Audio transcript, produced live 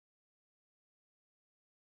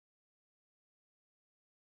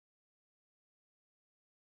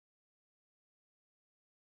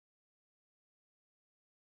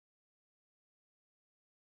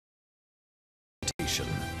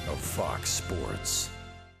Fox Sports.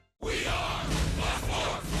 We are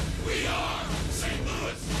Baltimore. We are St.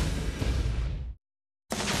 Louis.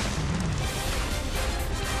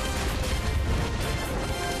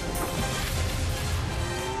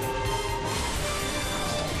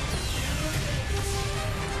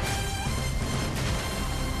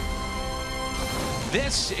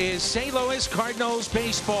 This is St. Louis Cardinals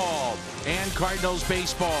baseball, and Cardinals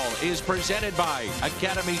baseball is presented by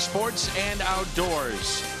Academy Sports and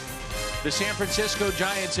Outdoors. The San Francisco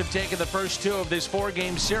Giants have taken the first two of this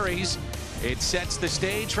four-game series. It sets the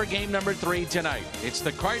stage for game number 3 tonight. It's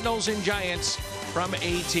the Cardinals and Giants from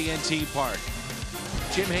AT&T Park.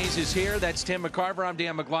 Jim Hayes is here. That's Tim McCarver. I'm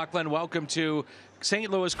Dan McLaughlin. Welcome to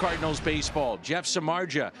St. Louis Cardinals baseball. Jeff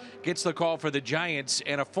Samardzija gets the call for the Giants,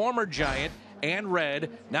 and a former Giant and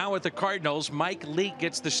Red, now with the Cardinals, Mike Leake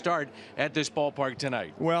gets the start at this ballpark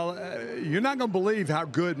tonight. Well, you're not going to believe how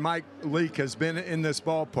good Mike Leake has been in this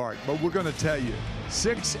ballpark, but we're going to tell you,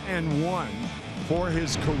 6-1 for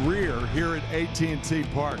his career here at AT&T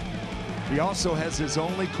Park. He also has his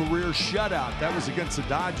only career shutout. That was against the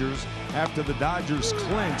Dodgers after the Dodgers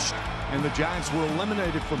clinched and the Giants were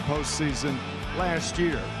eliminated from postseason last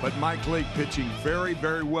year. But Mike Leake pitching very,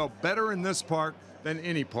 very well, better in this park than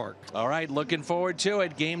any park. All right, looking forward to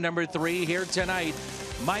it. Game number 3 here tonight.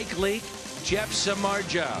 Mike Leake, Jeff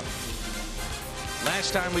Samardzija.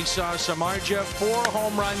 Last time we saw Samardzija, 4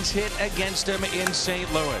 home runs hit against him in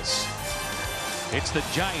St. Louis. It's the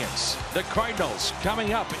Giants, the Cardinals,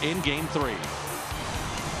 coming up in game 3.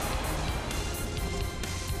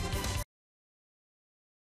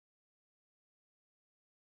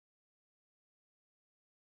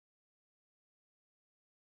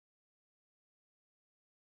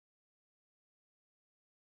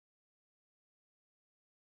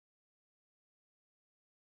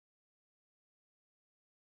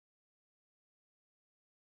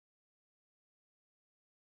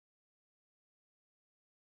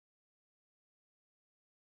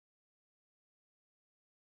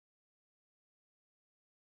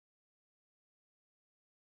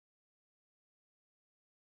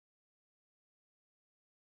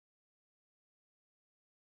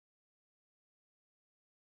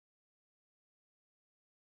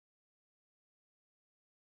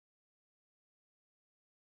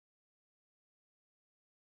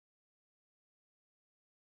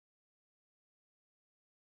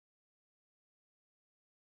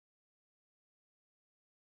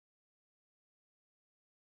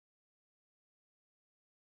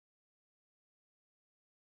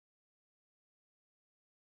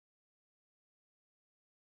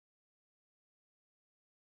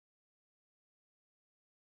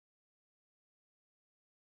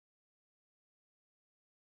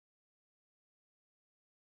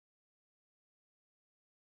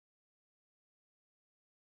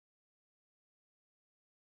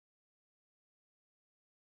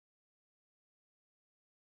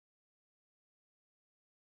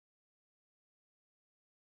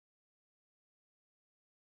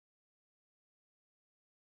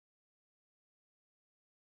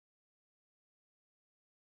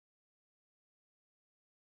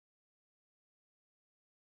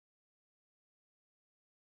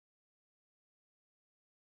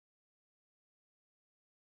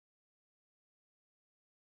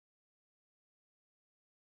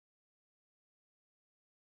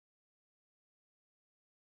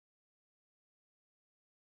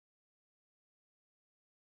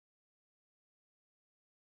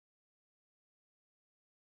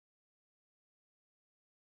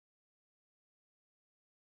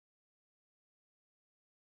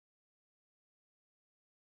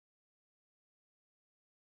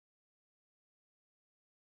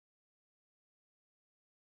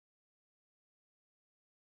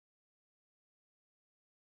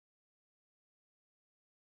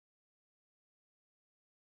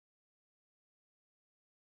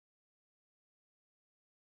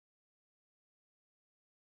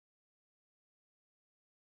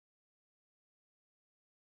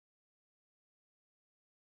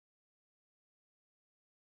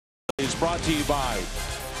 Is brought to you by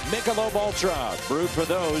Michelob Ultra, brewed for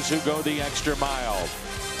those who go the extra mile.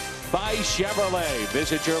 By Chevrolet,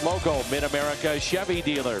 visit your local Mid-America Chevy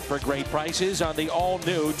dealer for great prices on the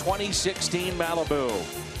all-new 2016 Malibu.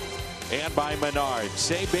 And by Menards,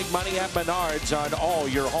 save big money at Menards on all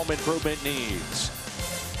your home improvement needs.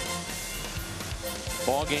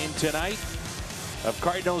 Ball game tonight of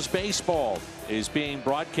Cardinals baseball is being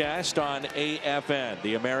broadcast on AFN,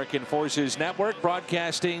 the American Forces Network,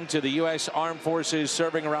 broadcasting to the U.S. Armed Forces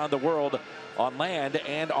serving around the world on land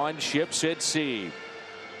and on ships at sea.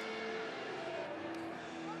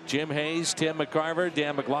 Jim Hayes, Tim McCarver,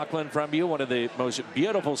 Dan McLaughlin from you. One of the most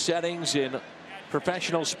beautiful settings in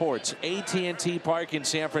professional sports. AT&T Park in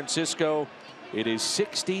San Francisco. It is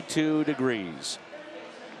 62 degrees.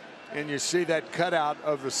 And you see that cutout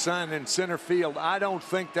of the sun in center field. I don't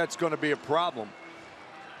think that's going to be a problem.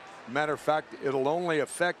 Matter of fact, it'll only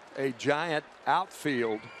affect a giant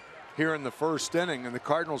outfield here in the first inning, and the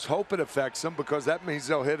Cardinals hope it affects them because that means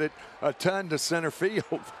they'll hit it a ton to center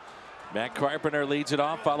field. Matt Carpenter leads it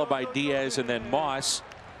off, followed by Diaz and then Moss,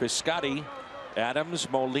 Piscotty, Adams,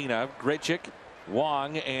 Molina, Grichuk,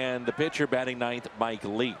 Wong, and the pitcher batting ninth, Mike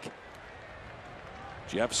Leake.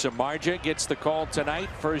 Jeff Samardzija gets the call tonight.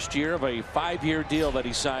 First year of a 5-year deal that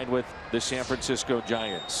he signed with the San Francisco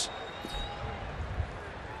Giants.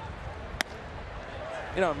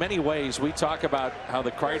 You know, in many ways, we talk about how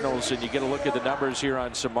the Cardinals, and you get a look at the numbers here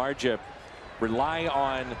on Samardzija, rely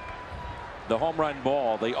on the home run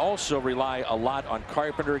ball. They also rely a lot on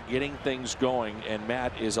Carpenter getting things going, and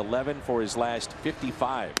Matt is 11 for his last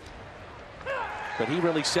 55. But he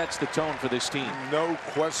really sets the tone for this team. No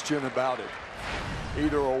question about it.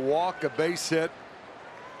 Either a walk, a base hit.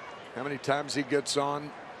 How many times he gets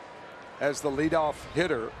on as the leadoff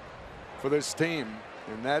hitter for this team,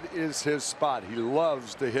 and that is his spot. He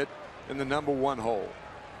loves to hit in the #1 hole.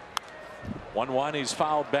 1-1 is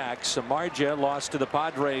fouled back. Samardzija lost to the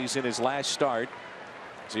Padres in his last start.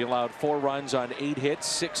 He allowed 4 runs on 8 hits,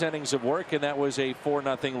 6 innings of work, and that was a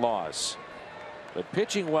 4-0 loss. But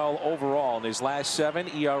pitching well overall in his last 7.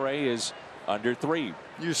 ERA is under 3.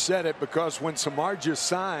 You said it, because when Samardzija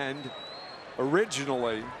signed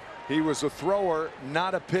originally, he was a thrower,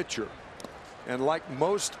 not a pitcher. And like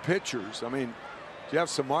most pitchers, I mean, Jeff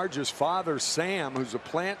Samardzija's father, Sam, who's a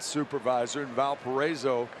plant supervisor in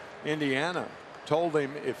Valparaiso, Indiana, told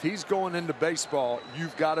him if he's going into baseball,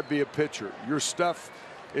 you've got to be a pitcher. Your stuff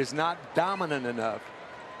is not dominant enough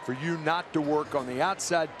for you not to work on the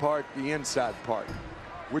outside part, the inside part,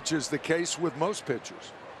 which is the case with most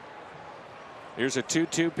pitchers. Here's a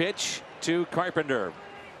 2-2 pitch to Carpenter.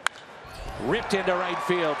 Ripped into right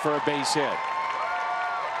field for a base hit.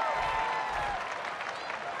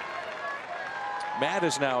 Matt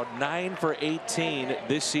is now 9 for 18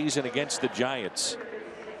 this season against the Giants.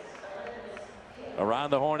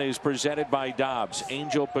 Around the Horn is presented by Dobbs.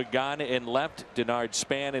 Angel Pagan in left, Denard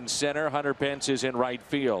Span in center, Hunter Pence is in right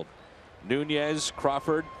field. Nunez,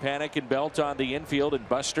 Crawford, Panic, and Belt on the infield, and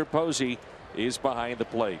Buster Posey is behind the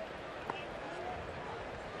plate.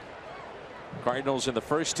 Cardinals in the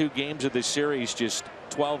first 2 games of this series just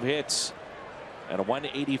 12 hits and a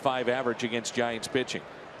 185 average against Giants pitching.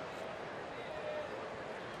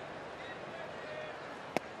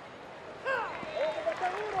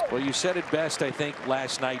 Well, you said it best, I think,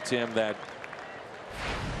 last night, Tim, that,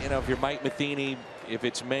 you know, if you're Mike Matheny, if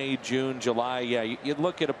it's May, June, July, yeah, you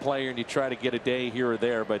look at a player and you try to get a day here or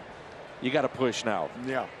there, but you got to push now.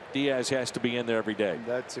 Yeah. Diaz has to be in there every day.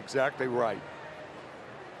 That's exactly right.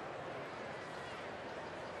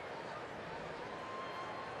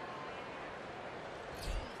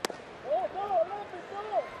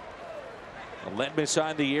 Lendmus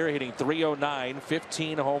on the year, hitting .309,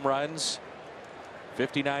 15 home runs,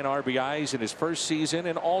 59 RBIs in his first season,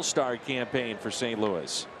 an all-star campaign for St.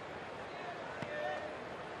 Louis.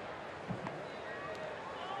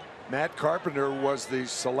 Matt Carpenter was the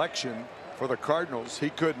selection for the Cardinals. He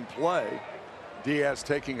couldn't play. Diaz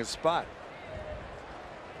taking his spot.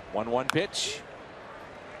 1-1 pitch,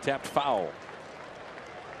 tapped foul.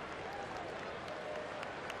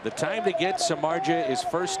 The time to get Samardzija is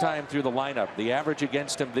first time through the lineup. The average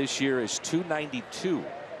against him this year is .292,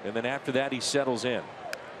 and then after that he settles in.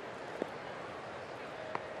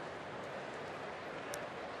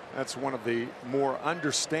 That's one of the more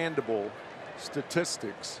understandable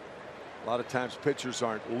statistics. A lot of times pitchers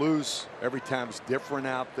aren't loose. Every time's different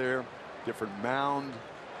out there, different mound.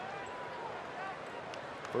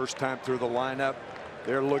 First time through the lineup,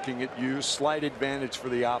 they're looking at you. Slight advantage for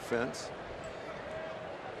the offense.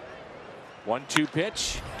 1-2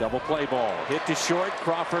 pitch, double play ball, hit to short.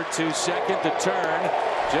 Crawford to second to turn,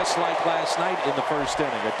 just like last night in the first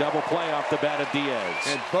inning. A double play off the bat of Diaz.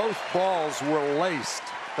 And both balls were laced.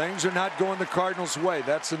 Things are not going the Cardinals' way.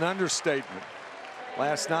 That's an understatement.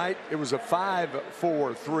 Last night it was a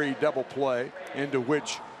 5-4-3 double play into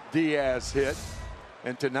which Diaz hit,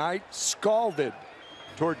 and tonight scalded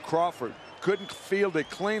toward Crawford. Couldn't field it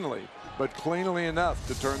cleanly, but cleanly enough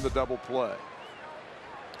to turn the double play.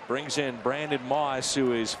 Brings in Brandon Moss,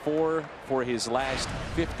 who is 4 for his last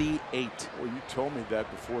 58. Well, you told me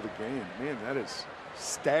that before the game. Man, that is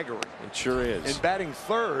staggering. It sure is. And batting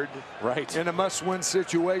third, right, in a must-win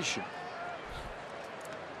situation.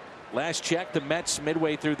 Last check, the Mets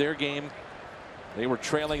midway through their game, they were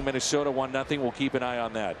trailing Minnesota 1-0. We'll keep an eye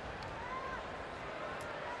on that.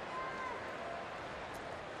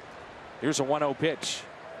 Here's a 1-0 pitch.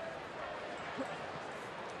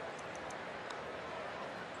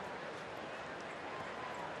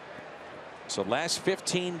 So last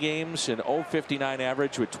 15 games, an .059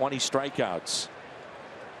 average with 20 strikeouts.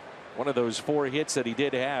 One of those 4 hits that he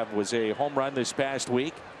did have was a home run this past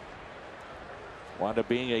week. Wound up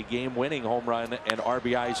being a game-winning home run and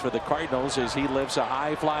RBIs for the Cardinals as he lifts a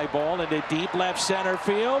high fly ball into deep left center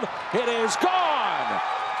field. It is gone.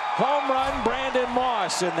 Home run, Brandon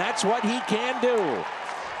Moss, and that's what he can do.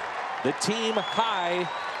 The team high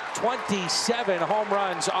 27 home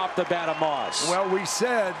runs off the bat of Moss. Well, we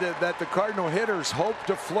said that the Cardinal hitters hope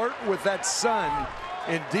to flirt with that sun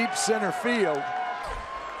in deep center field.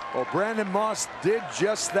 Well, Brandon Moss did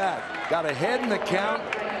just that. Got ahead in the count.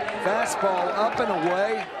 Fastball up and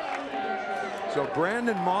away. So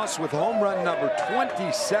Brandon Moss with home run number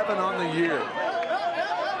 27 on the year.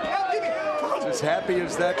 As happy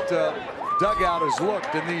as that dugout has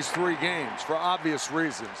looked in these 3 games for obvious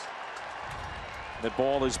reasons. The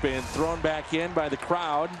ball has been thrown back in by the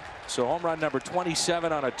crowd. So home run number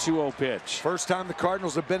 27 on a 2-0 pitch. First time the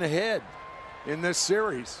Cardinals have been ahead in this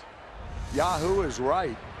series. Yahoo is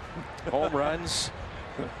right. Home runs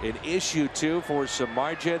an issue too for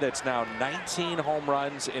Samardzija. That's now 19 home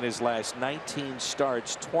runs in his last 19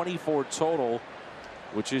 starts, 24 total,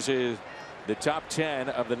 which is the top 10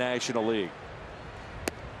 of the National League.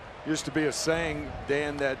 Used to be a saying,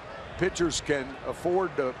 Dan, that pitchers can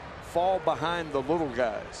afford to fall behind the little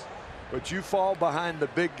guys, but you fall behind the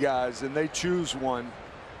big guys and they choose one,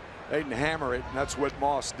 they can hammer it, and that's what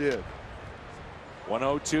Moss did.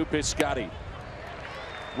 1-0 Piscotty.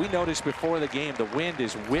 We noticed before the game the wind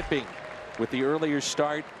is whipping with the earlier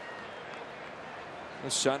start.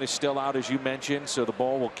 The sun is still out, as you mentioned, so the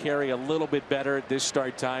ball will carry a little bit better at this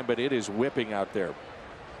start time, but it is whipping out there.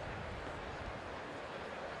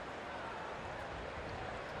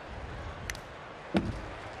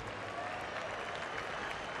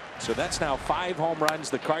 So that's now 5 home runs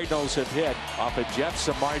the Cardinals have hit off of Jeff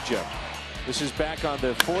Samardzija. This is back on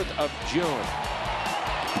the 4th of June.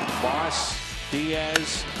 Moss,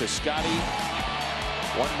 Diaz, Piscotty,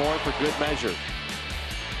 one more for good measure.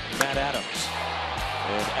 Matt Adams.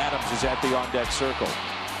 And Adams is at the on-deck circle.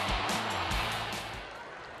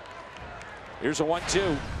 Here's a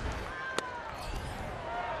 1-2.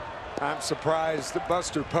 I'm surprised that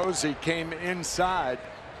Buster Posey came inside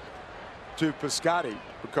to Piscotty,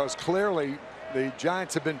 because clearly the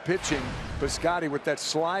Giants have been pitching Piscotty with that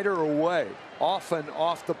slider away, often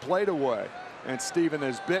off the plate away, and Steven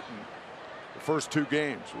has bitten the first 2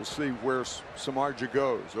 games. We'll see where Samardzija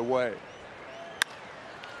goes away.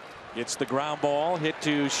 It's the ground ball hit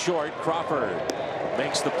to short. Crawford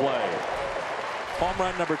makes the play. Home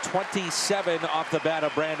run number 27 off the bat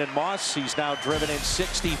of Brandon Moss. He's now driven in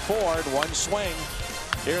 64 in 1 swing.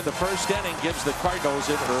 Here in the first inning, gives the Cardinals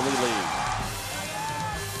an early lead.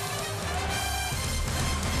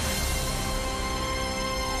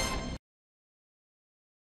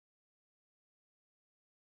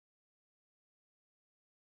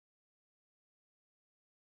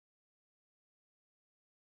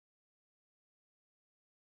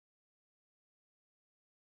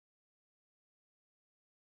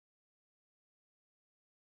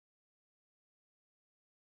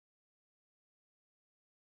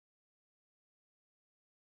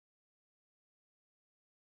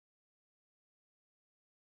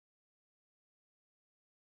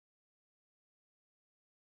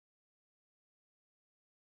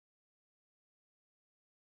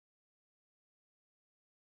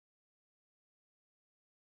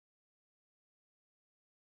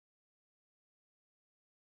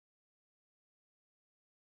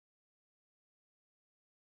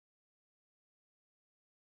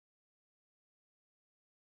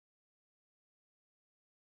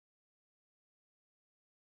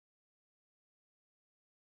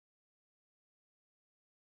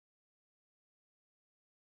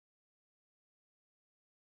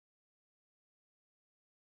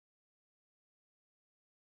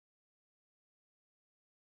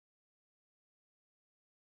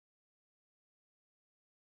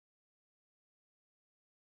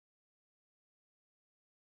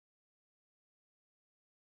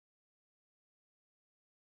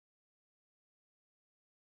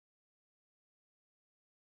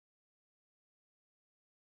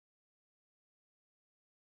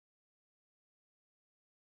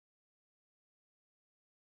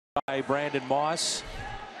 By Brandon Moss,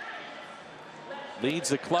 leads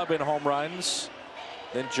the club in home runs.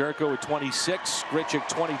 Then Jerko with 26, Grichuk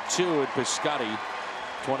 22, and Piscotty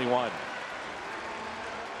 21.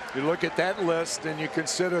 You look at that list and you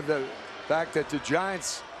consider the fact that the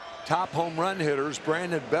Giants' top home run hitter is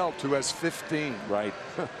Brandon Belt, who has 15. Right.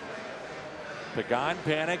 Pagan,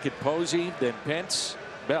 Panic, and Posey, then Pence,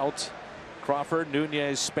 Belt, Crawford,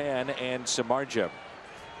 Nunez, Span, and Samardzija.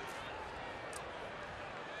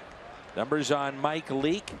 Numbers on Mike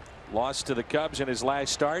Leake. Lost to the Cubs in his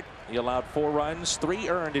last start. He allowed 4 runs, 3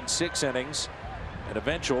 earned in 6 innings. An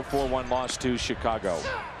eventual 4-1 loss to Chicago.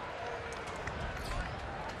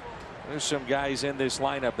 There's some guys in this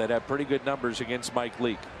lineup that have pretty good numbers against Mike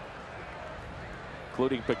Leake,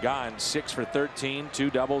 including Pagan, 6 for 13, 2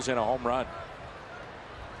 doubles and a home run.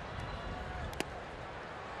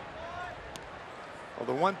 Well,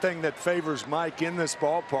 the one thing that favors Mike in this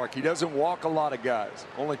ballpark, he doesn't walk a lot of guys.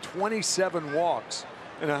 Only 27 walks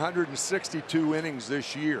in 162 innings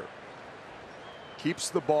this year. Keeps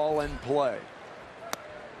the ball in play.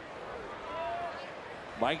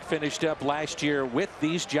 Mike finished up last year with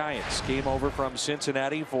these Giants. Came over from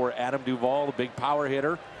Cincinnati for Adam Duvall, the big power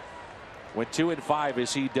hitter. Went 2-5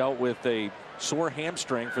 as he dealt with a sore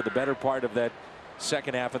hamstring for the better part of that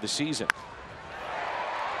second half of the season.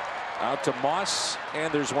 Out to Moss,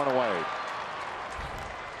 and there's one away.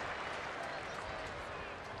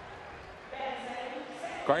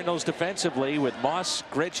 Cardinals defensively with Moss,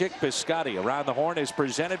 Grichuk, Piscotty. Around the horn is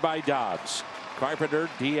presented by Dobbs. Carpenter,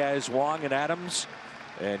 Diaz, Wong, and Adams.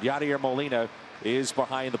 And Yadier Molina is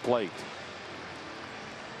behind the plate.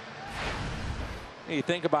 You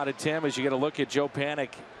think about it, Tim, as you get a look at Joe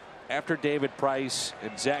Panik after David Price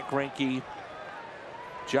and Zach Greinke,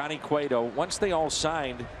 Johnny Cueto. Once they all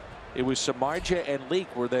signed, it was Samardzija and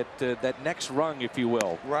Leake were that next rung, if you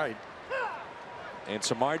will. Right. And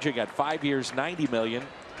Samardzija got 5 years, $90 million.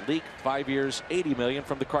 Leake 5 years, $80 million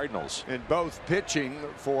from the Cardinals. And both pitching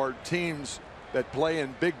for teams that play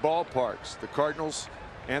in big ballparks, the Cardinals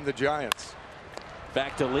and the Giants.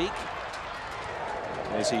 Back to Leake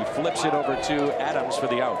as he flips it over to Adams for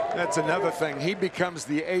the out. That's another thing. He becomes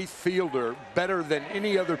the 8th fielder better than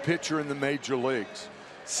any other pitcher in the major leagues.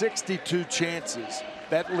 62 chances.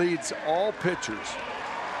 That leads all pitchers.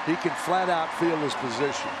 He can flat out field his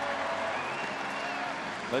position.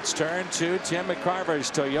 Let's turn to Tim McCarver's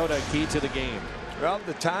Toyota key to the game. Well,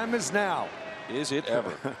 the time is now. Is it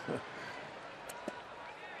ever?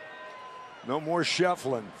 No more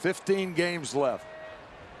shuffling. 15 games left.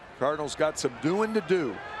 Cardinals got some doing to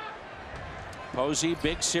do. Posey,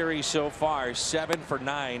 big series so far, 7 for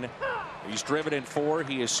 9. He's driven in 4.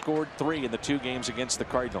 He has scored 3 in the 2 games against the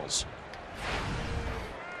Cardinals.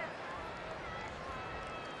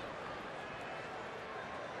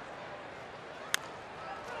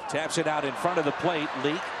 Taps it out in front of the plate.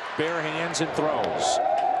 Leake, bare hands and throws.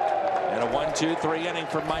 And a 1-2-3 inning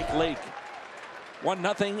for Mike Leake.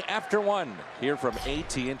 1-0 after 1 here from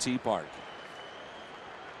AT&T Park.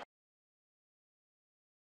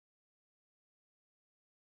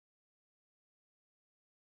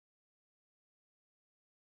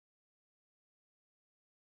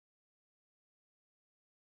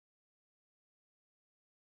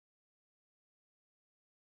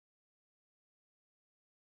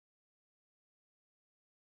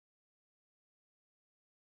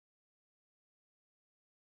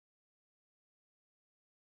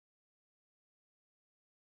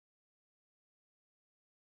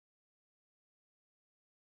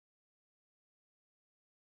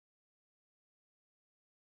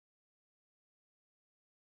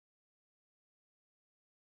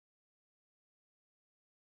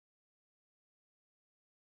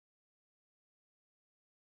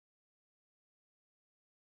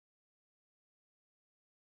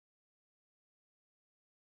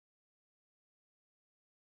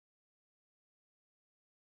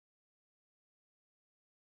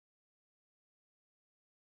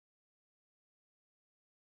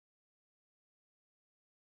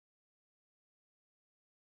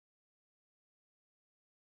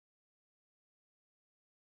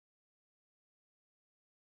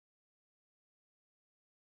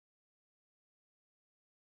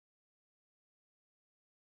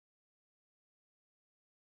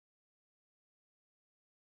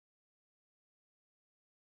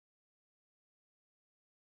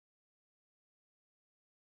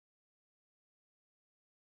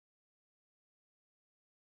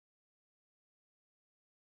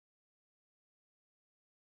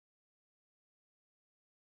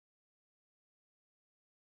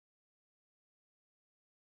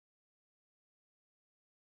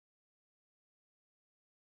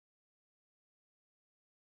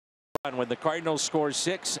 When the Cardinals score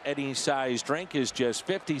 6, any size drink is just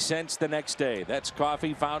 50 cents the next day. That's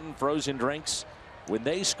coffee, fountain, frozen drinks. When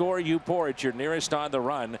they score, you pour at your nearest on the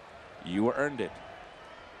run. You earned it.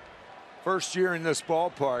 First year in this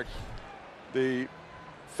ballpark, the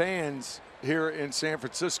fans here in San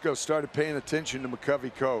Francisco started paying attention to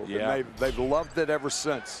McCovey Cove. Yeah. And they've loved it ever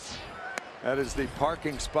since. That is the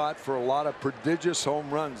parking spot for a lot of prodigious home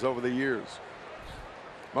runs over the years.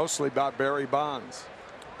 Mostly by Barry Bonds.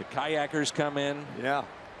 The kayakers come in. Yeah.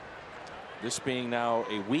 This being now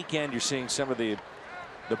a weekend, you're seeing some of the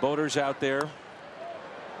boaters out there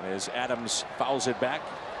as Adams fouls it back.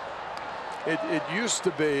 It used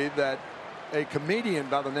to be that a comedian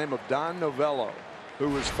by the name of Don Novello, who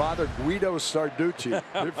was Father Guido Sarducci,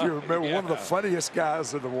 if you remember, Yeah. one of the funniest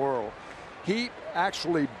guys in the world, he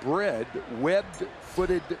actually bred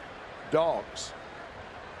webbed-footed dogs.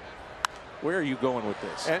 Where are you going with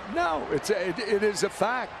this? And no, it is a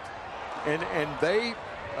fact. And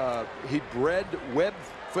he bred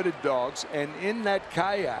web-footed dogs, and in that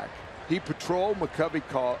kayak he patrolled McCovey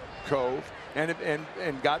Cove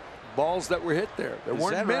and got balls that were hit there. There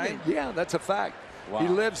weren't that many. right? Yeah, that's a fact.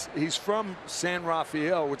 Wow. He's from San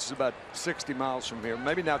Rafael, which is about 60 miles from here,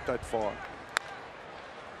 maybe not that far.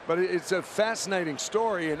 But it's a fascinating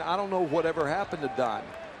story, and I don't know whatever happened to Don.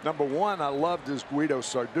 Number one, I loved his Guido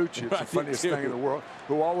Sarducci. It's the funniest thing in the world.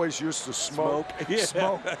 Who always used to smoke. Yeah.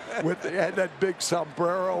 Smoke with had that big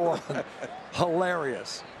sombrero on.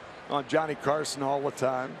 Hilarious. On Johnny Carson all the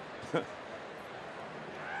time.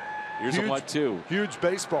 Here's a 1-2. Huge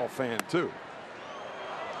baseball fan too.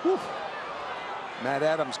 Whew. Matt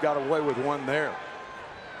Adams got away with one there.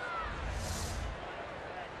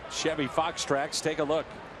 Chevy Fox tracks. Take a look.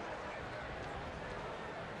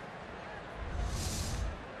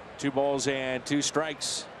 2 balls and 2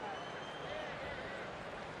 strikes.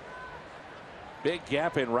 Big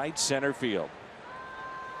gap in right center field.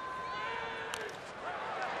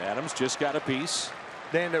 Adams just got a piece.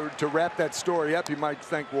 Dan, to wrap that story up, you might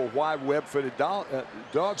think, well, why web-footed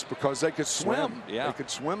dogs? Because they could swim. Yeah. They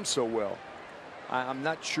could swim so well. I'm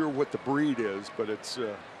not sure what the breed is, but it's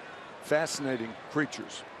fascinating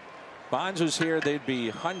creatures. Bonds was here, there'd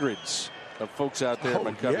be hundreds of folks out there at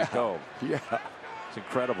McCovey yeah. Cove. Yeah. It's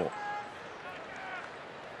incredible.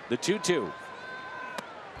 The 2-2.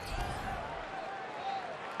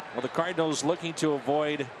 Well, the Cardinals looking to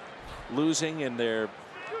avoid losing in their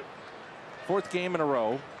 4th game in a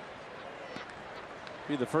row.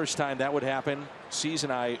 Be the first time that would happen. Season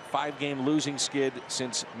high 5-game losing skid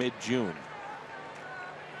since mid-June.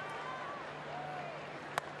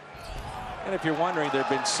 And if you're wondering, there have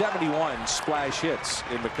been 71 splash hits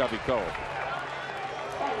in McCovey Cove.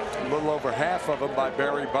 A little over half of them by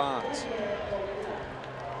Barry Bonds.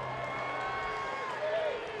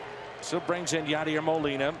 So brings in Yadier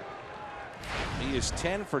Molina. He is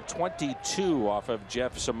 10 for 22 off of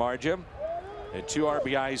Jeff Samardzija. Had 2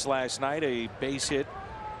 RBIs last night, a base hit,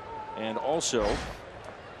 and also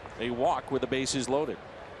a walk with the bases loaded.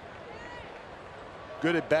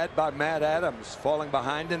 Good at bat by Matt Adams, falling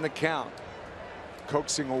behind in the count,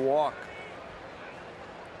 coaxing a walk.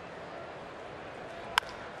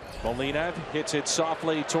 Molina hits it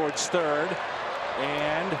softly towards third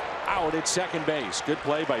and out at second base. Good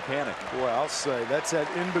play by Panik. Boy, I'll say that's that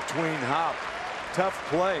in-between hop. Tough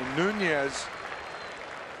play. Nunez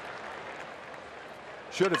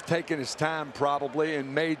should have taken his time probably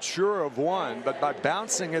and made sure of one, but by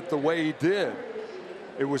bouncing it the way he did,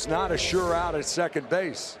 it was not a sure out at second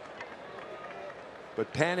base.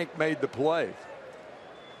 But Panik made the play.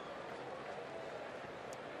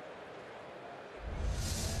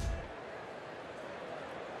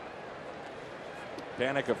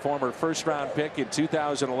 Panik, a former first-round pick in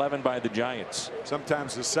 2011 by the Giants.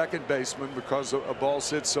 Sometimes the second baseman, because a ball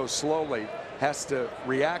hits so slowly, has to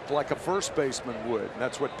react like a first baseman would. And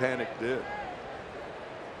that's what Panik did.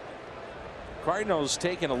 Cardinals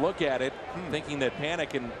taking a look at it, thinking that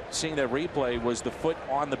Panik, and seeing that replay, was the foot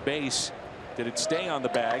on the base. Did it stay on the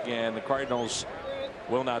bag? And the Cardinals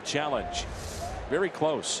will not challenge. Very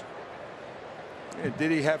close. And did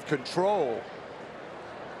he have control?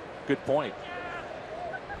 Good point.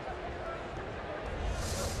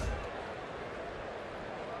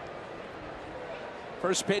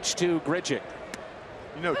 First pitch to Grichuk.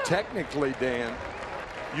 You know, technically, Dan,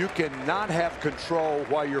 you cannot have control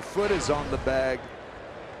while your foot is on the bag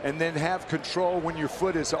and then have control when your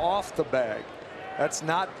foot is off the bag. That's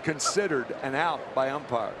not considered an out by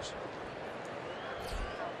umpires.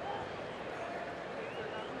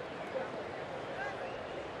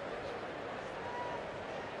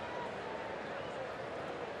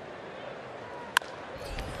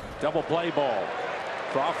 Double play ball.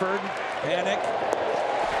 Crawford, panic,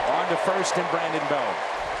 on to first and Brandon Belt.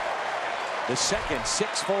 The second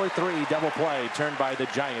 6-4-3 double play turned by the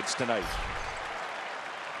Giants tonight.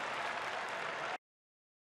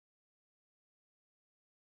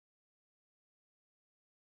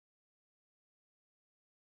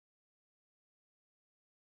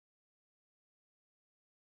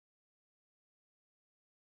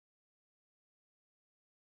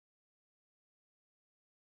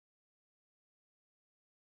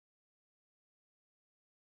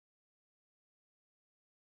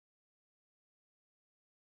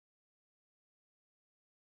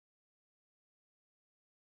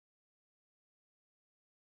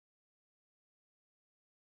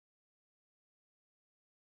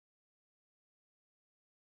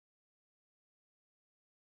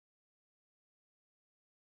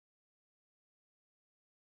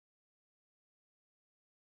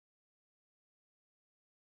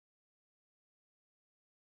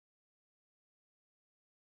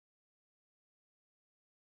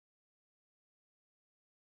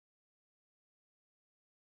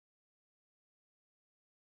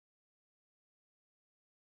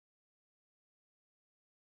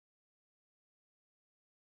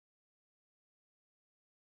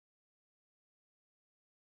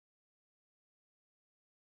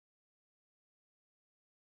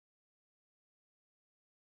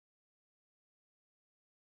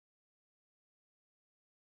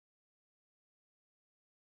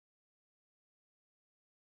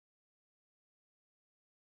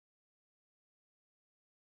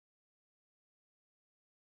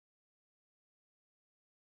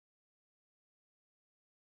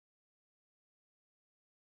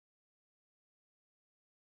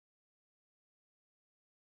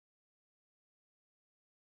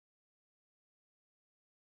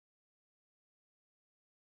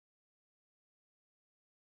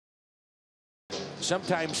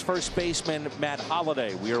 Sometimes first baseman Matt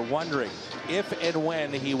Holliday. We are wondering if and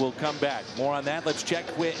when he will come back. More on that. Let's check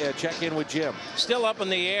in with Jim. Still up in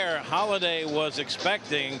the air. Holliday was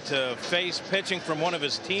expecting to face pitching from one of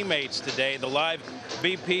his teammates today. The live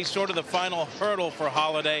BP, sort of the final hurdle for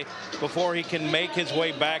Holliday before he can make his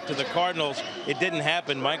way back to the Cardinals. It didn't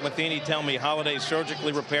happen. Mike Matheny tell me Holliday's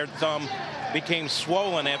surgically repaired thumb became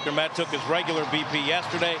swollen after Matt took his regular BP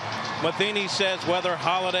yesterday. Matheny says whether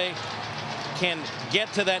Holliday can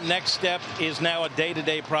get to that next step is now a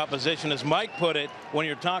day-to-day proposition. As Mike put it, when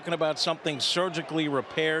you're talking about something surgically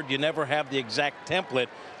repaired, you never have the exact template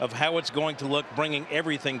of how it's going to look, bringing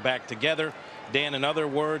everything back together. Dan, in other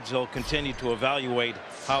words, he'll continue to evaluate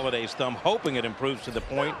Holliday's thumb, hoping it improves to the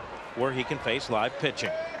point where he can face live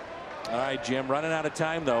pitching. All right, Jim, running out of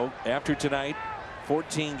time, though. After tonight,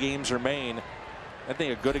 14 games remain. I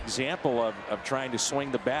think a good example of trying to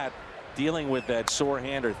swing the bat, dealing with that sore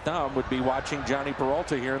hand or thumb, would be watching Johnny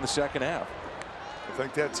Peralta here in the second half. I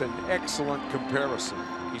think that's an excellent comparison.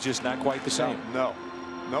 He's just not quite the same. No.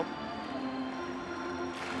 Nope.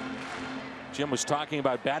 Jim was talking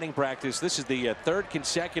about batting practice. This is the third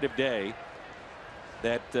consecutive day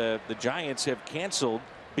that the Giants have canceled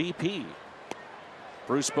BP.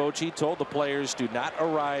 Bruce Bochy told the players do not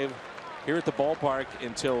arrive here at the ballpark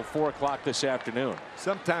until 4 o'clock this afternoon.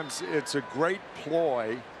 Sometimes it's a great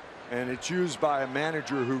ploy, and it's used by a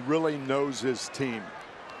manager who really knows his team.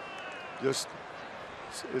 Just,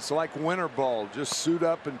 it's like winter ball. Just suit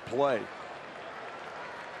up and play.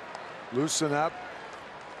 Loosen up,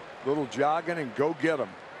 little jogging, and go get them.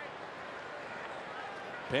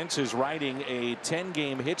 Pence is riding a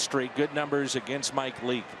 10-game hit streak. Good numbers against Mike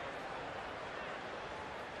Leake.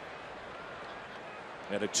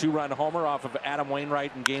 Had a 2-run homer off of Adam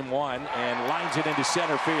Wainwright in game 1 and lines it into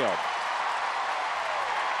center field.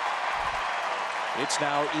 It's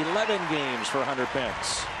now 11 games for Hunter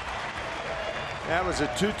Pence. That was a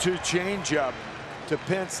 2-2 changeup to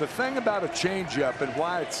Pence. The thing about a changeup and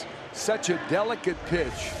why it's such a delicate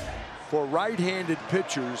pitch for right-handed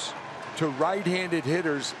pitchers to right-handed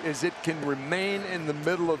hitters is it can remain in the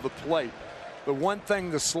middle of the plate. The one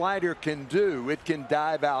thing the slider can do, it can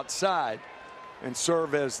dive outside and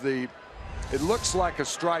serve as the, it looks like a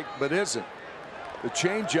strike but isn't. The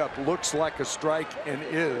changeup looks like a strike and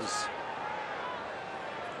is.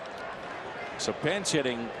 So Pence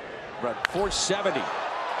hitting about 470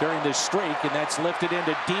 during this streak, and that's lifted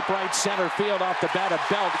into deep right center field off the bat of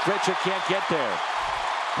Belt. Gritcher can't get there.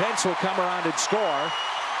 Pence will come around and score,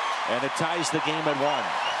 and it ties the game at 1.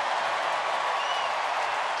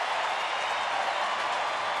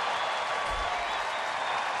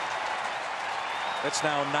 That's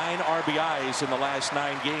now 9 RBIs in the last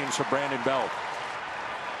 9 games for Brandon Belt.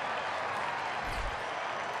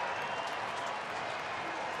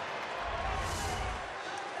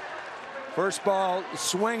 First ball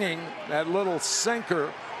swinging, that little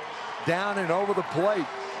sinker down and over the plate.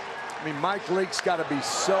 I mean, Mike Leake's got to be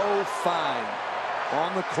so fine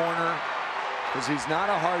on the corner because he's not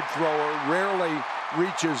a hard thrower, rarely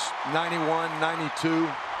reaches 91, 92.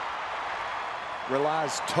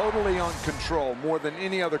 Relies totally on control more than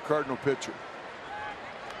any other Cardinal pitcher.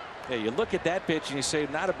 Yeah, you look at that pitch and you say,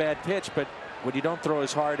 not a bad pitch, but when you don't throw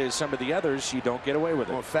as hard as some of the others, you don't get away with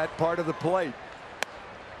it. Well, fat part of the plate.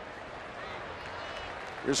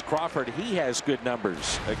 Here's Crawford. He has good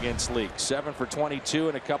numbers against Leake. 7 for 22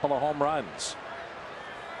 and a couple of home runs.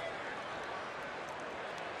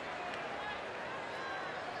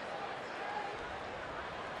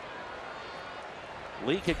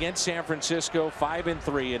 Leake against San Francisco,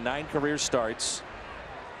 5-3 in 9 career starts,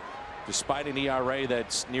 despite an ERA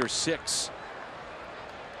that's near 6.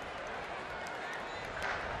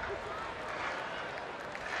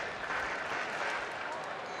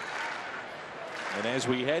 And as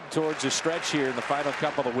we head towards a stretch here in the final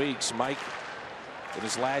couple of weeks, Mike, in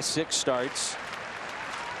his last 6 starts,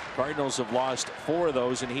 Cardinals have lost 4 of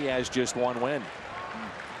those, and he has just 1 win.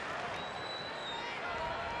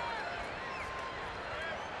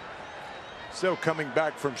 Still coming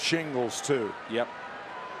back from shingles, too. Yep.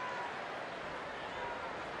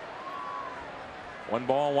 1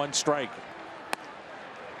 ball, 1 strike.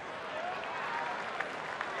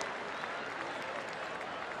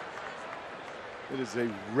 It is a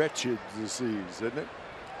wretched disease, isn't it?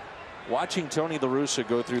 Watching Tony La Russa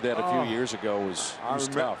go through that a few years ago was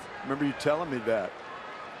tough. Remember you telling me that.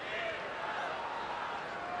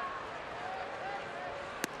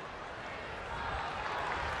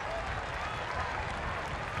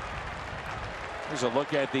 Here's a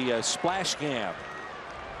look at the splash cam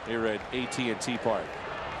here at AT&T Park.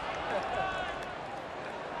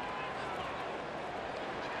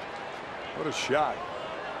 What a shot.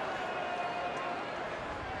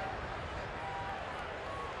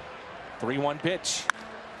 The 3-1 pitch.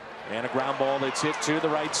 And a ground ball that's hit to the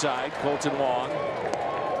right side. Colton Wong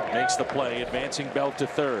makes the play, advancing Belt to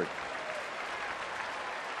third.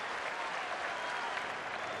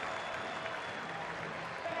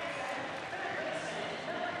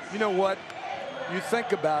 You know what? You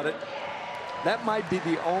think about it, that might be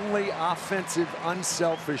the only offensive,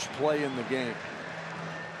 unselfish play in the game,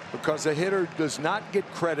 because a hitter does not get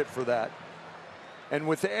credit for that. And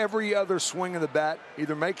with every other swing of the bat,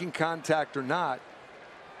 either making contact or not,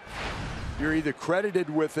 you're either credited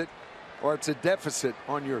with it or it's a deficit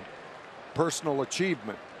on your personal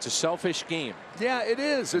achievement. It's a selfish game. Yeah, it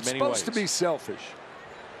is. It's supposed to be selfish.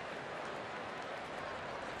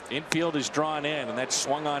 Infield is drawn in, and that's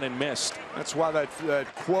swung on and missed. That's why that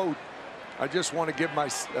quote, I just want to give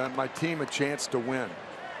my team a chance to win.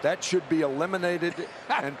 That should be eliminated,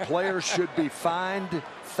 and players should be fined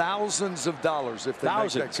thousands of dollars if they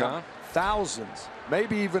make that comment. Thousands.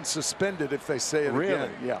 Maybe even suspended if they say it again.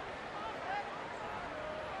 Yeah.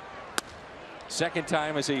 Second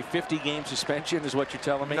time as a 50-game suspension is what you're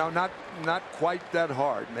telling me? No, not quite that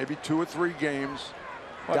hard. Maybe 2 or 3 games.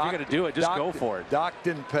 Well, if you're going to do it, just go for it. Doc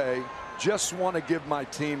didn't pay. Just want to give my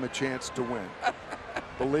team a chance to win.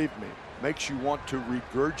 Believe me, makes you want to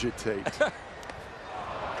regurgitate.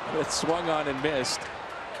 It swung on and missed.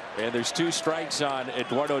 And there's 2 strikes on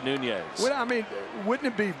Eduardo Nunez. Well, I mean, wouldn't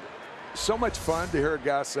it be so much fun to hear a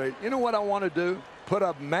guy say, you know what I want to do? Put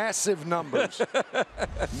up massive numbers.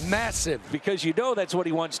 Massive. Because you know that's what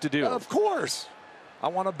he wants to do. Of course. I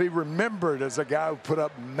want to be remembered as a guy who put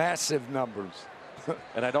up massive numbers.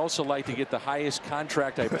 And I'd also like to get the highest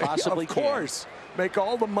contract I possibly can. Of course. Make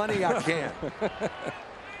all the money I can.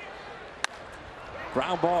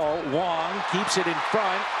 Ground ball. Wong keeps it in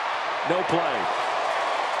front. No play.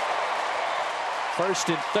 First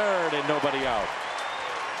and third and nobody out.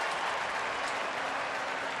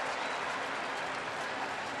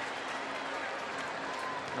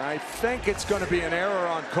 I think it's going to be an error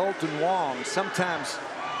on Colton Wong. Sometimes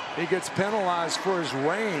he gets penalized for his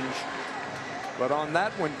range. But on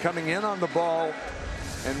that one, coming in on the ball,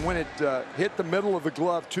 and when it hit the middle of the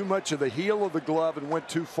glove, too much of the heel of the glove and went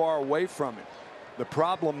too far away from it. The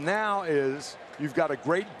problem now is you've got a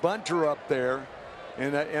great bunter up there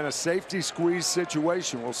in a safety squeeze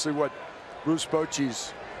situation. We'll see what Bruce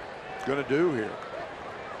Bochy's going to do here.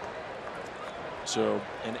 So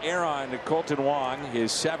an error on Colton Wong,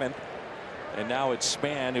 his 7th. And now it's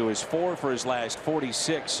Span, who is 4 for his last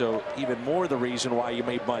 46. So even more the reason why you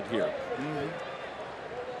may bunt here.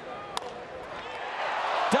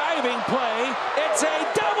 Diving play. It's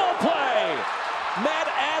a double play. Matt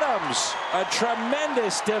Adams, a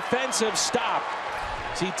tremendous defensive stop.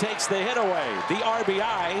 He takes the hit away. The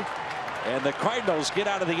RBI. And the Cardinals get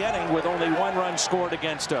out of the inning with only 1 run scored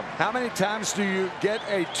against them. How many times do you get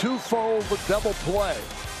a twofold double play?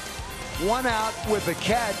 1 out with a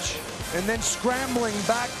catch and then scrambling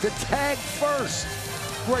back to tag first.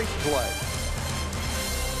 Great play.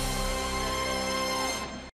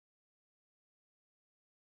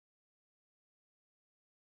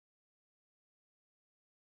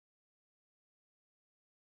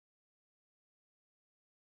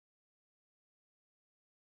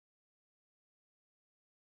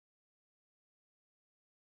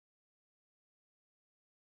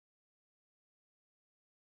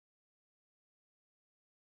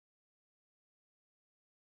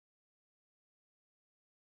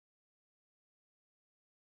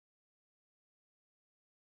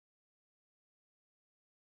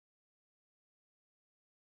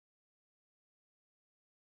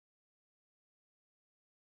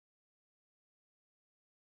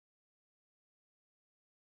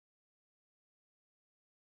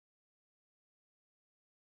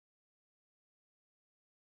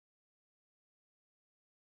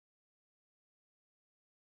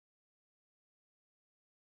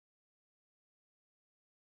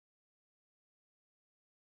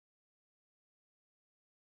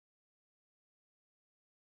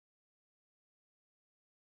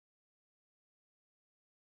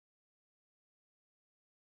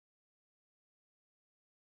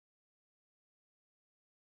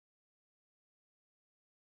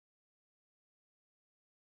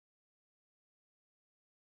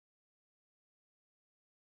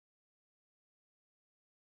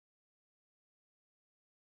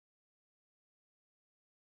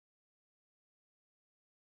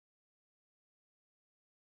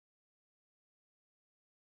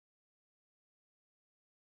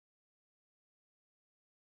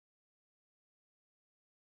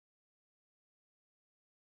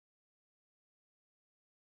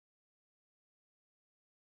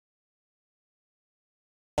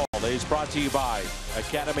 Is brought to you by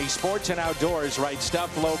Academy Sports and Outdoors. Right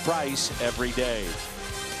stuff, low price every day.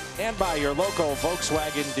 And by your local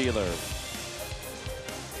Volkswagen dealer.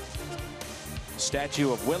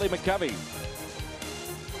 Statue of Willie McCovey.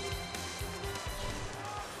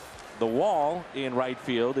 The wall in right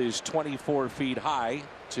field is 24 feet high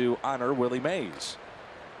to honor Willie Mays.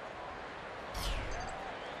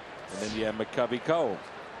 And then you have McCovey Co.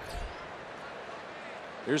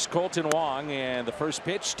 Here's Colton Wong, and the first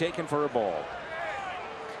pitch taken for a ball.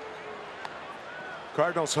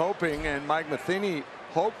 Cardinals hoping, and Mike Matheny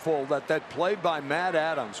hopeful, that play by Matt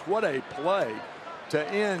Adams, what a play to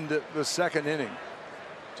end the 2nd inning.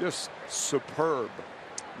 Just superb.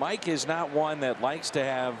 Mike is not one that likes to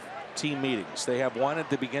have team meetings. They have one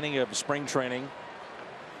at the beginning of spring training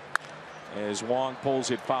as Wong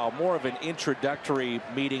pulls it foul. More of an introductory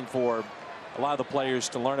meeting for a lot of the players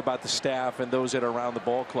to learn about the staff and those that are around the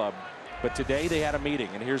ball club. But today they had a meeting,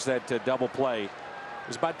 and here's that double play. It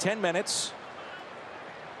was about 10 minutes.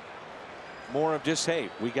 More of just, hey,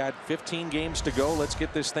 we got 15 games to go. Let's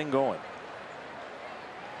get this thing going.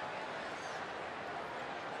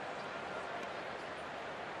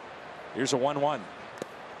 Here's a 1-1.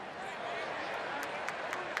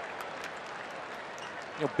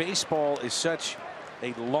 You know, baseball is such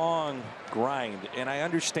a long grind, and I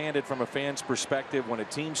understand it from a fan's perspective. When a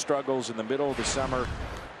team struggles in the middle of the summer,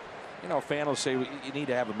 you know, a fan will say, you need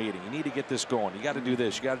to have a meeting. You need to get this going. You got to do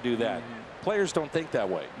this. You got to do that. Players don't think that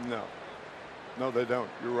way. No. No, they don't.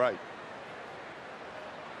 You're right.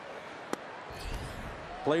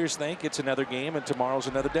 Players think it's another game and tomorrow's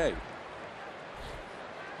another day.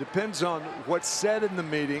 Depends on what's said in the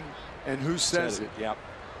meeting and who says it. Yeah.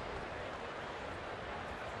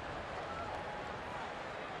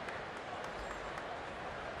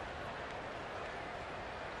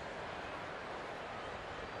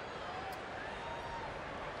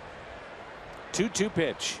 Two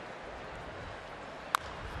pitch.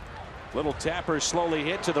 Little tapper slowly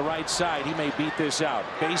hit to the right side. He may beat this out.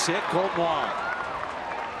 Base hit, Colton Wong.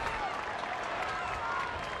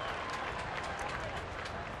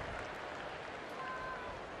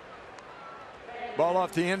 Ball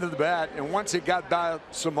off the end of the bat, and once it got by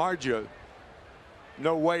Samardzija,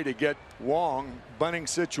 no way to get Wong. Bunting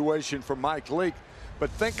situation for Mike Leake. But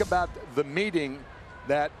think about the meeting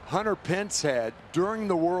that Hunter Pence had during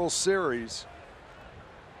the World Series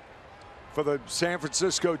for the San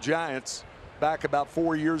Francisco Giants back about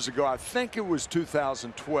 4 years ago. I think it was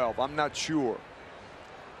 2012. I'm not sure.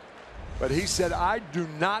 But he said, I do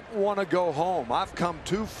not want to go home. I've come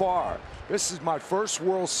too far. This is my first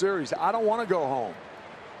World Series. I don't want to go home.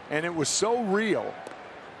 And it was so real.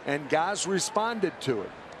 And guys responded to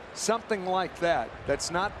it. Something like that, that's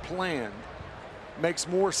not planned, makes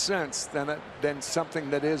more sense than something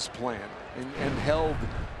that is planned and held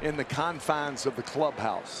in the confines of the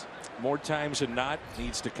clubhouse. More times than not,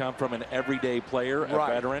 needs to come from an everyday player, a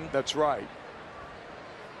veteran. That's right.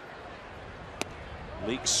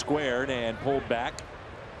 Leak squared and pulled back.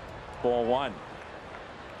 Ball one.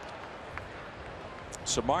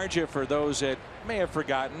 Samardzija, for those that may have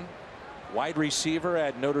forgotten, wide receiver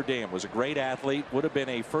at Notre Dame, was a great athlete, would have been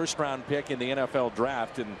a first-round pick in the NFL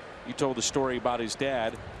draft. And you told the story about his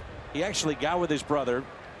dad. He actually got with his brother.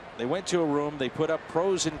 They went to a room. They put up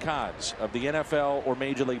pros and cons of the NFL or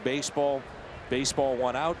Major League Baseball. Baseball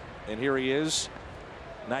won out, and here he is,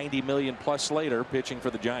 90 million plus later, pitching for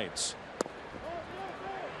the Giants.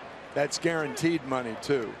 That's guaranteed money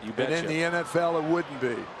too. You betcha. And in the NFL, it wouldn't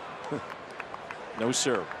be. No,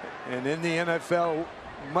 sir. And in the NFL,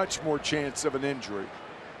 much more chance of an injury.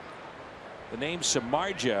 The name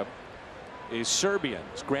Samardzija is Serbian.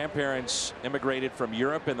 His grandparents immigrated from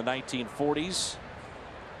Europe in the 1940s.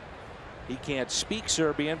 He can't speak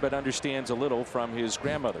Serbian, but understands a little from his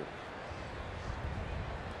grandmother.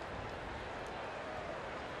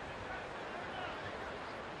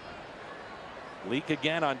 Leak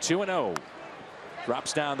again on 2-0.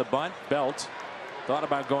 Drops down the bunt. Belt thought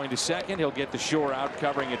about going to second. He'll get the shore out,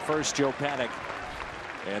 covering at first, Joe Panic.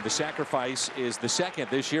 And the sacrifice is the second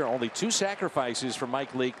this year. Only 2 sacrifices for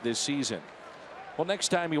Mike Leake this season. Well, next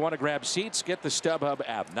time you want to grab seats, get the StubHub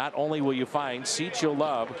app. Not only will you find seats you'll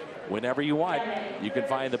love whenever you want, you can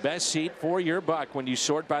find the best seat for your buck when you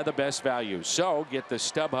sort by the best value. So get the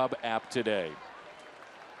StubHub app today.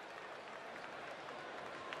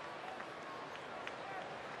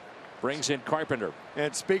 Brings in Carpenter.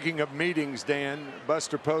 And speaking of meetings, Dan,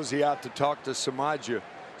 Buster Posey out to talk to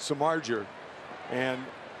Samardzija. And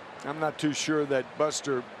I'm not too sure that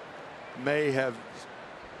Buster may have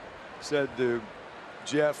said to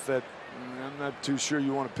Jeff that I'm not too sure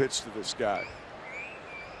you want to pitch to this guy.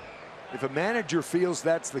 If a manager feels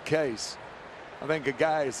that's the case, I think a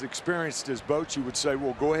guy as experienced as Bochy would say,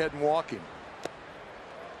 well, go ahead and walk him.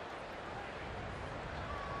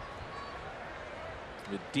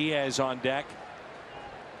 Diaz on deck.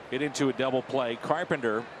 Hit into a double play.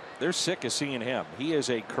 Carpenter, they're sick of seeing him. He is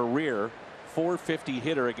a career .450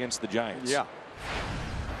 hitter against the Giants. Yeah.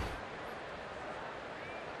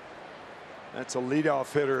 That's a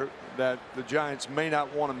leadoff hitter that the Giants may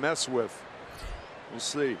not want to mess with. We'll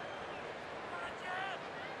see.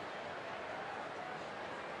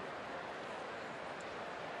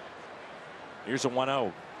 Here's a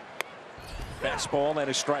 1-0. Fastball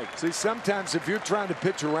and a strike. See, sometimes if you're trying to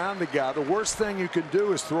pitch around the guy, the worst thing you can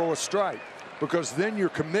do is throw a strike, because then you're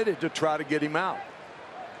committed to try to get him out.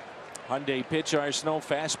 Hyundai pitch arsenal,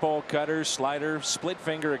 fastball, cutter, slider, split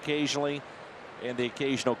finger occasionally, and the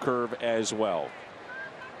occasional curve as well.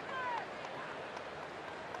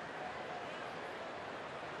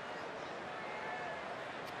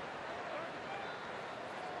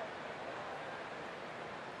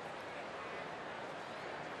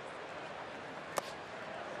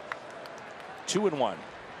 Two and one.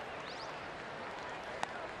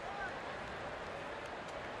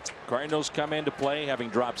 Cardinals come into play having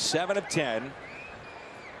dropped 7 of 10.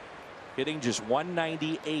 Hitting just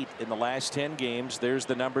 .198 in the last 10 games. There's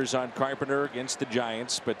the numbers on Carpenter against the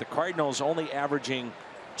Giants, but the Cardinals only averaging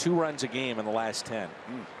 2 runs a game in the last 10.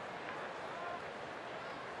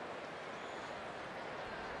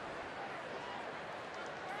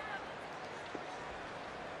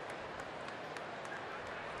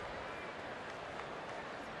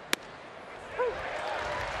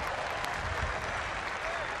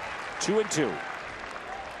 2-2.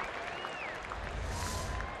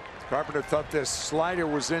 Carpenter thought this slider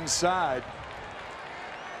was inside.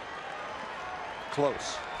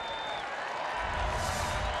 Close.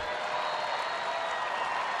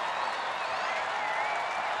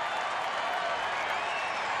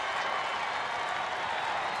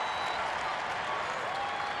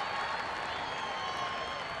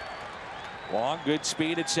 Long, good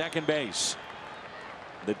speed at second base.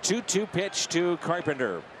 The 2-2 pitch to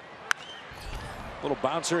Carpenter. Little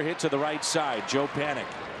bouncer hit to the right side. Joe Panic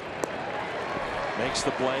makes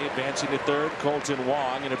the play, advancing to third. Colton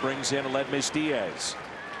Wong, and it brings in Aledmys Diaz.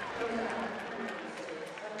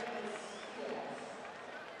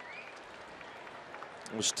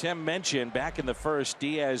 As Tim mentioned, back in the first,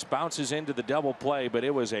 Diaz bounces into the double play, but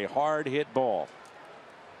it was a hard hit ball.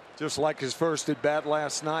 Just like his first at bat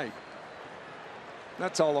last night.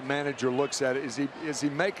 That's all a manager looks at. Is he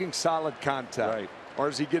making solid contact? Right. Or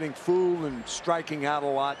is he getting fooled and striking out a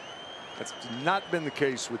lot? That's not been the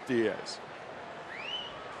case with Diaz.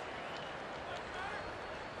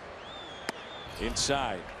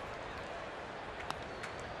 Inside.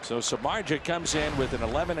 So Samardzija comes in with an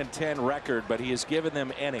 11-10 record, but he has given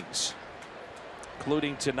them innings,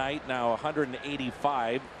 including tonight, now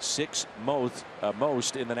 185, sixth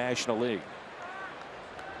most in the National League.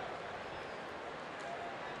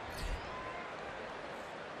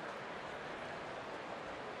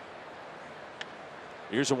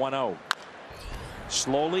 Here's a 1-0.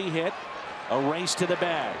 Slowly hit. A race to the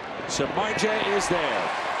bag. Samardzija is there.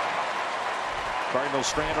 Cardinals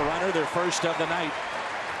strand a runner, their first of the night.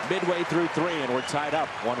 Midway through 3, and we're tied up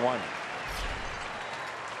 1-1.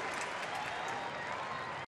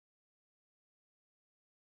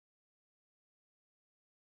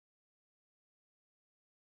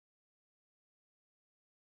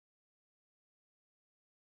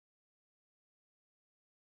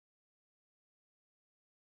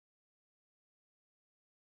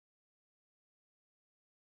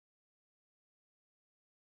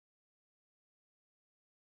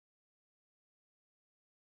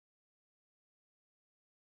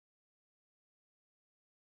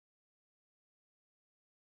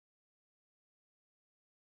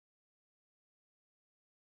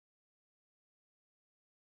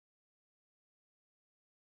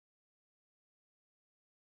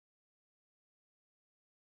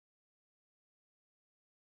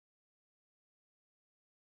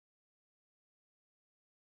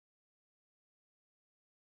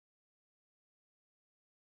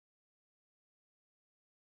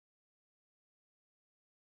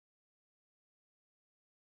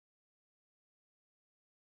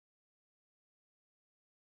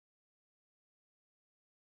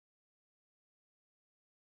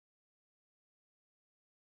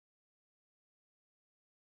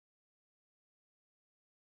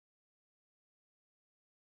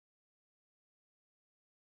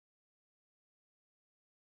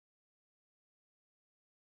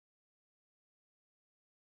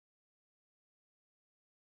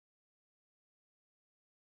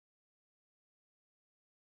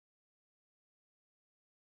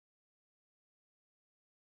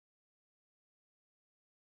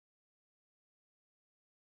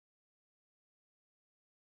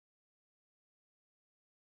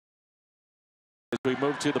 As we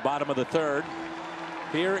move to the bottom of the third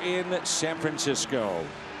here in San Francisco,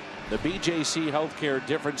 the BJC Healthcare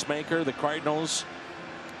difference maker, the Cardinals.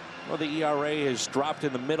 Well, the ERA has dropped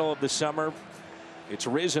in the middle of the summer. It's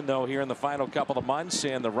risen, though, here in the final couple of months,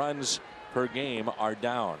 and the runs per game are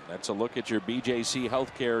down. That's a look at your BJC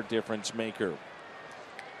Healthcare difference maker.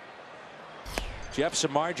 Jeff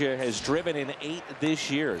Samardzija has driven in 8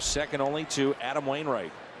 this year, second only to Adam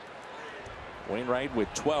Wainwright. Wainwright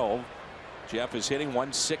with 12. Jeff is hitting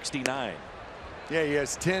 169. Yeah, he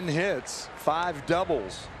has 10 hits, 5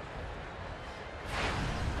 doubles.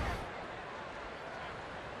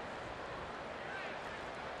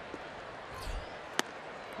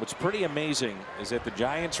 What's pretty amazing is that the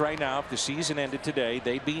Giants right now, if the season ended today,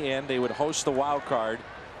 they'd be in, they would host the wild card,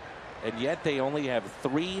 and yet they only have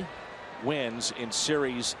 3 wins in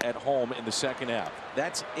series at home in the second half.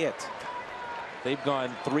 That's it. They've gone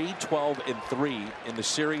 3-12-3 in the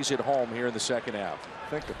series at home here in the second half.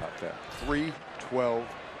 Think about that. 3-12-3.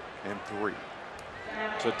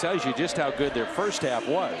 So it tells you just how good their first half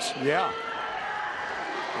was. Yeah.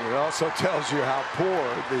 It also tells you how poor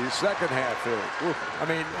the second half is. I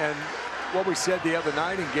mean, and what we said the other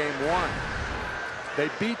night in game 1, they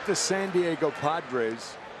beat the San Diego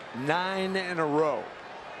Padres 9 in a row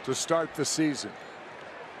to start the season.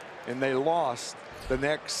 And they lost the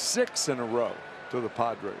next 6 in a row to the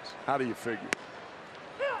Padres. How do you figure?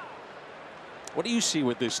 What do you see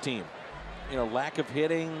with this team? You know, lack of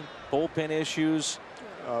hitting, bullpen issues.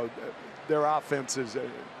 Their offense is,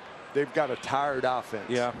 they've got a tired offense.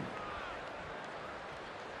 Yeah.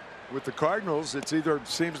 With the Cardinals, it's either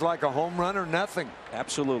seems like a home run or nothing.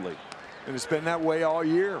 Absolutely. And it's been that way all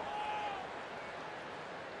year.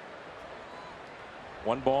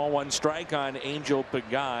 1 ball, 1 strike on Angel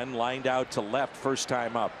Pagan, lined out to left first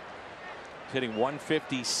time up. Hitting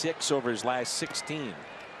 156 over his last 16.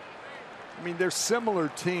 I mean, there's similar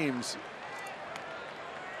teams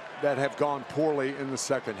that have gone poorly in the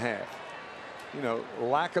second half. You know,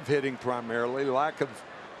 lack of hitting primarily, lack of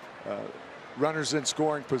runners in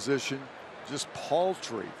scoring position, just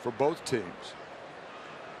paltry for both teams.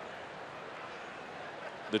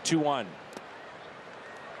 The 2-1.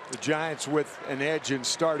 The Giants with an edge in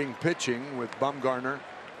starting pitching with Bumgarner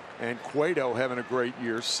and Cueto having a great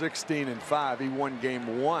year, 16-5. He won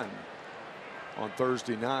game 1 on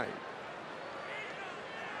Thursday night.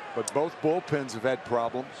 But both bullpens have had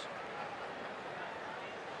problems.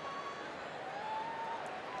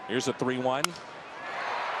 Here's a 3-1.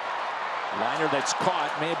 Liner that's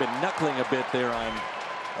caught, may have been knuckling a bit there on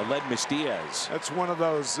Aledmus Diaz. That's one of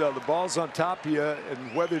those, the ball's on top of you,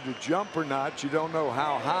 and whether to jump or not, you don't know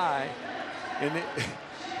how high. And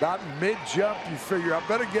about mid-jump, you figure, I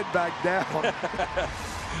better get back down.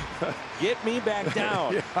 Get me back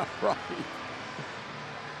down. Yeah, right.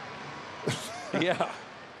 Yeah.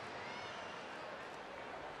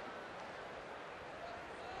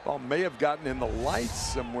 Ball may have gotten in the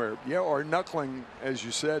lights somewhere. Yeah, or knuckling, as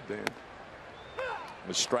you said, Dan.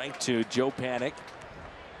 A strike to Joe Panic.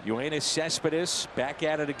 Yoenis Cespedes back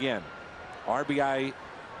at it again. RBI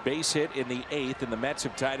base hit in the 8th, and the Mets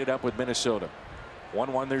have tied it up with Minnesota.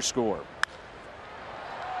 1-1 their score.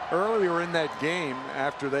 Earlier in that game,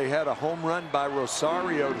 after they had a home run by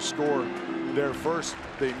Rosario to score their first,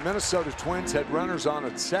 the Minnesota Twins had runners on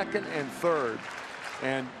at second and third,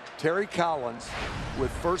 and Terry Collins,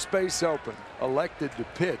 with first base open, elected to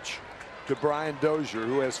pitch to Brian Dozier,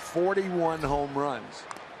 who has 41 home runs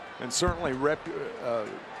and certainly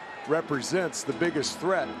represents the biggest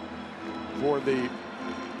threat for the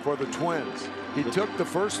Twins. He took the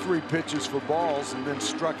first 3 pitches for balls and then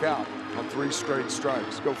struck out on 3 straight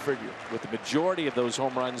strikes. Go figure. With the majority of those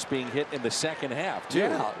home runs being hit in the second half, too.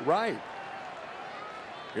 Yeah, right.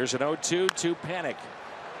 Here's an 0-2 to Panic.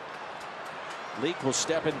 Leake will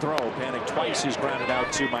step and throw. Panic twice is grounded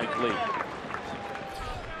out to Mike Leake.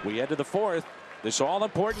 We head to the 4th. This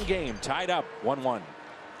all-important game tied up 1-1.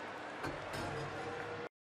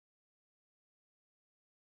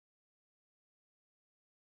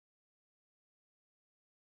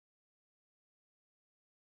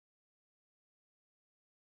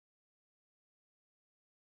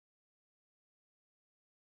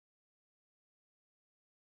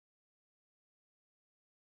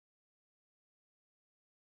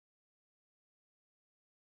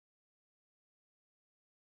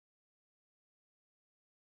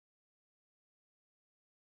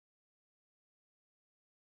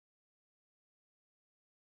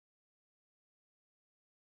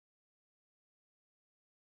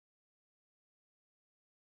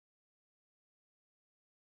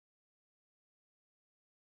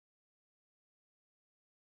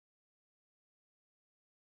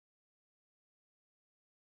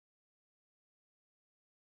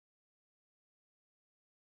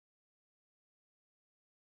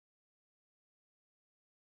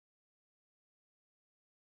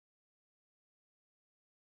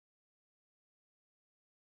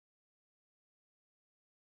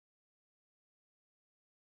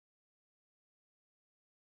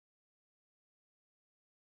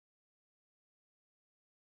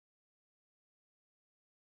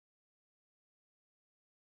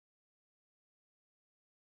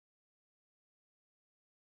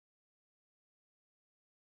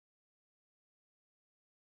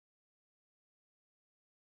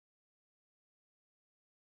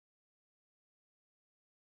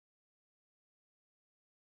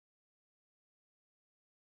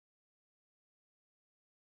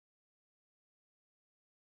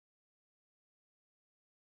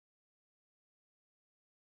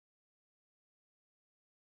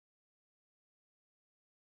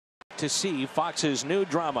 To see Fox's new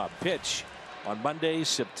drama pitch on Monday,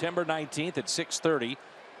 September 19th at 6:30.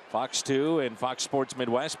 Fox 2 and Fox Sports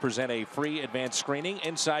Midwest present a free advanced screening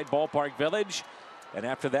inside Ballpark Village. And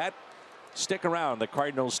after that, stick around. The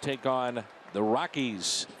Cardinals take on the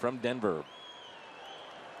Rockies from Denver.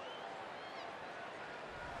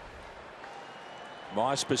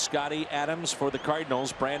 Moss, Piscotty, Adams for the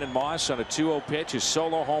Cardinals. Brandon Moss on a 2-0 pitch, his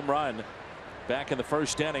solo home run back in the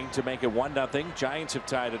first inning to make it 1-0. Giants have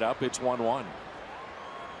tied it up. It's 1-1.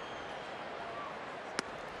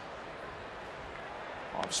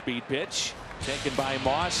 Off-speed pitch taken by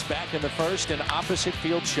Moss back in the first, an opposite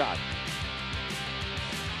field shot.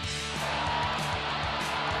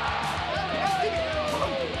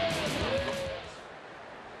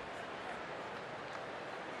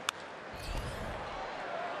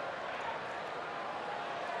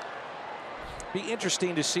 Be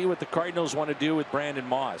interesting to see what the Cardinals want to do with Brandon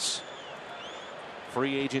Moss.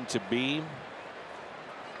 Free agent to be.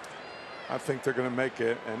 I think they're going to make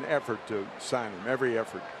an effort to sign him. Every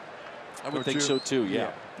effort. I would think so too.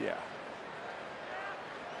 Yeah. Yeah.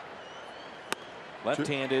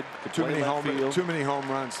 Left-handed. Too many home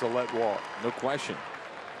runs to let walk. No question.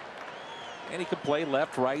 And he could play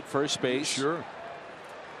left, right, first base. Sure.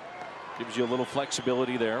 Gives you a little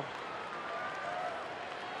flexibility there.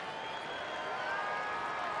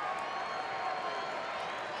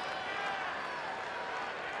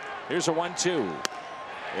 Here's a 1-2.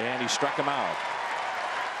 And he struck him out.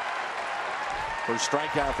 First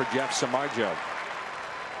strikeout for Jeff Samardzija.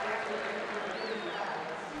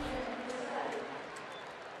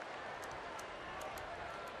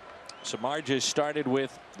 Samardzija started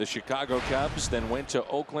with the Chicago Cubs, then went to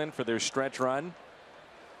Oakland for their stretch run,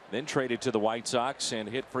 then traded to the White Sox and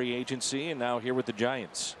hit free agency, and now here with the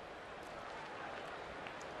Giants.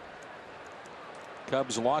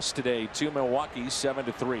 Cubs lost today to Milwaukee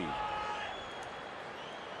 7-3.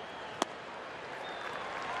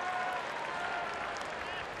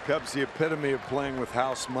 Cubs the epitome of playing with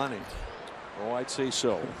house money. Oh, I'd say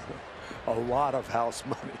so. A lot of house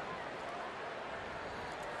money.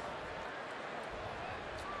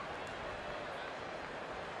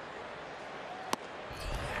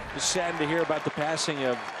 Just saddened to hear about the passing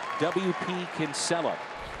of W.P. Kinsella,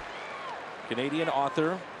 Canadian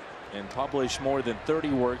author, and published more than 30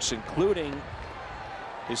 works, including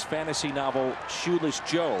his fantasy novel Shoeless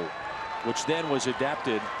Joe, which then was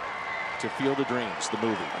adapted to Field of Dreams, the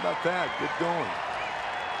movie. How about that? Good going.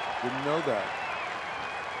 Didn't know that.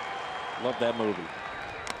 Love that movie.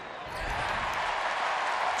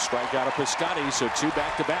 Strikeout of Piscotty, so 2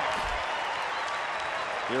 back-to-back.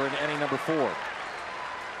 Here in inning number 4.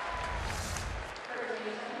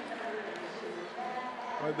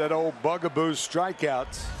 Well, that old bugaboo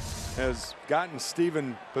strikeouts has gotten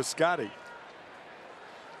Stephen Piscotty.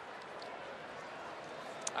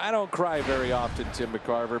 I don't cry very often, Tim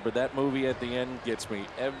McCarver, but that movie at the end gets me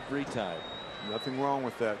every time. Nothing wrong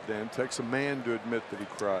with that, Dan. Takes a man to admit that he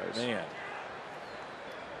cries. Man.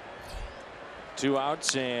 2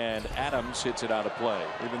 outs, and Adams hits it out of play.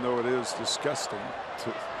 Even though it is disgusting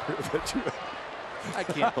that you. I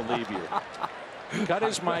can't believe you. Cut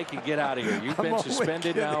his mic and get out of here. You've been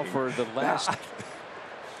suspended now for the last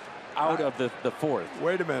out of the 4th.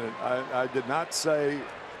 Wait a minute. I did not say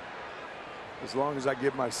as long as I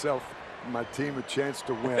give myself, my team, a chance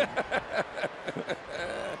to win.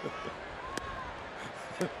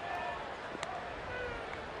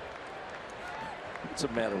 What's the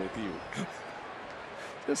matter with you?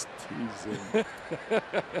 Just teasing.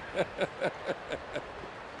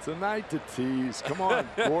 It's a night to tease. Come on.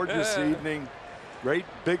 Gorgeous evening. Great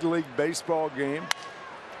big league baseball game.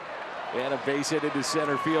 And a base hit into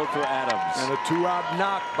center field for Adams. And a 2-out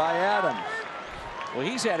knock by Adams. Well,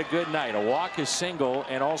 he's had a good night. A walk, a single,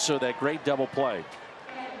 and also that great double play.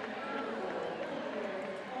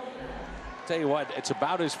 Tell you what, it's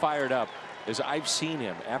about as fired up as I've seen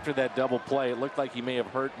him after that double play. It looked like he may have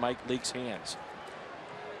hurt Mike Leake's hands.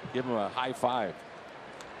 Give him a high five.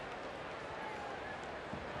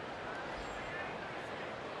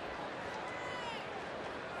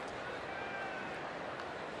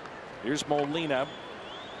 Here's Molina.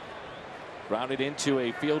 Grounded into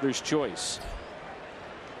a fielder's choice.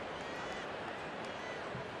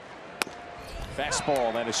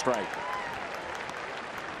 Fastball and a strike.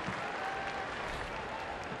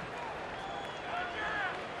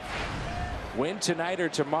 Win tonight or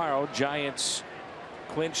tomorrow, Giants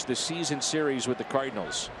clinch the season series with the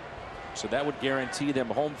Cardinals. So that would guarantee them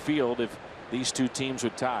home field if these 2 teams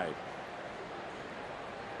would tie.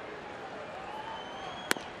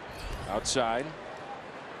 Outside.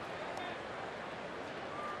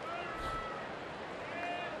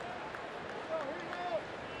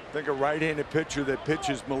 I think a right-handed pitcher that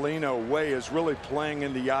pitches Molina away is really playing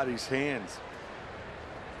into Yadi's hands.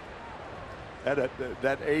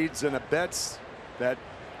 That aids and abets that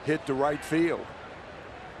hit to right field.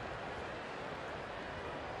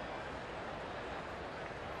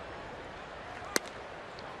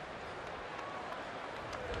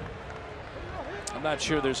 I'm not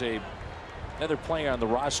sure there's another player on the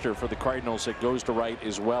roster for the Cardinals that goes to right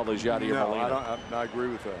as well as Yadier Molina. No, I agree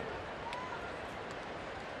with that.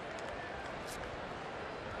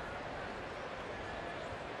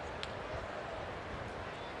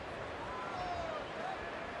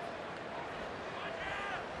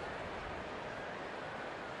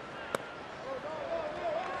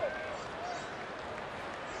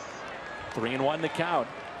 Three and 1 the count.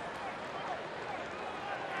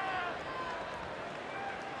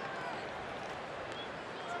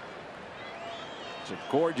 It's a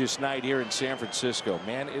gorgeous night here in San Francisco.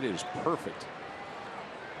 Man, it is perfect.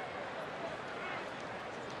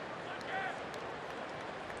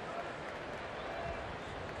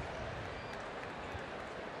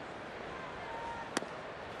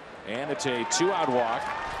 And it's a 2-out walk.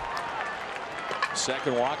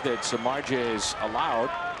 Second walk that Samardzija is allowed.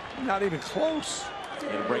 Not even close.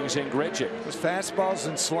 And brings in Grichuk. Those fastballs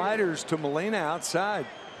and sliders to Molina outside,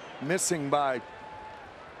 missing by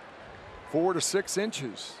 4 to 6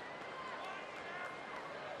 inches.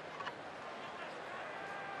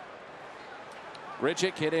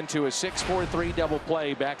 Grichuk hit into a 6-4-3 double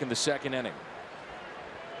play back in the 2nd inning.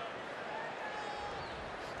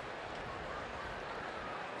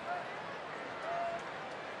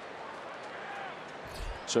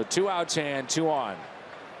 So 2 outs and 2 on.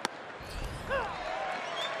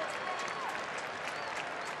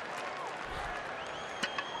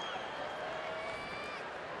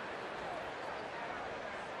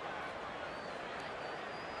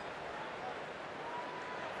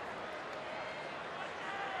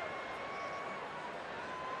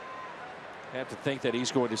 I have to think that he's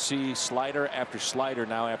going to see slider after slider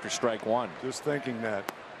now after strike 1. Just thinking that.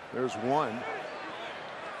 There's one.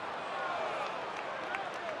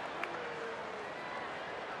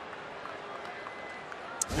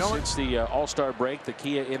 Since the All-Star break, the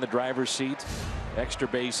Kia in the driver's seat, extra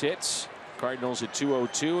base hits. Cardinals at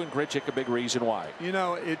 202, and Grichuk a big reason why. You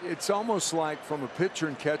know, it's almost like from a pitcher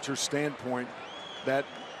and catcher standpoint that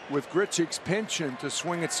with Grichuk's penchant to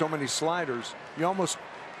swing at so many sliders, you almost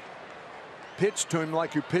pitch to him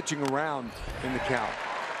like you're pitching around in the count.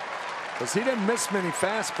 Because he didn't miss many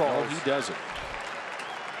fastballs. No, he doesn't.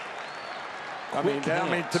 I mean,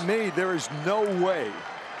 to me, there is no way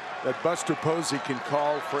that Buster Posey can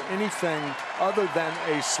call for anything other than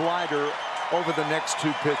a slider over the next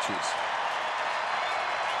 2 pitches.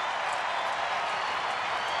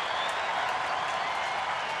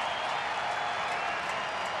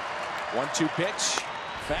 One-two pitch.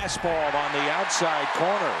 Fastball on the outside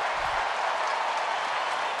corner.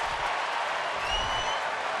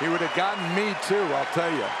 He would have gotten me too, I'll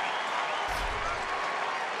tell you.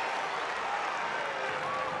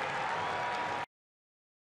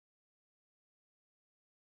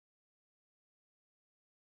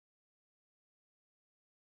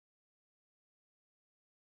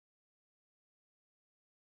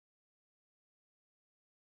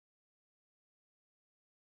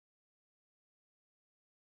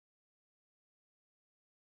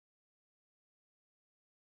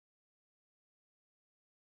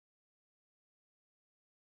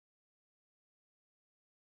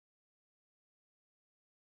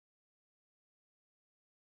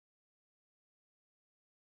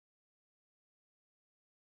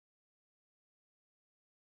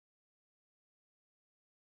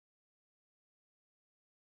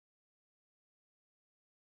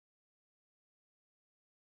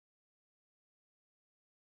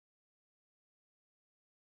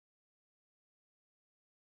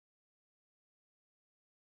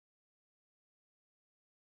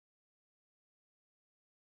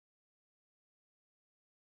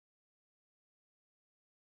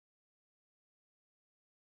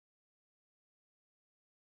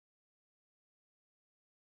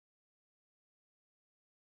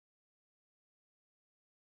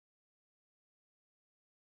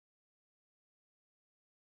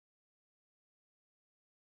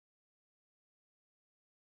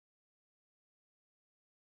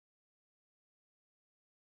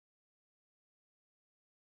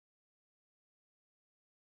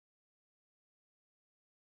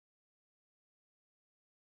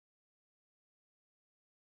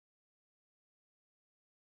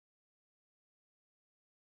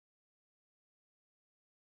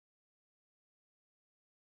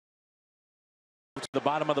 To the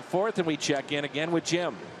bottom of the 4th, and we check in again with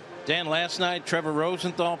Jim. Dan, last night Trevor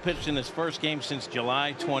Rosenthal pitched in his first game since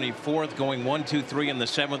July 24th, going 1-2-3 in the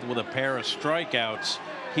 7th with a pair of strikeouts.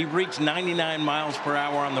 He reached 99 miles per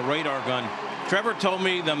hour on the radar gun. Trevor told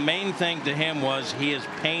me the main thing to him was he is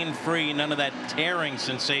pain-free, none of that tearing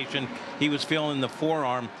sensation he was feeling in the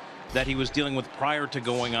forearm that he was dealing with prior to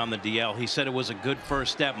going on the DL. He said it was a good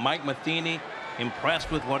first step. Mike Matheny,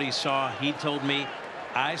 impressed with what he saw. He told me,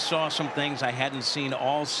 I saw some things I hadn't seen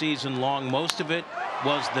all season long. Most of it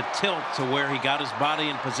was the tilt to where he got his body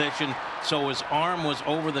in position so his arm was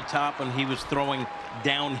over the top and he was throwing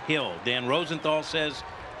downhill. Dan Rosenthal says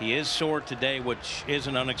he is sore today, which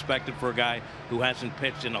isn't unexpected for a guy who hasn't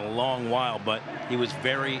pitched in a long while, but he was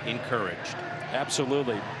very encouraged.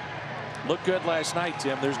 Absolutely. Looked good last night,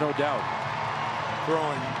 Tim. There's no doubt.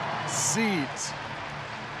 Throwing seeds.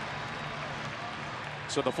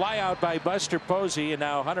 So the fly out by Buster Posey, and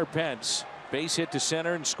now Hunter Pence. Base hit to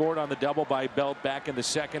center and scored on the double by Belt back in the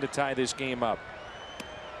 2nd to tie this game up.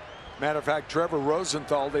 Matter of fact, Trevor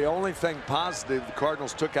Rosenthal, the only thing positive the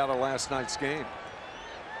Cardinals took out of last night's game.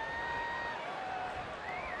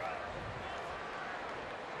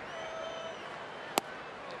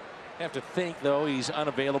 Have to think, though, he's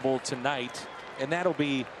unavailable tonight, and that'll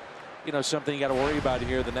be, you know, something you got to worry about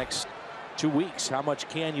here the next 2 weeks. How much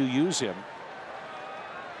can you use him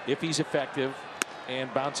if he's effective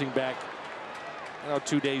and bouncing back, you know,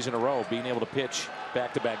 2 days in a row, being able to pitch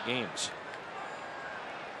back-to-back games?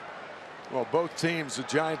 Well, both teams, the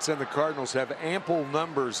Giants and the Cardinals, have ample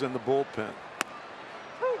numbers in the bullpen.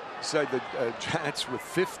 Say the Giants with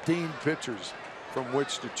 15 pitchers from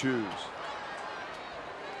which to choose.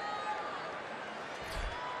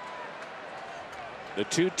 The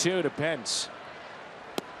 2-2 to Pence.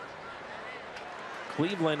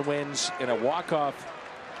 Cleveland wins in a walk-off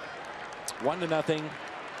 1-0.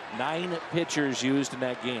 9 pitchers used in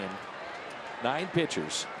that game. 9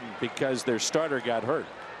 pitchers because their starter got hurt.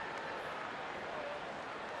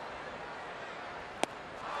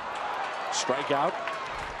 Strikeout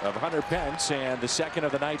of Hunter Pence, and the second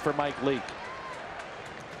of the night for Mike Leake.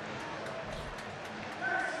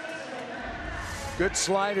 Good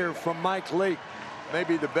slider from Mike Leake.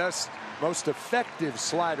 Maybe the best, most effective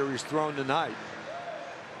slider he's thrown tonight.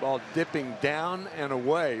 Ball dipping down and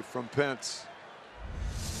away from Pence.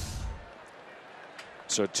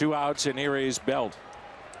 So 2 outs, and here is Belt.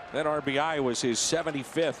 That RBI was his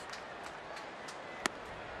 75th.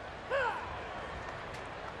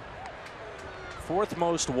 Fourth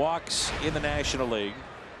most walks in the National League,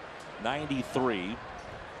 93,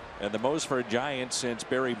 and the most for a Giant since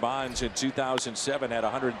Barry Bonds in 2007 had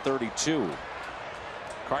 132.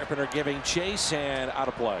 Carpenter giving chase and out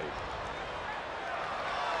of play.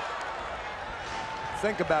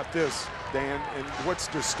 Think about this, Dan, and what's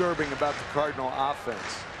disturbing about the Cardinal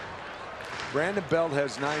offense. Brandon Belt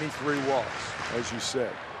has 93 walks, as you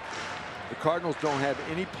said. The Cardinals don't have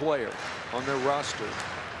any player on their roster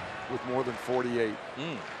with more than 48.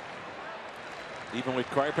 Even with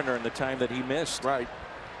Carpenter in the time that he missed. Right.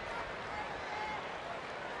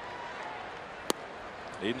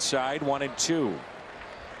 Inside, 1-2.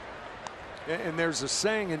 And there's a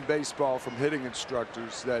saying in baseball from hitting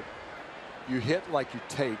instructors that you hit like you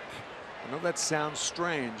take. I know that sounds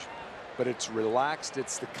strange, but it's relaxed.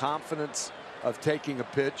 It's the confidence of taking a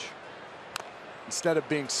pitch instead of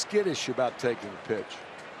being skittish about taking a pitch.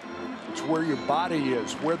 It's where your body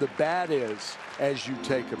is, where the bat is as you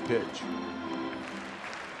take a pitch.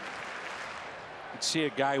 You'd see a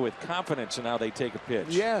guy with confidence in how they take a pitch.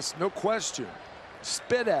 Yes, no question.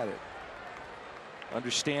 Spit at it.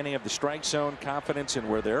 Understanding of the strike zone, confidence in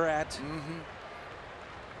where they're at.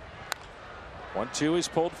 1-2 is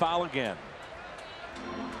pulled foul again.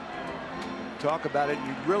 Talk about it.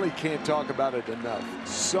 You really can't talk about it enough.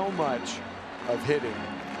 So much of hitting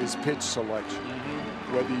is pitch selection.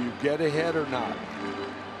 Whether you get ahead or not.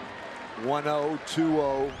 1-0,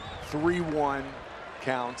 2-0, 3-1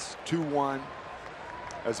 counts, 2-1,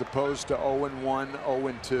 as opposed to 0-1,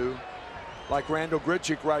 0-2. Like Randal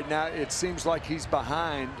Grichuk right now, it seems like he's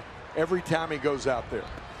behind every time he goes out there.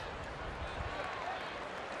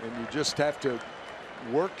 And you just have to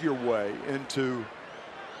work your way into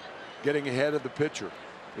getting ahead of the pitcher.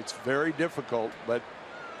 It's very difficult, but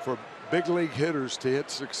for big league hitters to hit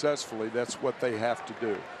successfully, that's what they have to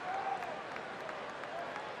do.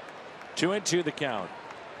 2-2 the count.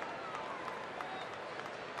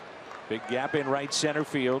 Big gap in right center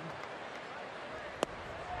field.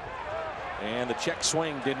 And the check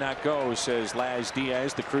swing did not go, says Laz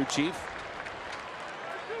Diaz, the crew chief.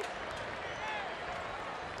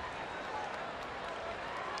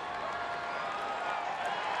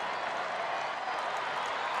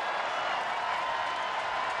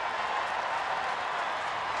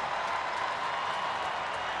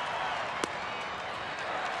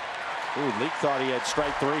 Ooh, Leake thought he had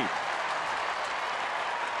strike 3.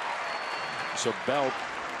 So Belt,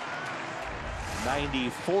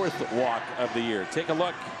 94th walk of the year. Take a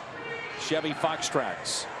look. Chevy Fox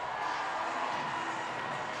Tracks.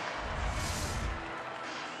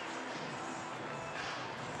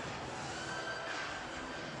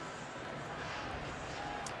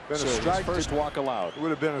 Been So a strike his first walk allowed. It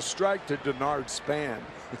would have been a strike to Denard Span.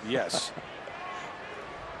 Yes.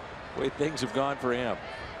 The way things have gone for him.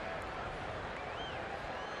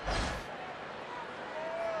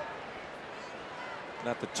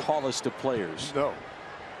 Not the tallest of players. No.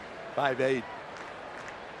 5'8".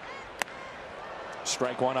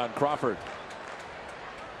 Strike 1 on Crawford.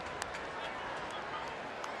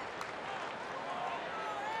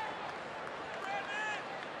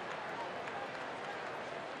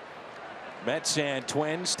 Mets and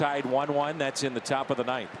Twins tied 1-1. That's in the top of the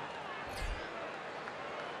ninth.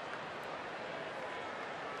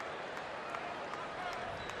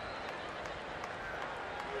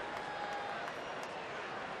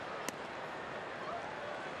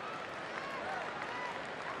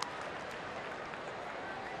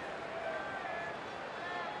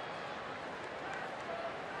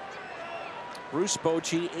 Bruce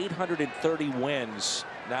Bochy, 830 wins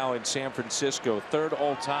now in San Francisco, third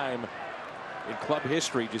all-time in club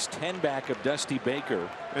history, just 10 back of Dusty Baker.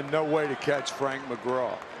 And no way to catch Frank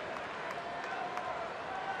McGraw.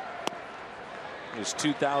 Is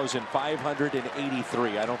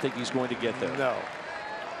 2,583. I don't think he's going to get there. No.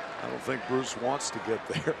 I don't think Bruce wants to get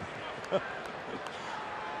there.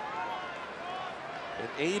 At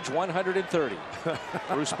age 130,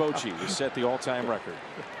 Bruce Bochy has set the all-time record.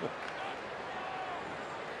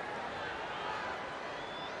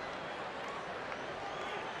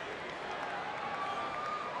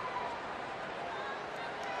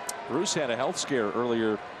 Bruce had a health scare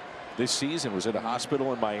earlier this season, was at a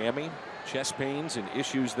hospital in Miami, chest pains and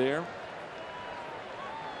issues there.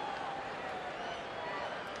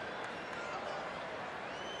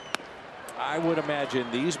 I would imagine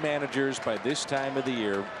these managers by this time of the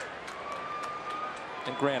year,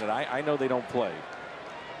 and granted, I know they don't play,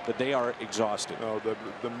 but they are exhausted. Oh,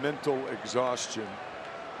 the mental exhaustion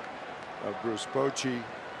of Bruce Bochy.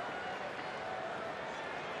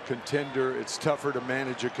 Contender, it's tougher to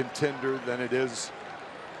manage a contender than it is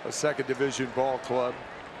a second division ball club.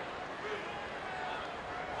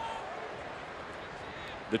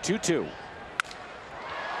 The 2-2.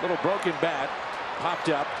 Little broken bat popped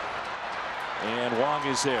up, and Wong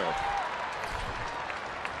is there.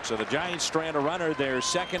 So the Giants strand a runner, their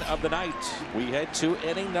second of the night. We head to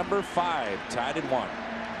inning number 5, tied at 1.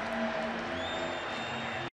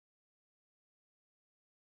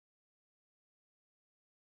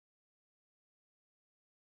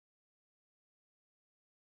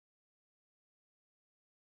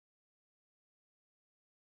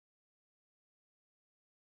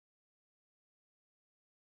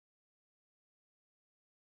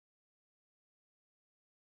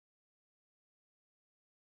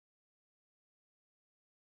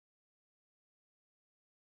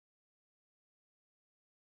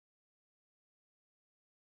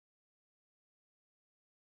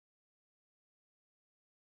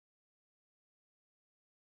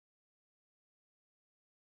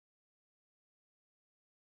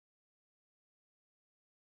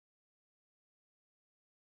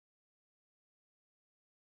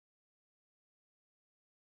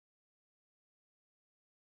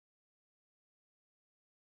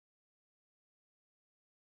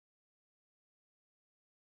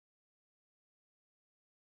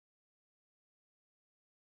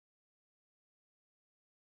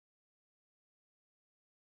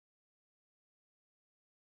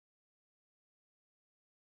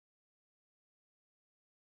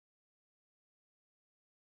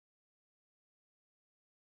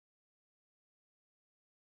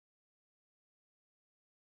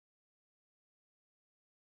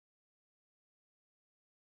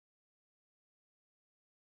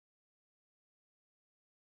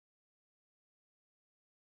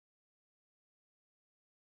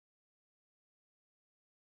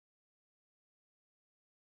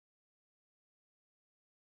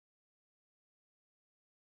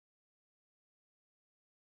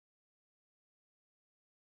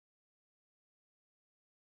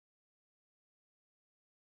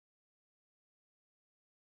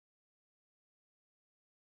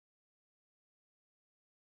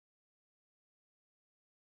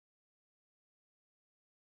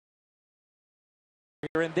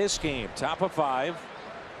 Here in this game, top of 5,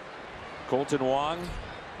 Colton Wong,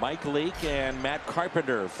 Mike Leake, and Matt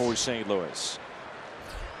Carpenter for St. Louis.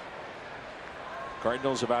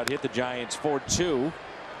 Cardinals about hit the Giants 4-2.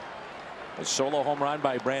 A solo home run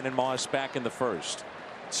by Brandon Moss back in the first.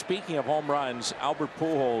 Speaking of home runs, Albert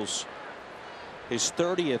Pujols, his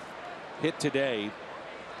 30th hit today.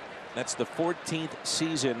 That's the 14th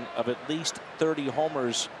season of at least 30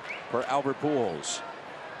 homers for Albert Pujols.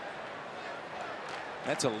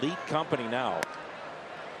 That's elite company now.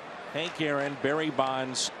 Hank Aaron, Barry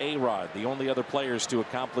Bonds, A-Rod, the only other players to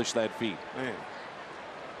accomplish that feat. Man.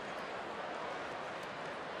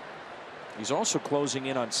 He's also closing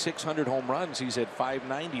in on 600 home runs. He's at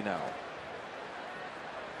 590 now.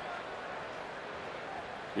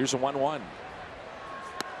 Here's a 1-1.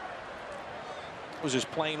 I was just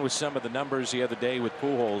playing with some of the numbers the other day with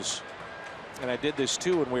Pujols, and I did this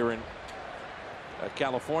too when we were in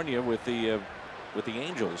California with the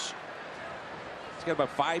Angels. He's got about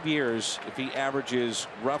 5 years if he averages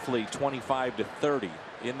roughly 25 to 30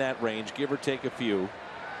 in that range, give or take a few,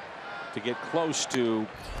 to get close to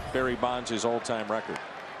Barry Bonds' all-time record.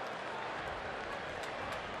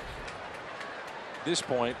 At this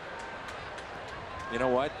point, you know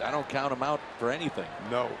what? I don't count him out for anything.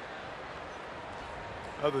 No.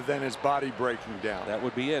 Other than his body breaking down. That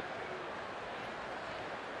would be it.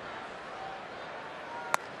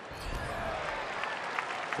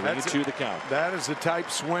 That's the count. That is the type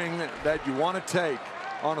swing that you want to take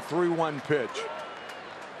on a 3-1 pitch.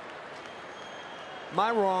 Am I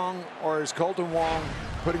wrong, or is Colton Wong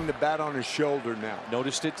putting the bat on his shoulder now?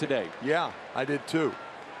 Noticed it today. Yeah, I did too.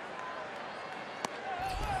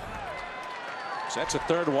 So that's a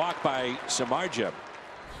third walk by Samardzija.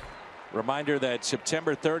 Reminder that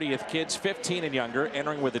September 30th, kids 15 and younger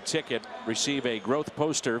entering with a ticket receive a growth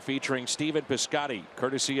poster featuring Stephen Piscotty,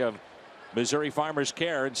 courtesy of Missouri Farmers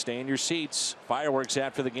Care. And stay in your seats. Fireworks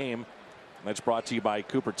after the game. That's brought to you by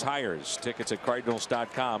Cooper Tires. Tickets at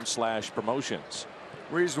cardinals.com/promotions.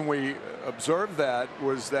 Reason we observed that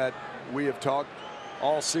was that we have talked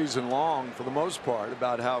all season long, for the most part,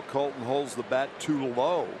 about how Colton holds the bat too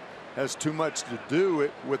low, has too much to do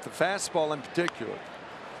it with the fastball in particular.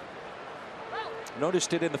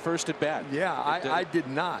 Noticed it in the first at bat. Yeah, I did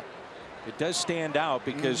not. It does stand out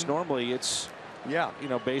because normally it's, yeah, you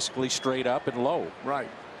know, basically straight up and low. Right.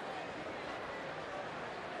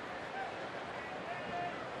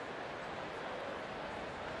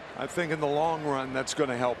 I think in the long run that's going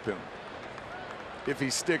to help him if he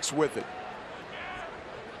sticks with it.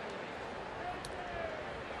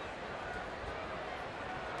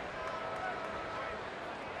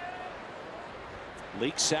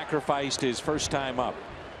 Leake sacrificed his first time up.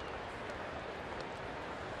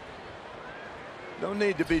 No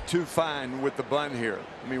need to be too fine with the bunt here.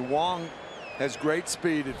 I mean, Wong has great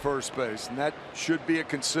speed at first base, and that should be a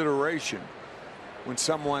consideration when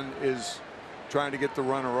someone is trying to get the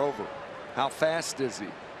runner over. How fast is he?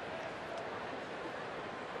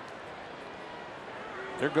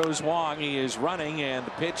 There goes Wong. He is running, and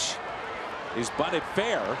the pitch is bunted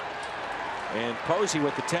fair, and Posey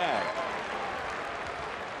with the tag.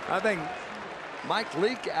 I think Mike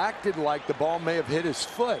Leake acted like the ball may have hit his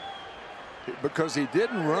foot because he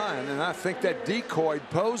didn't run, and I think that decoyed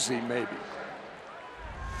Posey maybe.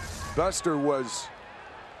 Buster was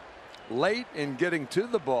late in getting to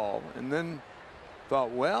the ball and then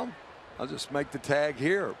thought, well, I'll just make the tag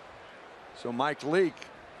here. So Mike Leake,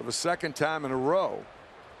 for the second time in a row,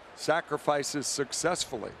 sacrifices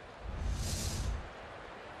successfully.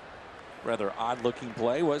 Rather odd looking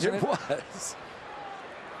play, wasn't it? It was.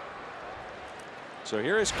 So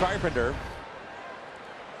here is Carpenter.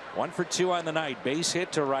 1 for 2 on the night. Base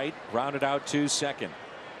hit to right, grounded out to second.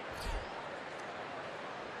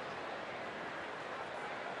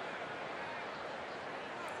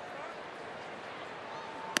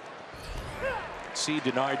 See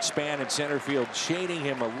Denard Span in center field, shading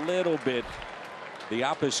him a little bit the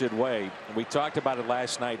opposite way. We talked about it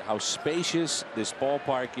last night, how spacious this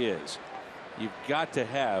ballpark is. You've got to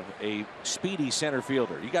have a speedy center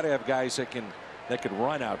fielder. You got to have guys that can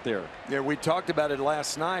run out there. Yeah, we talked about it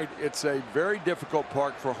last night. It's a very difficult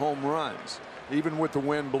park for home runs, even with the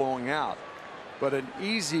wind blowing out, but an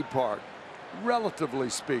easy park, relatively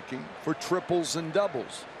speaking, for triples and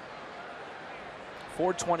doubles.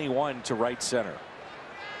 421 to right center.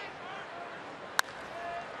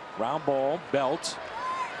 Ground ball, belt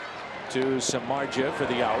to Samardzija for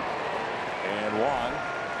the out, and Wong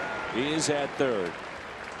is at third.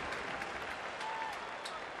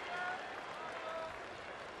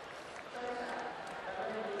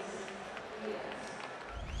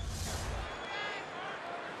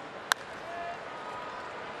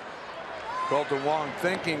 Colton Wong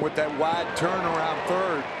thinking with that wide turn around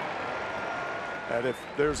third that if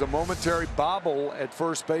there's a momentary bobble at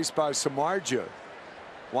first base by Samardzija,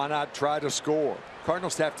 why not try to score?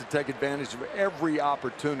 Cardinals have to take advantage of every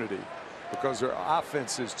opportunity because their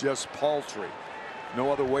offense is just paltry.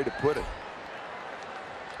 No other way to put it.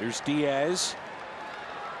 Here's Diaz.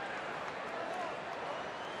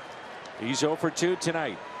 He's 0 for 2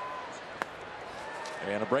 tonight.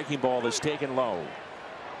 And a breaking ball is taken low.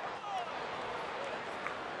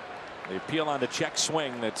 The appeal on the check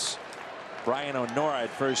swing. That's Brian O'Nora at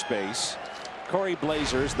first base. Corey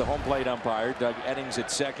Blazers, the home plate umpire. Doug Eddings at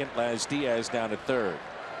second. Laz Diaz down at third.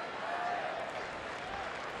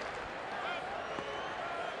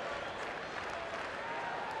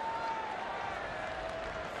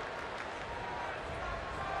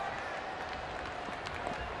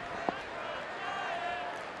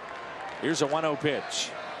 Here's a 1-0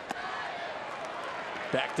 pitch.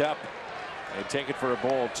 Backed up. They take it for a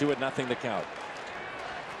ball. 2-0 the count.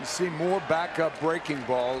 You see more backup breaking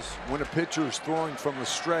balls when a pitcher is throwing from the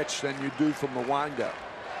stretch than you do from the windup,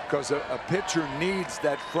 because a pitcher needs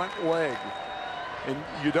that front leg, and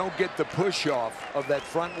you don't get the push off of that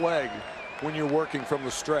front leg when you're working from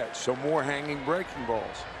the stretch. So more hanging breaking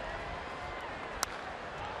balls.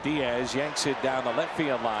 Diaz yanks it down the left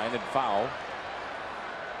field line and foul.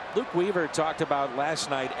 Luke Weaver talked about last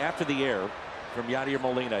night after the air from Yadier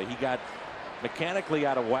Molina. He got mechanically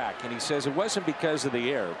out of whack, and he says it wasn't because of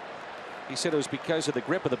the air. He said it was because of the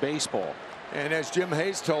grip of the baseball. And as Jim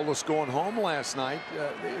Hayes told us going home last night,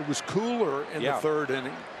 it was cooler in the third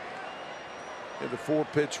inning. And the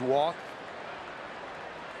 4-pitch walk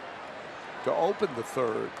to open the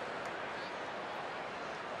third.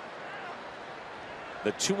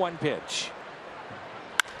 The 2-1 pitch.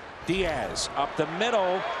 Diaz up the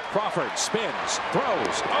middle. Crawford spins,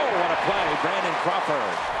 throws. Oh, what a play. Brandon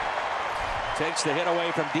Crawford takes the hit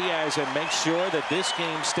away from Diaz and makes sure that this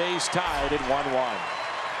game stays tied at 1-1.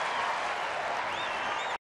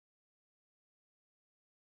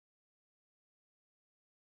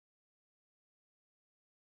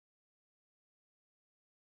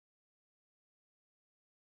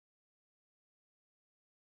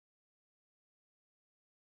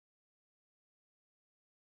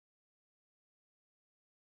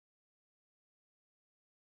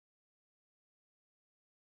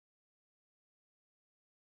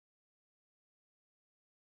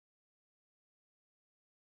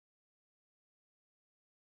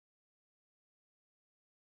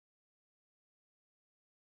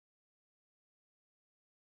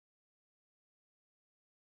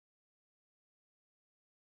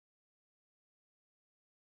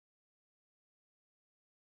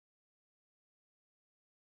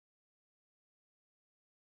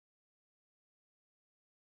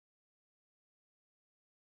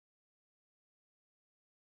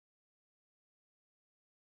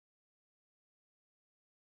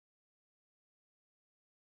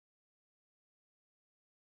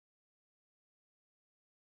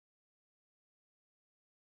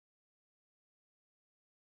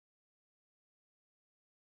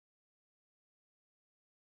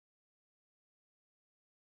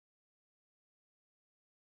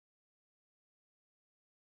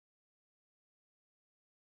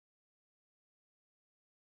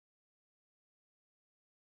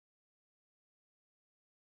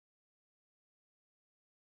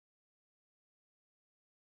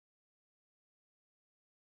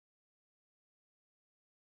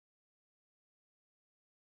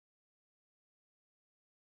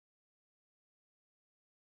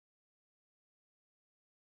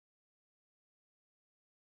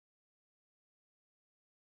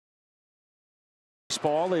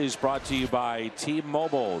 Baseball is brought to you by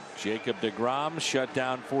T-Mobile. Jacob deGrom shut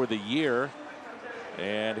down for the year,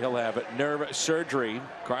 and he'll have nerve surgery.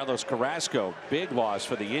 Carlos Carrasco, big loss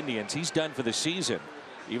for the Indians. He's done for the season,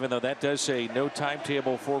 even though that does say no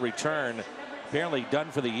timetable for return. Apparently done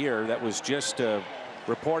for the year. That was just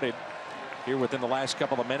reported here within the last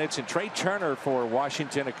couple of minutes. And Trey Turner for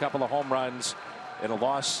Washington, a couple of home runs and a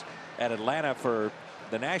loss at Atlanta for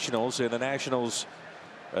the Nationals. And the Nationals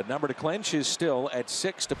number to clinch is still at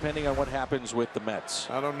 6, depending on what happens with the Mets.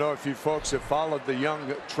 I don't know if you folks have followed the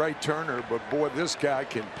young Trey Turner, but boy, this guy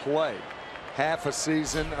can play. Half a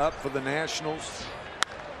season up for the Nationals.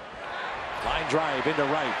 Line drive into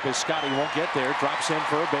right. Piscotty won't get there. Drops in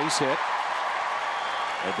for a base hit.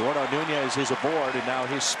 Eduardo Nunez is aboard, and now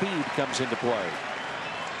his speed comes into play.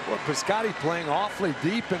 Well, Piscotty playing awfully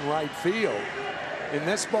deep in right field. In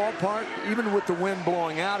this ballpark, even with the wind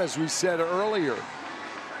blowing out, as we said earlier,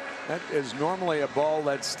 that is normally a ball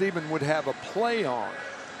that Steven would have a play on.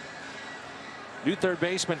 New third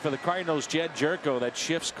baseman for the Cardinals, Jed Jerko. That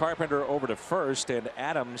shifts Carpenter over to first, and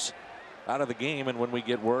Adams out of the game. And when we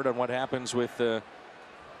get word on what happens with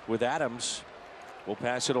Adams, we'll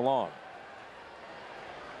pass it along.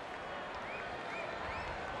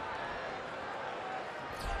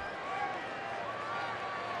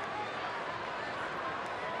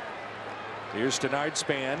 Here's Denard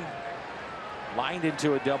Span. Lined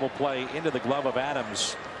into a double play into the glove of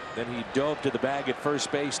Adams. Then he dove to the bag at first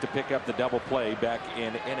base to pick up the double play back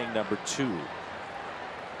in inning number 2.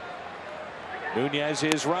 Nunez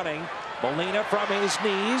is running. Molina from his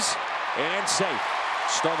knees and safe.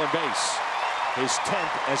 Stolen base. His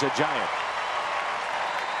 10th as a Giant.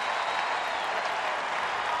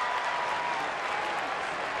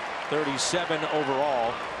 .37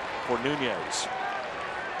 overall for Nunez.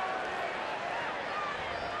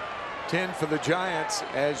 10 for the Giants,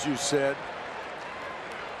 as you said.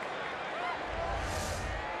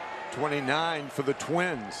 29 for the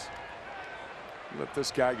Twins. Let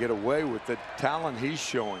this guy get away with the talent he's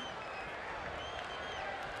showing.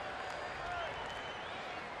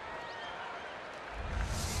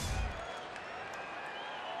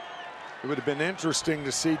 It would have been interesting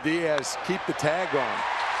to see Diaz keep the tag on.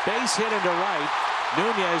 Base hit into right.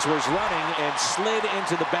 Nunez was running and slid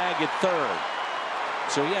into the bag at third.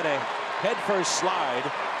 So he had a head-first slide,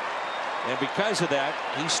 and because of that,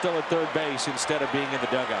 he's still at third base instead of being in the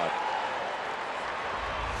dugout.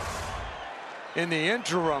 In the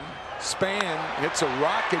interim, Span hits a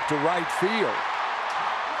rocket to right field.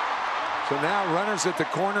 So now runners at the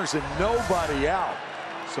corners and nobody out.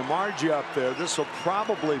 Samardzija up there. This will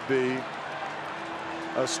probably be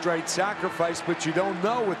a straight sacrifice, but you don't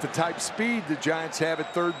know with the type speed the Giants have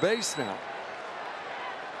at third base now.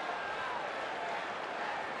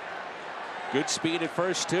 Good speed at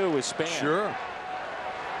first, too, with Span. Sure.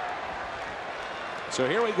 So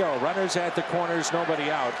here we go. Runners at the corners, nobody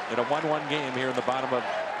out in a 1-1 game here in the bottom of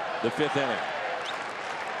the 5th inning.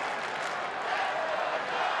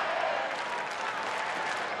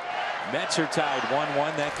 Mets are tied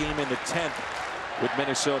 1-1. That game in the 10th with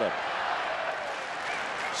Minnesota.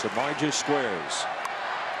 Samardzija squares.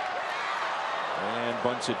 And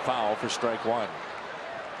bunts it foul for strike 1.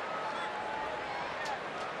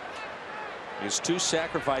 His 2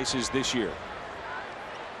 sacrifices this year.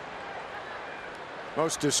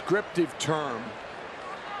 Most descriptive term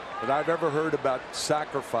that I've ever heard about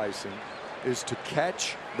sacrificing is to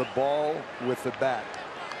catch the ball with the bat.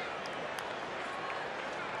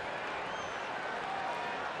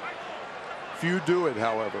 Few do it,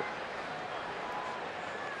 however.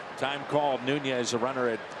 Time called. Nunez, a runner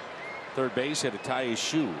at third base, had to tie his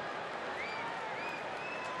shoe.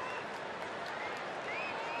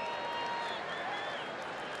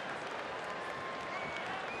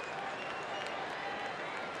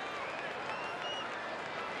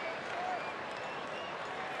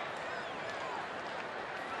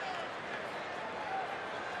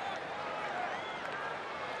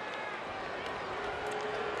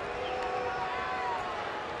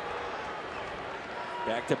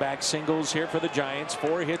 Back-to-back singles here for the Giants.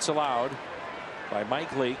 4 hits allowed by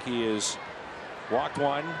Mike Leake. He has walked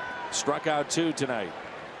 1, struck out 2 tonight.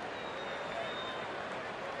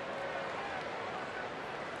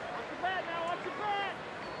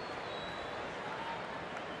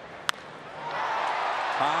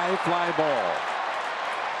 High fly ball.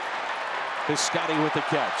 Piscotty with the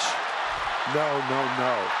catch. No.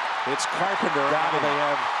 It's Carpenter. Now they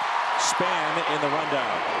have Span in the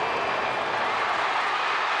rundown.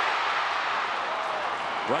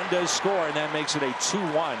 Run does score, and that makes it a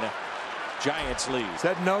 2-1 Giants lead.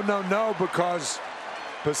 Said no, because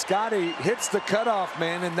Piscotty hits the cutoff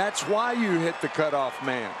man, and that's why you hit the cutoff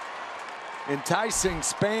man. Enticing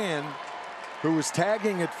Span, who was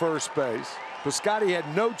tagging at first base. Piscotty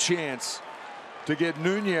had no chance to get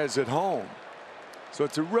Nunez at home. So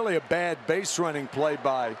it's really a bad base running play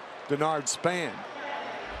by Denard Span.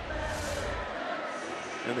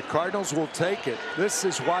 And the Cardinals will take it. This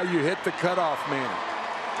is why you hit the cutoff man.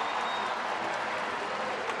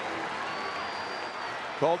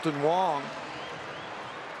 Colton Wong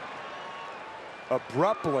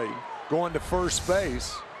abruptly going to first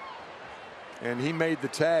base, and he made the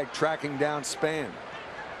tag, tracking down Span.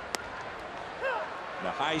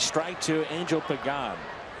 The high strike to Angel Pagan.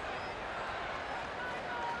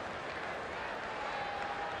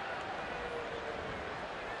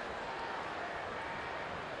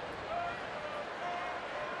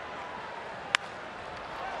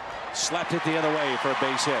 Slapped it the other way for a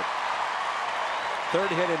base hit. 3rd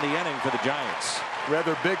hit in the inning for the Giants.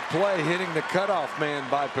 Rather big play, hitting the cutoff man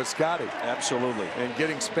by Piscotty. Absolutely. And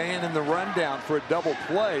getting Span in the rundown for a double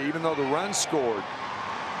play, even though the run scored.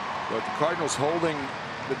 But the Cardinals holding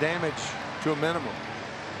the damage to a minimum.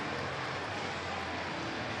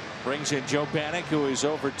 Brings in Joe Panik, who is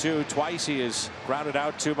over 2. Twice he is grounded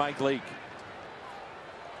out to Mike Leake.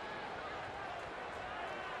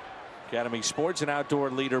 Academy Sports and Outdoor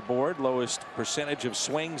leaderboard. Lowest percentage of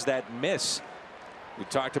swings that miss. We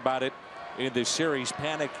talked about it in this series.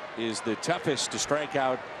 Panik is the toughest to strike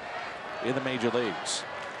out in the major leagues.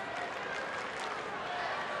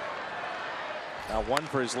 Now 1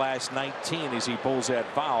 for his last 19 as he pulls that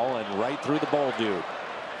foul and right through the ball dude.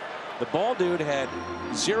 The ball dude had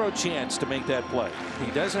 0 chance to make that play.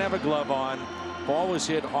 He doesn't have a glove on. Ball was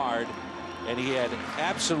hit hard, and he had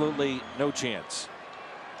absolutely no chance.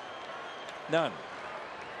 None.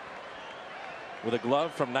 With a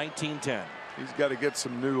glove from 1910. He's got to get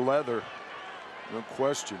some new leather, no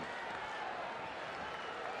question.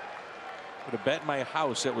 Would have bet my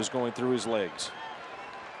house that was going through his legs.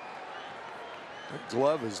 That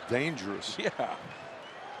glove is dangerous. Yeah.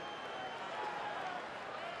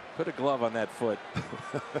 Put a glove on that foot.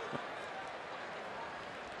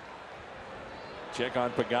 Check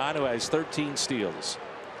on Pagan, who has 13 steals.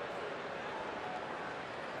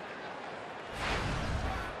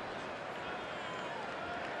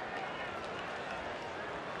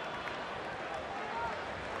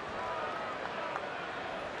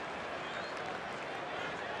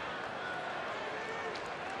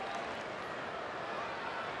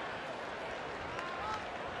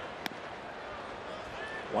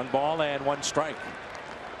 One ball and 1 strike.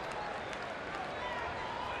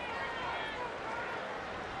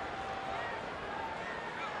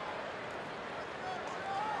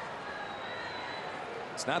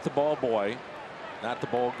 It's not the ball boy, not the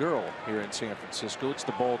ball girl here in San Francisco. It's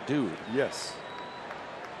the ball dude. Yes.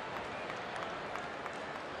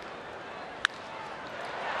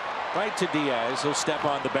 Right to Diaz. He'll step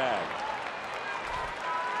on the bag.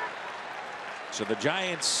 So the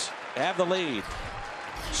Giants have the lead,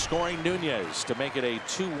 scoring Nunez to make it a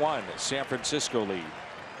 2-1 San Francisco lead.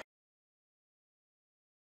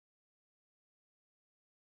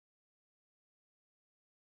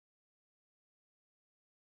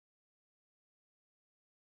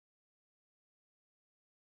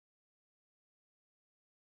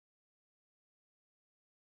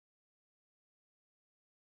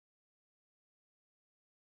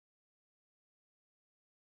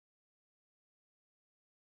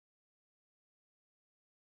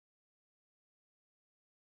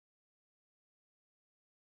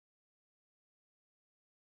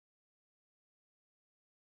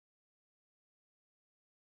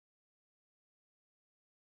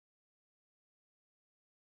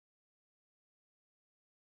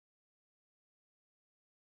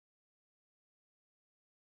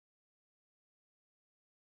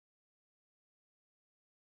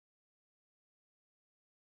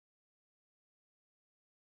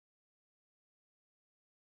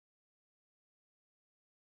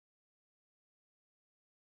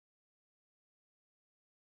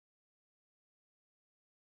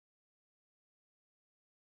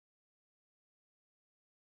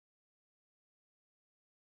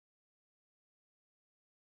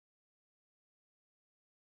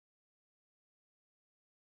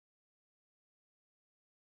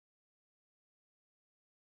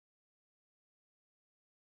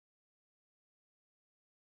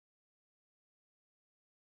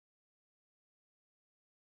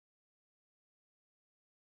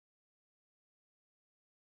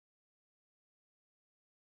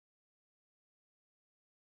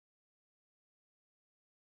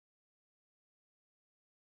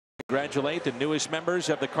 Congratulate the newest members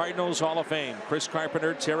of the Cardinals Hall of Fame: Chris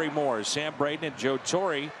Carpenter, Terry Moore, Sam Braden, and Joe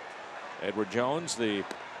Torre. Edward Jones, the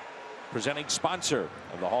presenting sponsor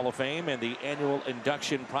of the Hall of Fame and the annual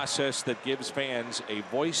induction process that gives fans a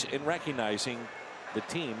voice in recognizing the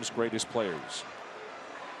team's greatest players.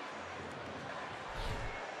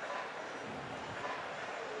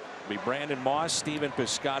 It'll be Brandon Moss, Stephen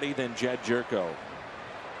Piscotty, then Jed Jerko.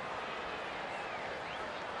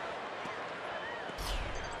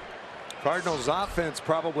 Cardinals offense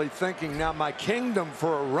probably thinking, now my kingdom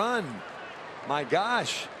for a run. My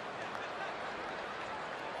gosh.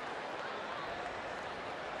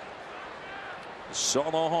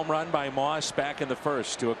 Solo home run by Moss back in the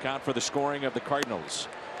first to account for the scoring of the Cardinals.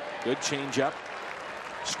 Good changeup.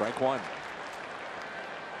 Strike one.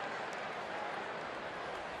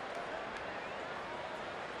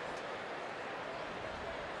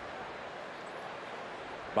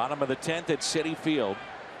 Bottom of the 10th at Citi Field.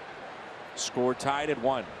 Score tied at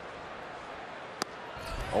 1.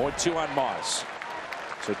 0-2 on Moss.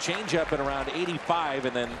 So changeup at around 85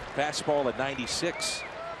 and then fastball at 96.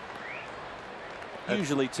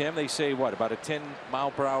 Usually, Tim, they say what, about a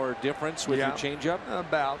 10-mile-per-hour difference with your changeup?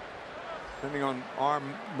 About, depending on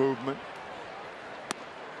arm movement.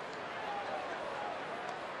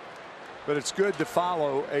 But it's good to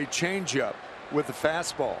follow a changeup with a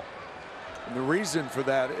fastball. And the reason for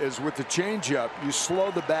that is with the changeup, you slow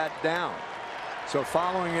the bat down. So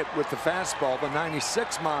following it with the fastball, the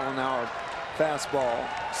 96-mile-an-hour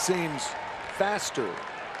fastball seems faster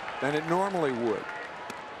than it normally would.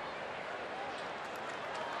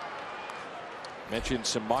 Mentioned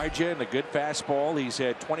some margin, a good fastball. He's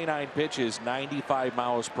had 29 pitches, 95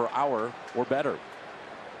 miles per hour or better.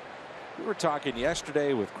 We were talking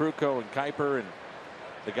yesterday with Kruko and Kuiper and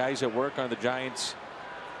the guys that work on the Giants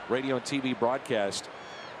radio and TV broadcast,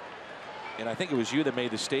 and I think it was you that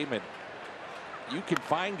made the statement, you can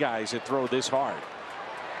find guys that throw this hard.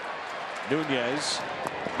 Nunez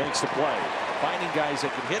makes the play. Finding guys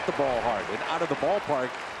that can hit the ball hard and out of the ballpark,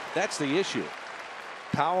 that's the issue.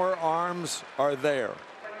 Power arms are there.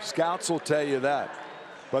 Scouts will tell you that.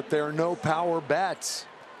 But there are no power bats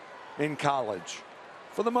in college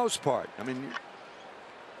for the most part. I mean,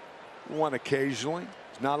 one occasionally.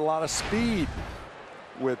 There's not a lot of speed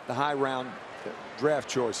with the high round draft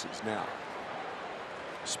choices now.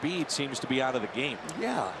 Speed seems to be out of the game.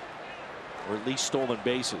 Yeah. Or at least stolen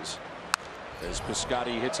bases. As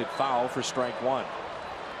Piscotty hits it foul for strike one.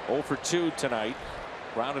 0 for 2 tonight.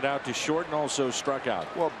 Grounded out to short and also struck out.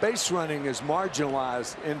 Well, base running is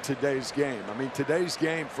marginalized in today's game. I mean, today's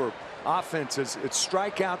game for offenses, it's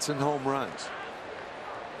strikeouts and home runs.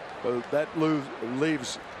 But that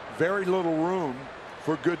leaves very little room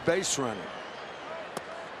for good base running.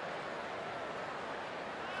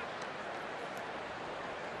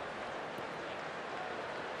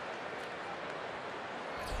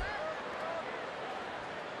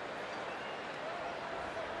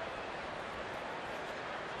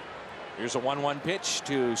 Here's a 1-1 pitch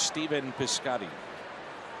to Stephen Piscotty.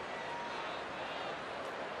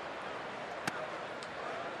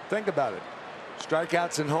 Think about it.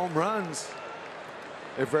 Strikeouts and home runs.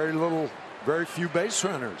 There are very few base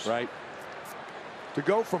runners. Right. To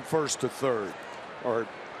go from first to third, or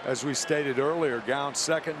as we stated earlier, down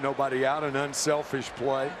second, nobody out, an unselfish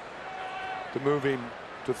play to move him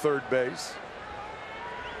to third base.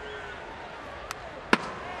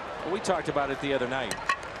 Well, we talked about it the other night.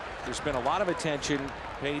 There's been a lot of attention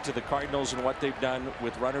paid to the Cardinals and what they've done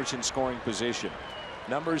with runners in scoring position.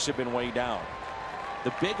 Numbers have been way down.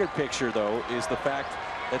 The bigger picture, though, is the fact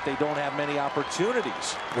that they don't have many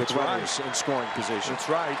opportunities with runners in scoring position. That's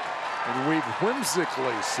right. And we've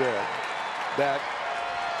whimsically said that,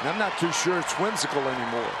 and I'm not too sure it's whimsical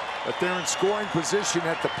anymore, that they're in scoring position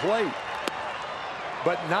at the plate,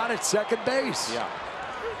 but not at second base. Yeah.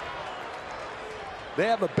 They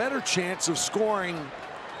have a better chance of scoring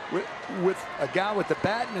with a guy with the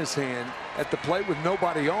bat in his hand at the plate with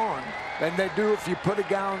nobody on than they do if you put a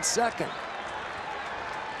guy on second.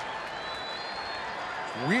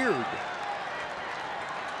 Weird.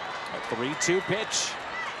 A 3-2 pitch.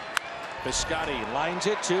 Piscotty lines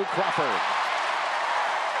it to Crawford.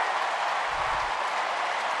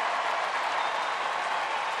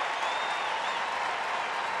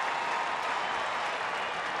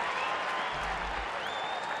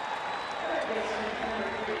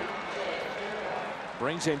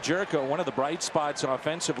 Brings in Jerko, one of the bright spots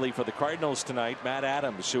offensively for the Cardinals tonight. Matt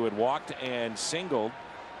Adams, who had walked and singled,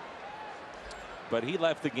 but he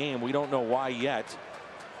left the game. We don't know why yet.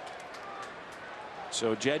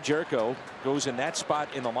 So Jed Jerko goes in that spot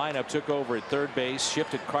in the lineup, took over at third base,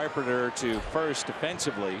 shifted Carpenter to first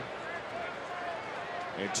defensively,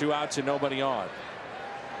 and 2 outs and nobody on.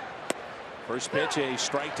 First pitch, a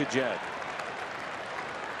strike to Jed.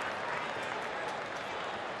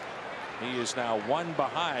 He is now 1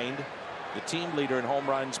 behind the team leader in home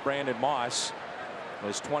runs. Brandon Moss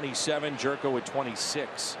was 27, Jerko at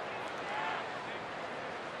 26.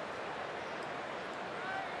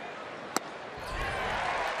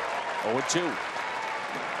 Oh, 2.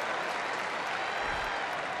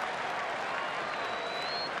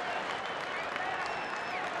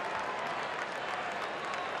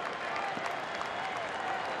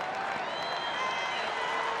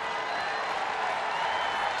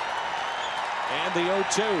 And the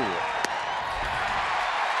 0-2.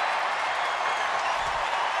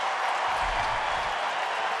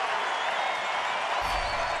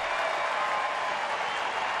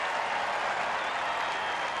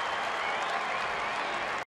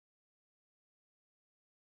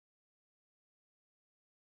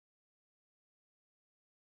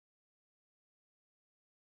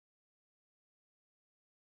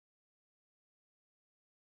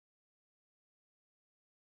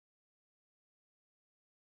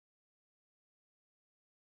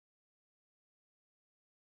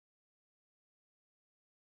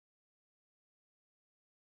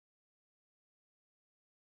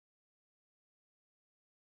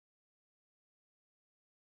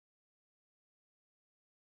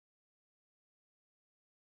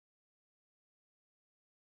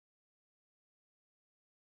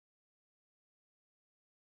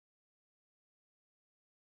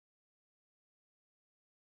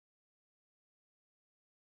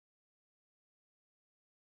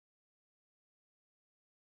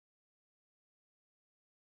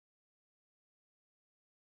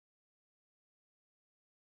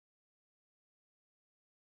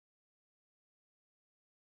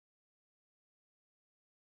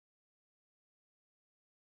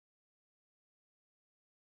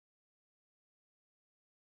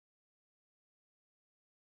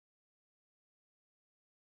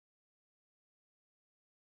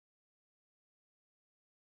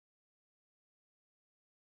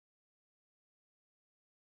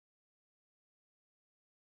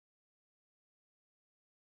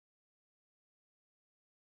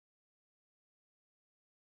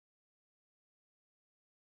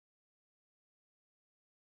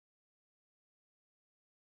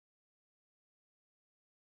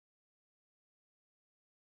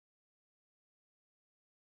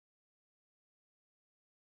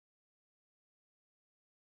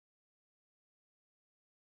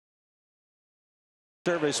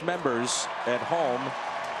 Service members at home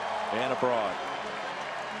and abroad.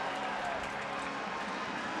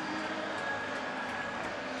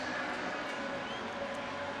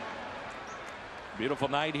 Beautiful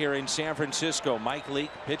night here in San Francisco. Mike Leake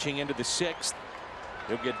pitching into the 6th.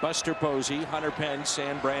 He'll get Buster Posey, Hunter Pence,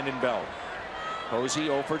 and Brandon Belt. Posey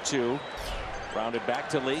 0 for 2. Rounded back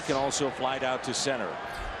to Leake and also flied out to center.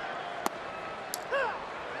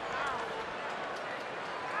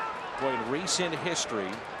 Boy, in recent history,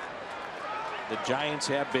 the Giants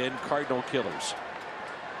have been Cardinal killers.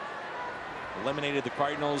 Eliminated the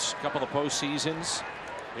Cardinals a couple of postseasons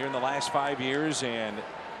here in the last 5 years, and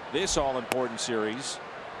this all-important series.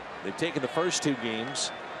 They've taken the first 2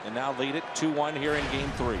 games and now lead it 2-1 here in game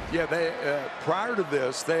 3. Yeah, they prior to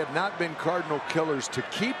this, they have not been Cardinal killers to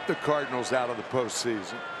keep the Cardinals out of the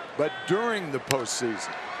postseason, but during the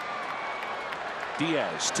postseason.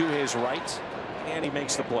 Diaz to his right, and he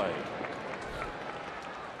makes the play.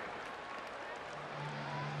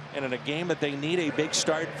 And in a game that they need a big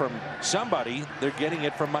start from somebody, they're getting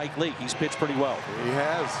it from Mike Leake. He's pitched pretty well. He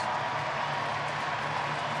has.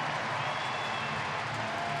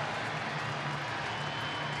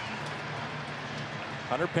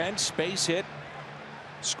 Hunter Pence, base hit,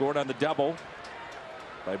 scored on the double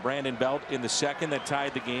by Brandon Belt in the second that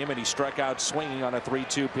tied the game, and he struck out swinging on a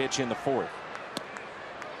 3-2 pitch in the fourth.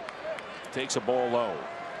 Takes a ball low.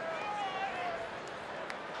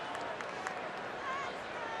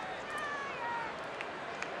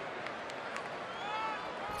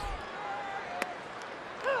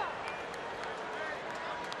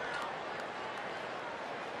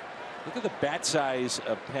 Look at the bat size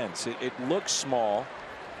of Pence. It looks small.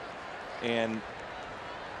 And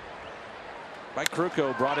Mike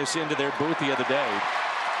Krukow brought us into their booth the other day.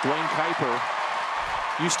 Dwayne Kuiper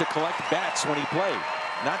used to collect bats when he played.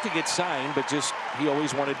 Not to get signed, but just he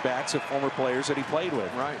always wanted bats of former players that he played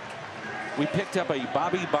with. Right. We picked up a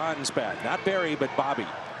Bobby Bonds bat. Not Barry, but Bobby.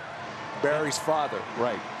 Barry's father.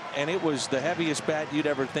 Right. And it was the heaviest bat you'd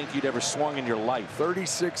ever think you'd ever swung in your life.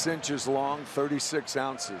 36 inches long, 36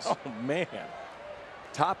 ounces. Oh, man.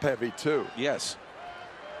 Top heavy, too. Yes.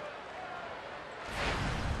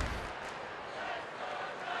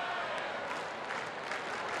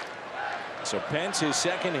 So Pence, his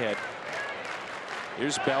second hit.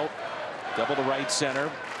 Here's Belt, double to right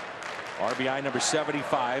center. RBI number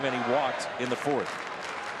 75, and he walked in the fourth.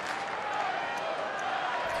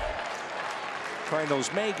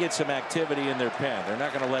 Cardinals may get some activity in their pen. They're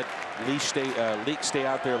not going to let Leake stay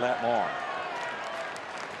out there that long.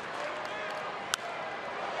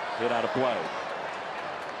 Hit out of play.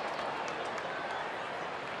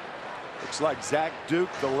 Looks like Zach Duke,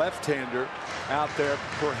 the left-hander, out there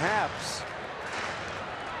perhaps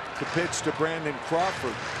to pitch to Brandon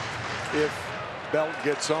Crawford if Belt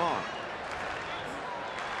gets on.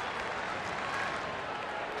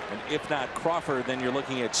 And if not Crawford, then you're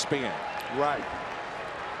looking at Span. Right.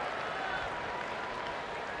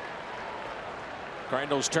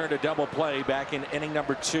 Cardinals turn to double play back in inning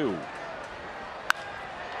number 2.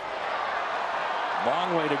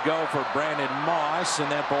 Long way to go for Brandon Moss,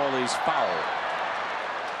 and that ball is foul.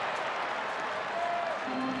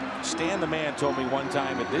 Stan the man told me one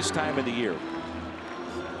time at this time of the year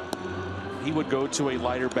he would go to a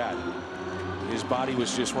lighter bat. His body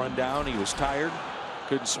was just run down. He was tired.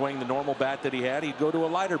 Couldn't swing the normal bat that he had. He'd go to a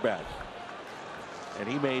lighter bat. And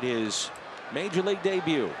he made his major league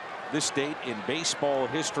debut, this date in baseball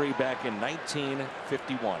history, back in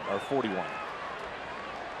 1951 or 41.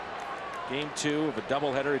 Game 2 of a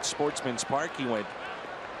doubleheader at Sportsman's Park. He went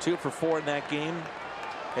 2 for 4 in that game.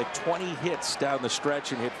 Had 20 hits down the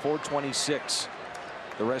stretch and hit 426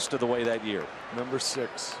 the rest of the way that year. Number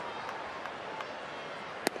 6.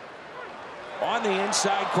 On the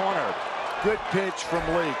inside corner. Good pitch from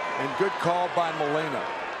Leake and good call by Molina.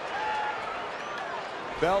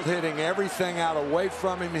 Belt hitting everything out away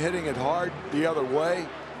from him, hitting it hard the other way,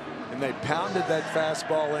 and they pounded that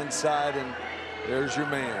fastball inside, and there's your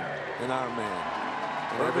man and our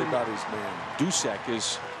man and everybody's man. Dusek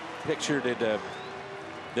is pictured at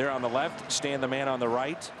there on the left, Stan the man on the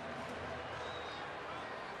right.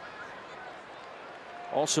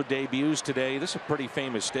 Also debuts today. This is a pretty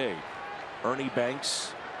famous day. Ernie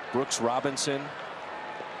Banks, Brooks Robinson,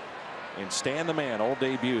 and Stan the man all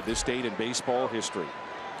debuted this date in baseball history.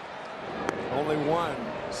 Only one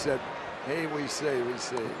said, hey, we say.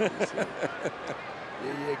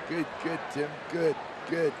 Yeah, good, Tim. Good.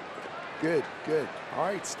 All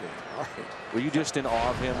right, Stan. All right. Were you just in awe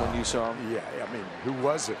of him when you saw him? Yeah, I mean, who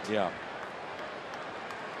wasn't? Yeah.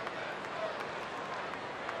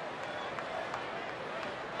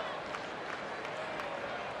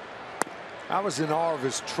 I was in awe of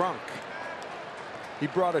his trunk. He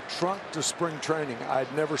brought a trunk to spring training.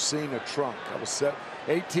 I'd never seen a trunk. I was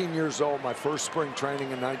 18 years old, my first spring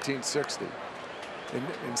training in 1960.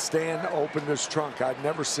 And Stan opened his trunk. I'd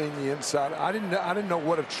never seen the inside. I didn't know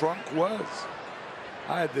what a trunk was.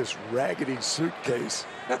 I had this raggedy suitcase,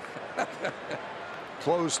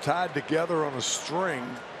 clothes tied together on a string,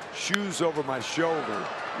 shoes over my shoulder.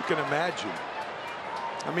 You can imagine.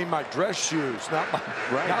 I mean, my dress shoes, not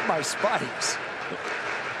my spikes.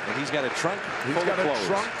 And he's got a trunk He's full got of a clothes.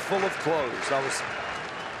 trunk full of clothes. I was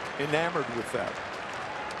enamored with that.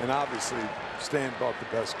 And obviously, Stan bought the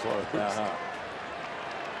best clothes.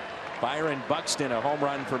 Byron Buxton, a home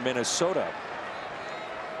run for Minnesota.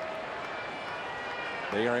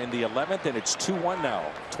 They are in the 11th, and it's 2-1 now.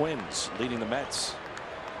 Twins leading the Mets.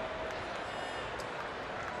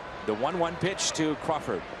 The 1-1 pitch to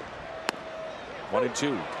Crawford.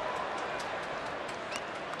 1-2.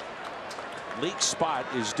 League spot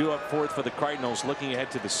is due up fourth for the Cardinals, looking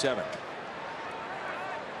ahead to the 7th.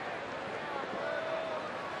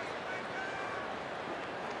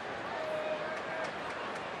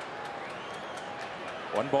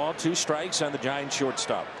 One ball, 2 strikes on the Giants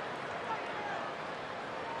shortstop.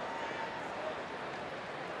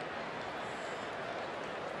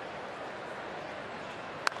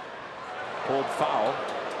 Pulled foul.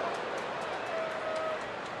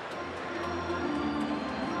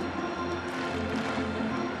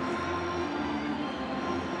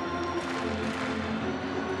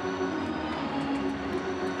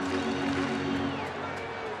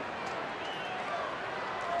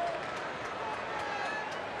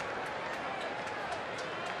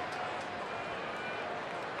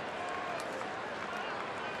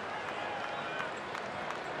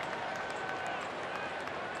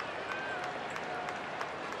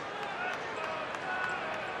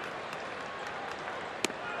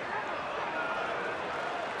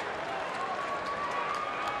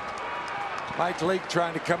 Mike Leake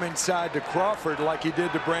trying to come inside to Crawford like he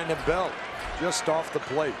did to Brandon Belt, just off the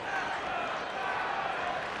plate.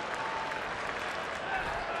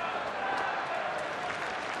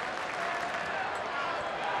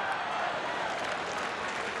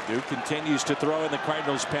 Duke continues to throw in the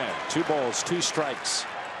Cardinals' pen. 2 balls, 2 strikes.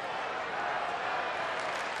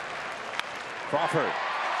 Crawford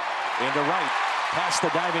into right, past the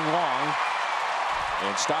diving Long,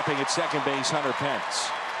 and stopping at second base, Hunter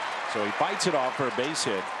Pence. So he fights it off for a base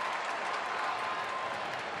hit.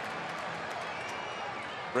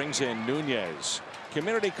 Brings in Nunez.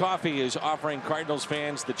 Community Coffee is offering Cardinals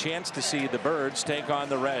fans the chance to see the Birds take on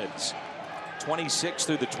the Reds. 26th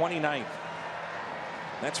through the 29th.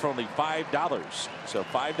 That's for only $5. So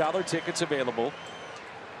 $5 tickets available.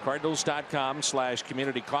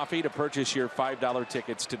 Cardinals.com/community coffee to purchase your $5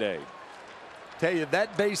 tickets today. Tell you,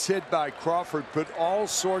 that base hit by Crawford put all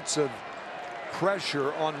sorts of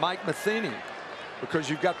pressure on Mike Matheny, because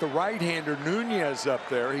you've got the right-hander Nunez up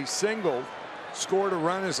there. He singled, scored a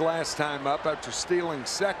run his last time up after stealing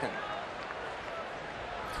second.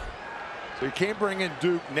 So you can't bring in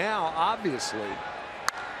Duke now, obviously.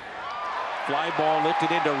 Fly ball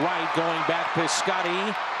lifted into right, going back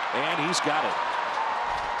Piscotty, and he's got it.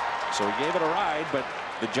 So he gave it a ride, but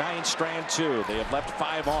the Giants strand 2. They have left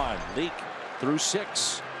 5 on. Leak through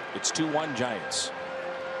 6. It's 2-1 Giants.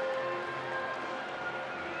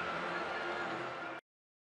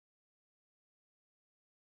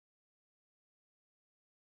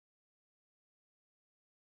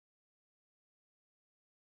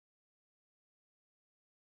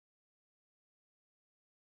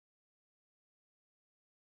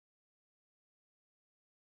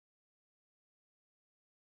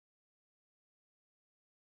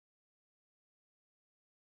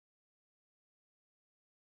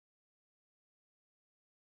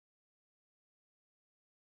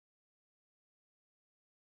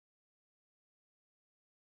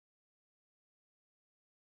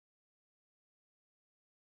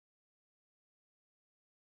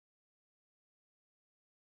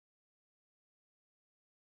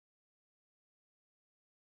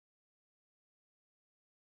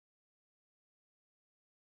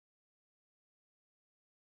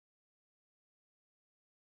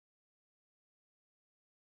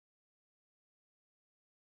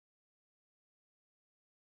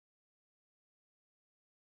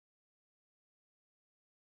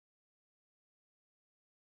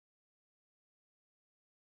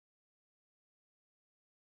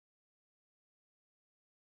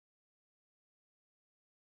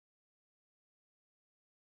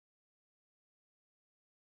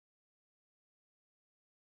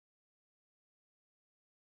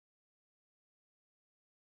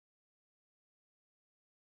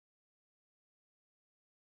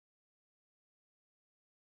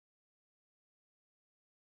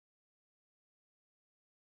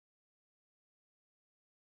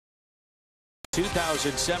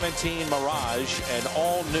 ...2017 Mirage and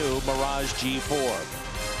all-new Mirage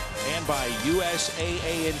G4. And by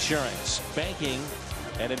USAA Insurance, banking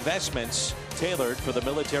and investments tailored for the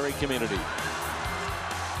military community.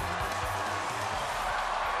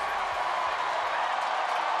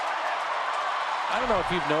 know if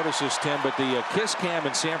you've noticed this, Tim, but the kiss cam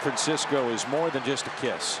in San Francisco is more than just a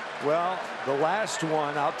kiss. Well, the last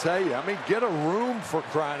one, I'll tell you. I mean, get a room for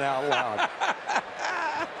crying out loud.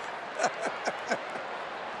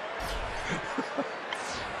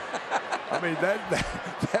 I mean,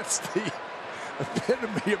 that's the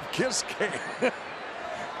epitome of kiss cam.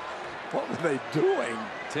 What were they doing?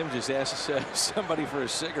 Tim just asked somebody for a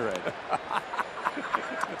cigarette.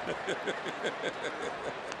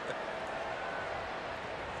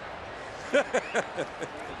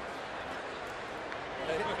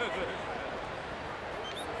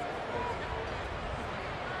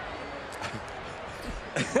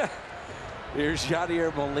 Here's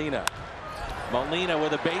Yadier Molina. Molina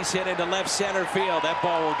with a base hit into left center field. That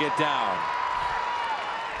ball will get down.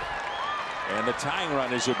 And the tying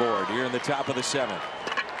run is aboard here in the top of the 7th.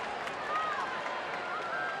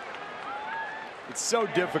 It's so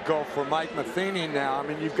difficult for Mike Matheny now. I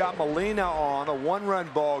mean, you've got Molina on a 1-run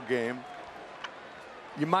ball game.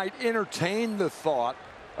 You might entertain the thought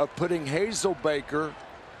of putting Hazelbaker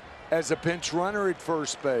as a pinch runner at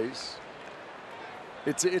first base.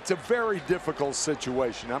 It's a very difficult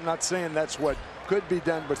situation. I'm not saying that's what could be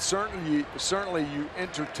done, but certainly you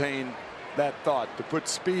entertain that thought to put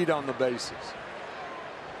speed on the bases.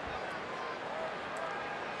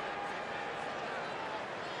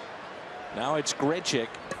 Now it's Grichuk.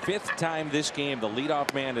 5th time this game the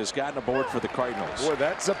leadoff man has gotten aboard for the Cardinals. Boy,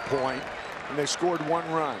 that's a point. And they scored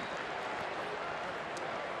 1 run.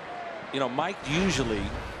 You know, Mike usually,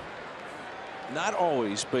 not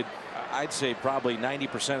always, but I'd say probably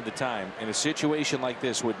 90% of the time in a situation like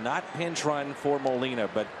this would not pinch run for Molina,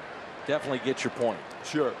 but definitely get your point.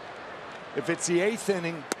 Sure. If it's the 8th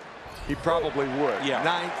inning, he probably would. Yeah.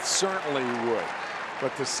 9th, certainly he would.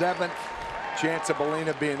 But the 7th, chance of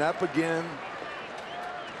Molina being up again.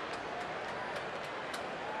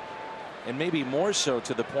 And maybe more so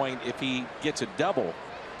to the point if he gets a double,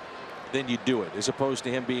 then you do it, as opposed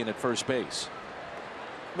to him being at first base.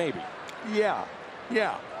 Maybe. Yeah.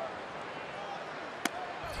 Yeah.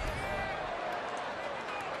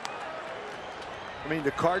 I mean,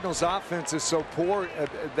 the Cardinals' offense is so poor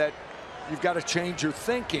that you've got to change your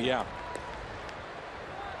thinking. Yeah.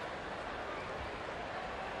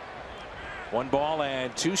 1 ball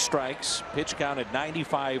and 2 strikes. Pitch count at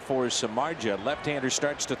 95 for Samardzija. Left-hander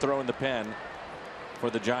starts to throw in the pen for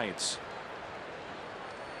the Giants.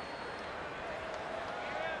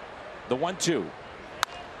 The 1-2.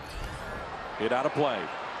 Hit out of play.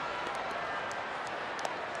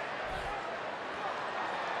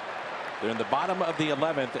 They're in the bottom of the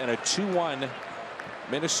 11th and a 2-1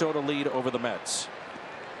 Minnesota lead over the Mets.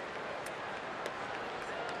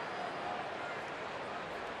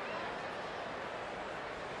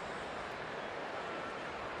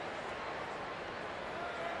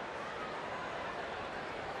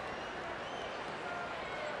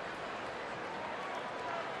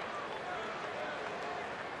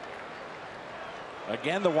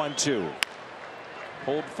 Again, the 1-2.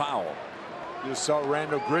 Pulled foul. You saw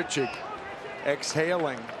Randal Grichuk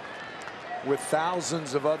exhaling with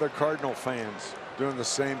thousands of other Cardinal fans doing the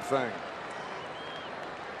same thing.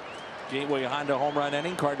 Gateway Honda home run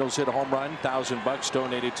inning. Cardinals hit a home run. $1,000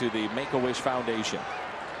 donated to the Make-A-Wish Foundation.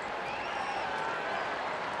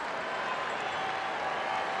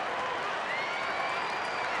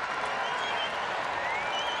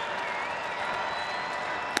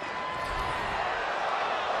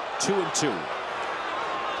 Two and 2.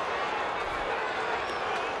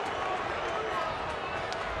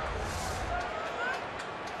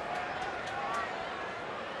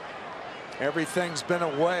 Everything's been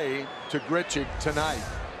away to Grichuk tonight.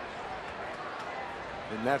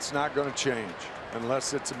 And that's not going to change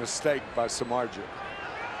unless it's a mistake by Samardzija.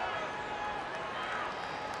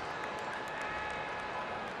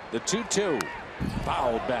 The 2-2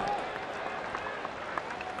 fouled back.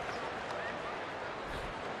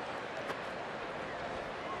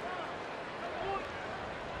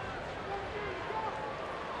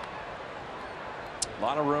 A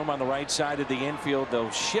lot of room on the right side of the infield. They'll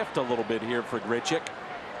shift a little bit here for Grichuk.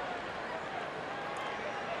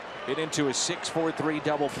 Hit into a 6-4-3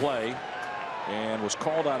 double play and was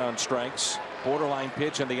called out on strikes. Borderline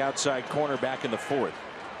pitch on the outside corner back in the 4th.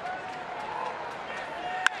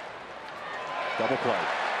 Double play.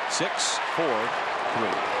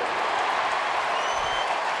 6-4-3.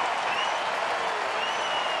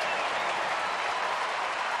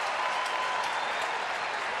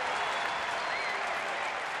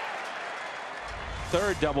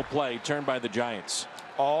 Third double play turned by the Giants.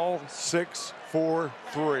 All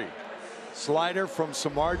 6-4-3. Slider from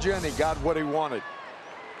Samardzija, and he got what he wanted.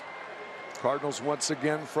 Cardinals once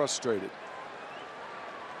again frustrated.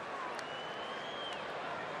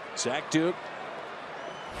 Zach Duke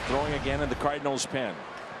throwing again in the Cardinals pen.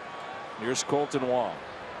 Here's Colton Wong.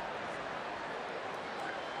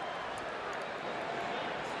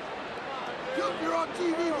 Duke, you're on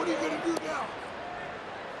TV. What are you going to do now?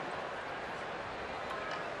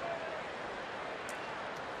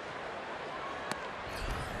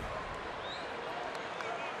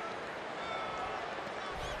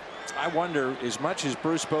 I wonder, as much as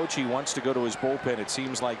Bruce Bochy wants to go to his bullpen, it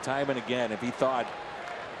seems like time and again, if he thought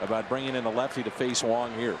about bringing in a lefty to face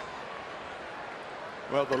Wong here.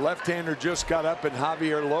 Well, the left-hander just got up in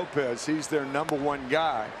Javier Lopez. He's their #1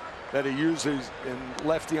 guy that he uses in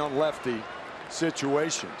lefty-on-lefty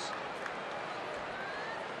situations.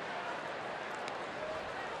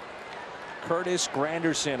 Curtis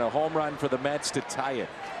Granderson, a home run for the Mets to tie it.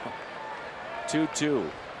 2-2.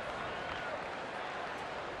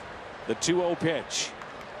 The 2-0 pitch.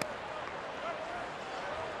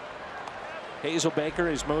 Hazelbaker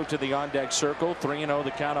has moved to the on-deck circle. 3-0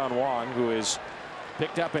 the count on Wong, who has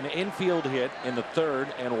picked up an infield hit in the 3rd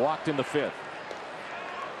and walked in the 5th.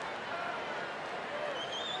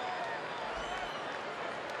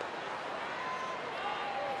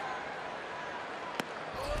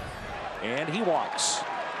 And he walks.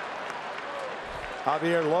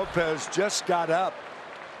 Javier Lopez just got up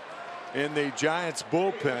in the Giants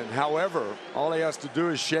bullpen. However, all he has to do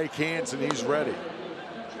is shake hands and he's ready.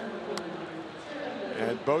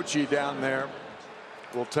 And Bochy down there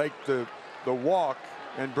will take the walk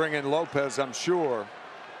and bring in Lopez, I'm sure,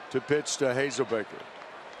 to pitch to Hazelbaker.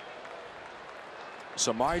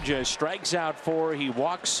 Samardzija strikes out 4. He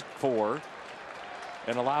walks 4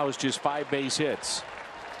 and allows just 5 base hits.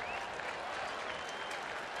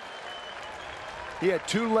 He had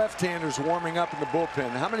 2 left-handers warming up in the bullpen.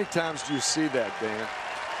 How many times do you see that, Dan?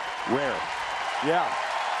 Rare. Yeah.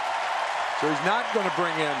 So he's not going to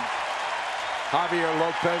bring in Javier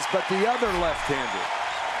Lopez, but the other left-hander.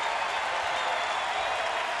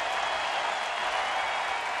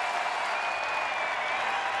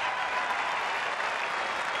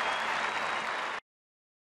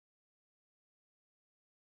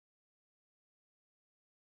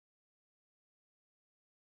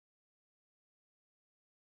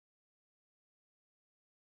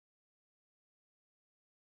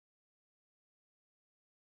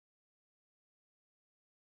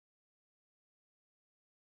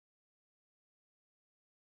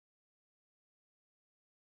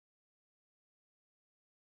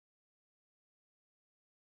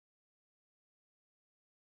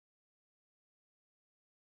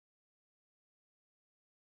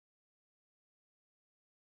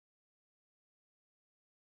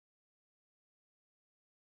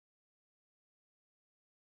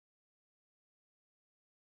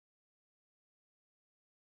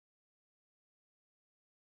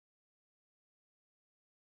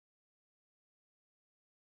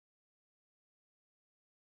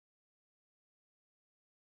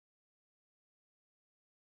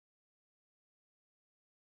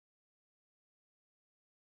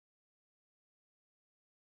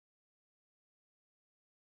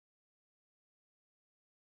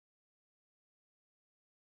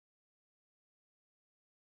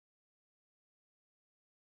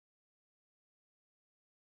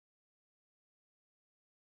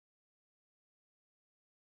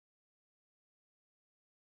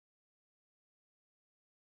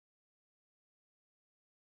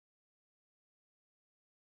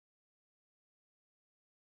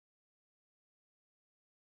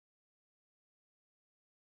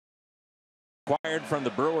 Acquired from the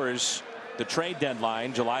Brewers the trade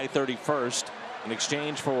deadline July 31st in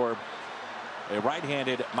exchange for a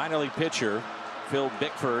right-handed minor league pitcher, Phil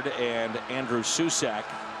Bickford and Andrew Susac.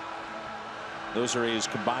 Those are his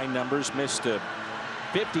combined numbers. Missed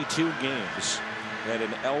 52 games. Had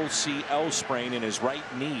an LCL sprain in his right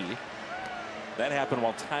knee. That happened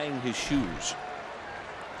while tying his shoes.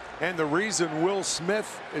 And the reason Will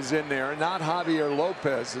Smith is in there, not Javier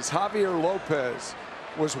Lopez, is Javier Lopez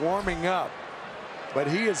was warming up, but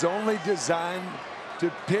he is only designed to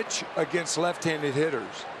pitch against left-handed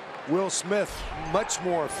hitters. Will Smith much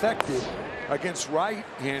more effective against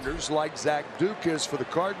right-handers like Zach Duke is for the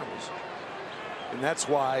Cardinals. And that's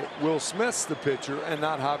why Will Smith's the pitcher and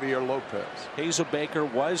not Javier Lopez. Hazelbaker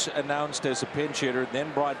was announced as a pinch hitter,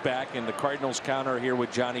 then brought back in the Cardinals counter here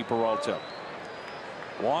with Johnny Peralta.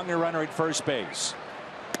 Wong, a runner at first base.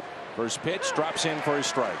 First pitch drops in for a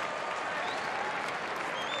strike.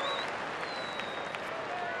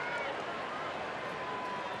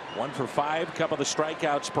 One for 5. Couple of the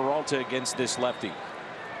strikeouts Peralta against this lefty.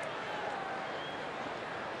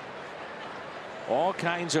 All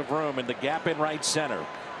kinds of room in the gap in right center.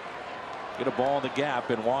 Get a ball in the gap,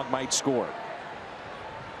 and Wong might score.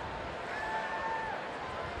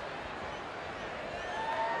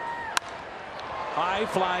 High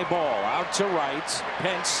fly ball out to right.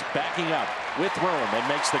 Pence backing up with room and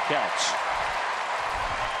makes the catch.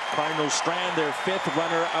 Cardinals strand their 5th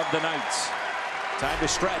runner of the night. Time to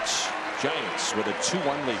stretch. Giants with a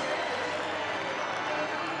 2-1 lead.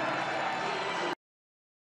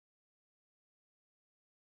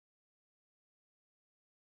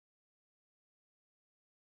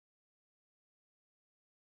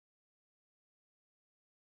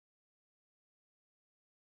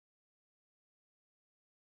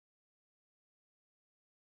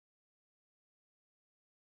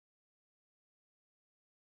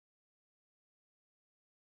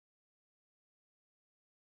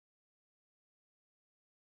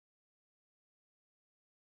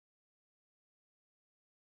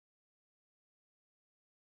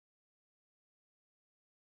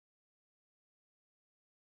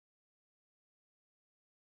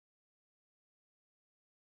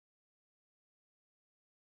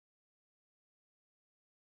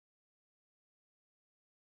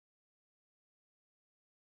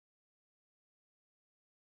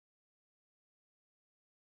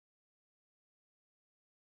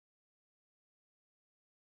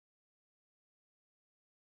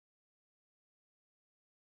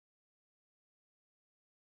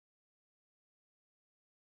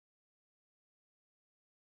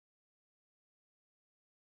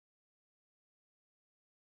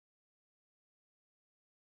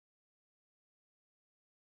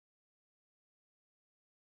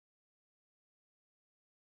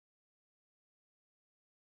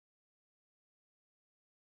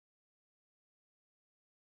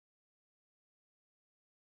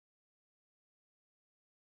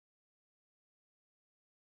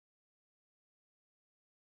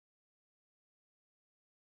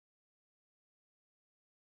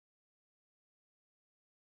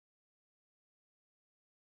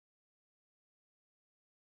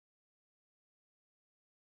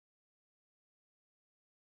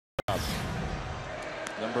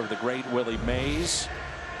 Number of the great Willie Mays.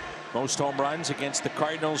 Most home runs against the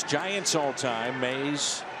Cardinals. Giants all time.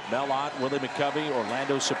 Mays, Mel Ott, Willie McCovey,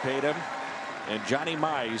 Orlando Cepeda, and Johnny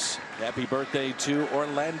Mize. Happy birthday to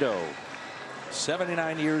Orlando.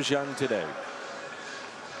 79 years young today.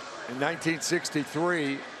 In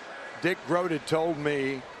 1963, Dick Groat had told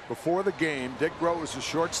me before the game, Dick Groat was the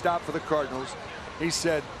shortstop for the Cardinals. He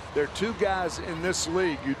said, there are 2 guys in this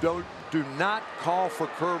league you do not call for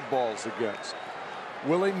curveballs against.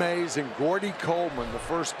 Willie Mays and Gordy Coleman, the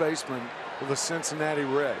first baseman for the Cincinnati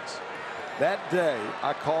Reds. That day,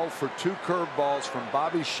 I called for 2 curveballs from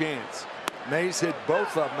Bobby Shantz. Mays hit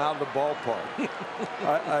both of them out of the ballpark.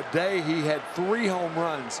 A day he had 3 home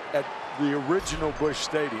runs at the original Busch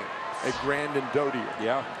Stadium at Grandin Dozier.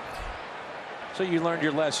 Yeah. So you learned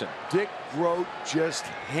your lesson. Dick Groat just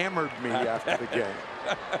hammered me after the game.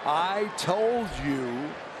 I told you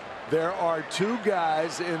there are 2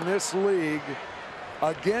 guys in this league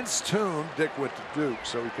against whom, Dick went to Duke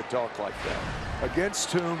so he could talk like that,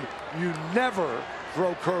 against whom you never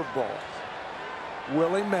throw curveballs.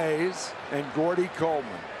 Willie Mays and Gordy Coleman.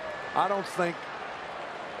 I don't think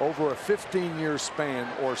over a 15-year span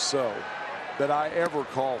or so that I ever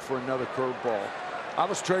called for another curveball. I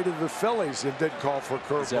was traded to the Phillies and didn't call for a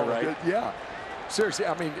curveball. Is that right? Yeah. Seriously,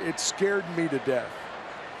 I mean, it scared me to death.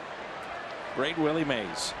 Great Willie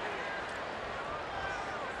Mays.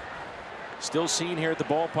 Still seen here at the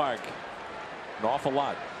ballpark an awful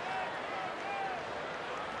lot.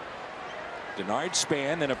 Denard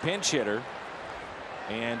Span, then a pinch hitter,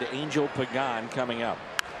 and Angel Pagan coming up.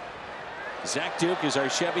 Zach Duke is our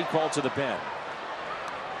Chevy called to the pen.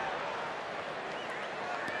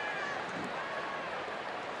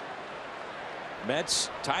 Mets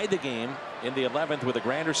tied the game in the 11th with a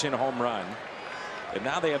Granderson home run, and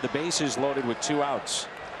now they have the bases loaded with 2 outs.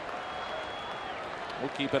 We'll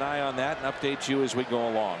keep an eye on that and update you as we go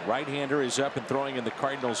along. Right-hander is up and throwing in the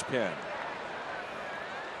Cardinals pen.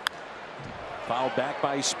 Fouled back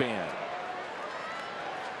by Span.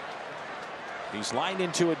 He's lined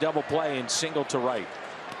into a double play and single to right.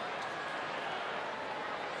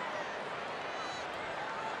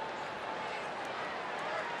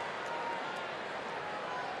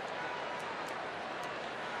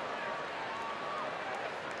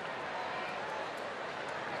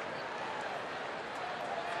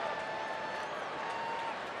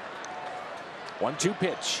 One-two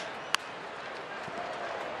pitch.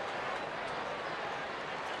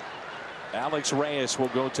 Alex Reyes will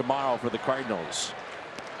go tomorrow for the Cardinals.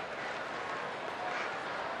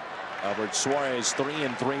 Albert Suarez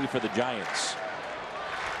 3-3 for the Giants.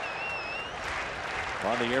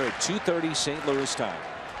 On the air at 2:30 St. Louis time.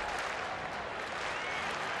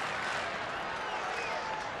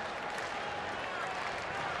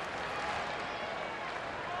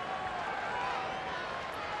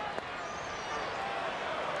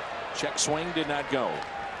 Check swing did not go.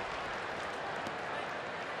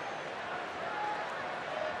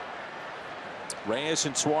 Reyes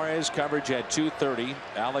and Suarez coverage at 2:30.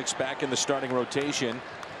 Alex back in the starting rotation.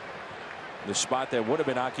 The spot that would have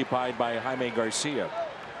been occupied by Jaime Garcia.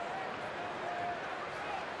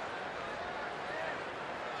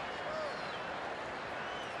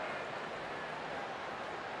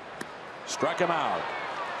 Struck him out.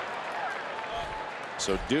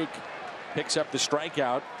 So Duke picks up the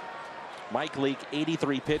strikeout. Mike Leake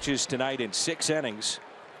 83 pitches tonight in 6 innings.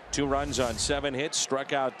 2 runs on 7 hits,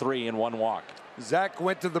 struck out 3 and 1 walk. Zach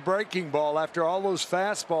went to the breaking ball after all those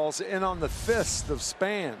fastballs in on the fist of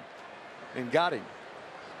Span and got him.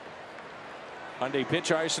 Hyundai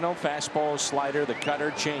pitch arsenal: fastball, slider, the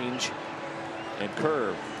cutter, change, and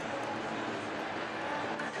curve.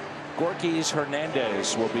 Gorkys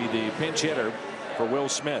Hernandez will be the pinch hitter for Will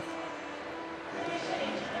Smith.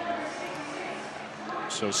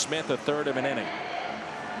 So Smith, a third of an inning.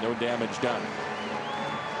 No damage done.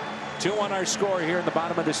 2-1 our score here in the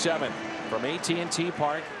bottom of the 7th from AT&T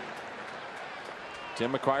Park.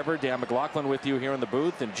 Tim McCarver, Dan McLaughlin with you here in the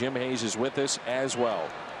booth, and Jim Hayes is with us as well.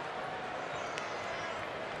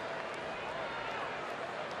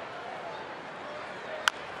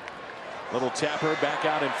 Little tapper back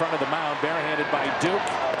out in front of the mound, barehanded by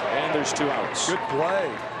Duke, and there's 2 outs. Good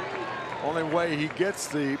play. Only way he gets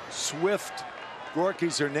the swift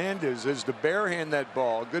Gorkys Hernandez is to barehand that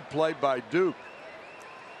ball. Good play by Duke.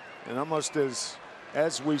 And almost as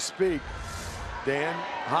we speak, Dan,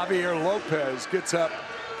 Javier Lopez gets up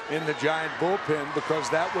in the Giant bullpen because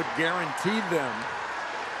that would guarantee them,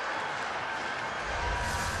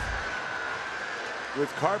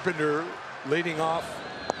 with Carpenter leading off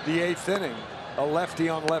the 8th inning, a lefty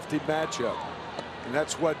on lefty matchup. And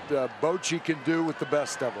that's what Bochy can do with the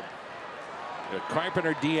best of them.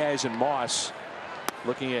 Carpenter, Diaz, and Moss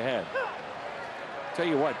looking ahead. Tell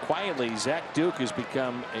you what, quietly, Zach Duke has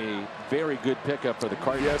become a very good pickup for the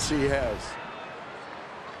Cardinals. Yes, he has.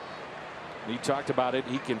 He talked about it.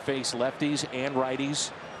 He can face lefties and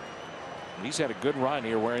righties. He's had a good run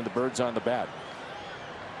here wearing the birds on the bat.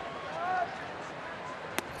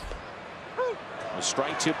 A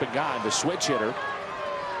strike to Pagan, the switch hitter.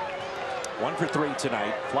 1 for 3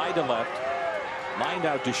 tonight. Fly to left. Lined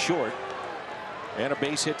out to short. And a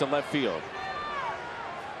base hit to left field.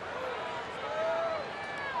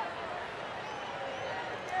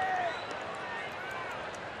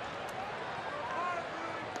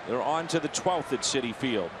 They're on to the 12th at Citi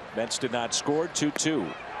Field. Mets did not score. 2-2.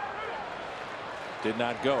 Did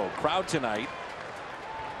not go. Crowd tonight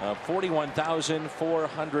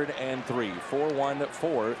 41,403.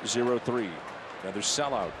 41403. Another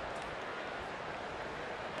sellout.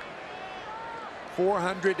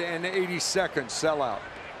 482nd sellout.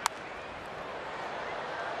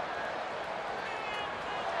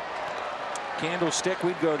 Candlestick,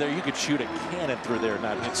 we'd go there. You could shoot a cannon through there and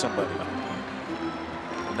not hit somebody.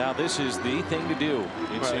 Now this is the thing to do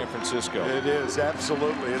in San Francisco. It is,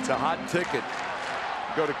 absolutely. It's a hot ticket.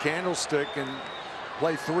 Go to Candlestick and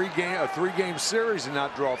play a 3-game series and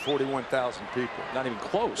not draw 41,000 people. Not even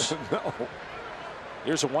close. No.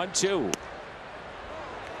 Here's a 1-2.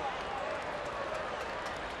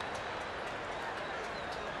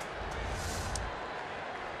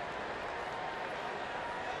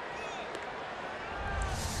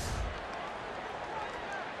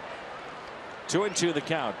 Two and 2 the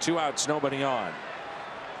count. 2 outs, nobody on.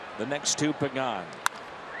 The next 2, Pagan.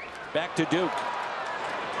 Back to Duke.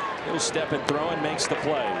 He'll step and throw and makes the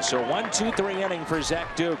play. So 1-2-3 inning for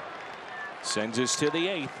Zach Duke. Sends us to the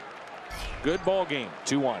 8th. Good ball game.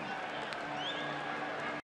 2-1.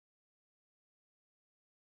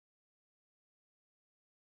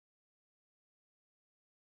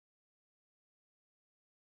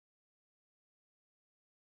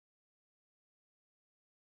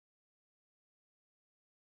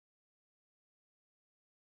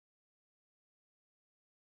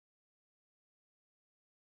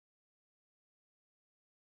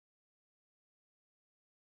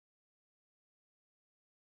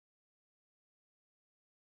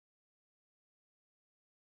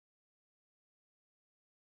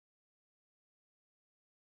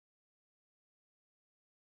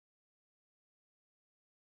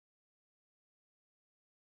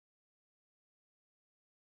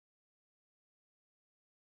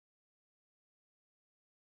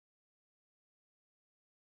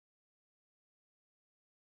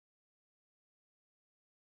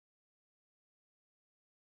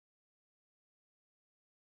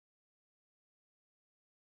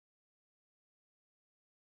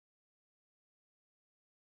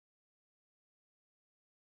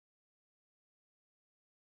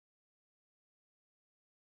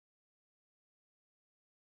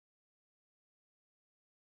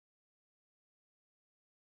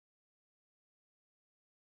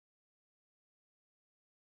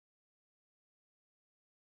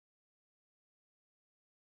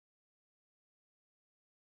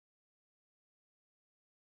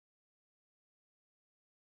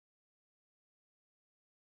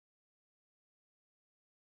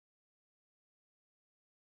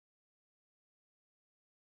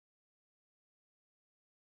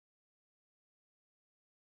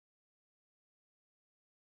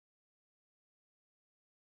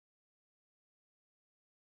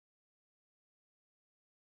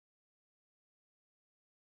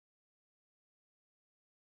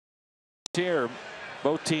 Here,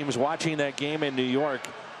 both teams watching that game in New York.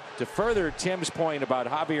 To further Tim's point about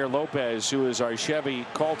Javier Lopez, who is our Chevy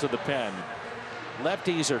call to the pen,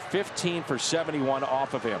 lefties are 15 for 71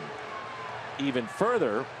 off of him. Even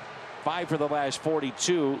further, 5 for the last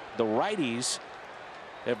 42. The righties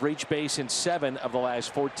have reached base in 7 of the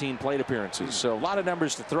last 14 plate appearances. So a lot of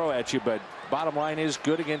numbers to throw at you, but bottom line is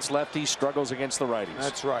good against lefties, struggles against the righties.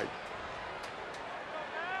 That's right.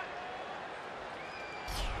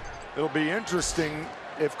 It'll be interesting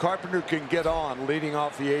if Carpenter can get on leading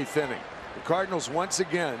off the 8th inning. The Cardinals once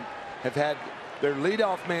again have had their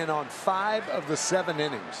leadoff man on 5 of the 7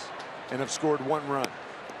 innings and have scored 1 run.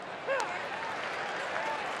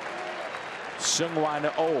 Seung-Hwan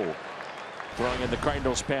Oh throwing in the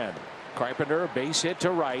Cardinals pen. Carpenter, base hit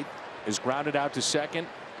to right, is grounded out to second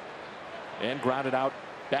and grounded out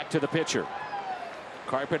back to the pitcher.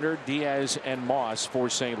 Carpenter, Diaz, and Moss for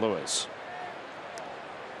St. Louis.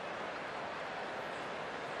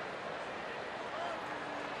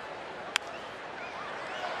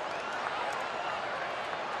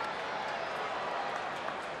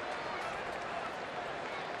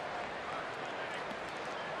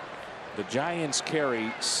 The Giants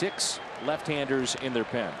carry 6 left-handers in their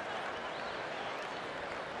pen.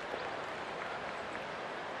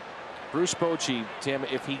 Bruce Bochy, Tim,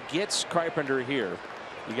 if he gets Carpenter here,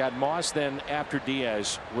 you got Moss then after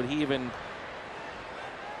Diaz. Would he even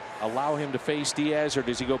allow him to face Diaz, or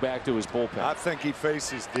does he go back to his bullpen? I think he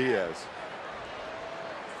faces Diaz.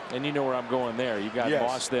 And you know where I'm going there. You got Yes.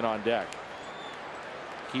 Moss then on deck.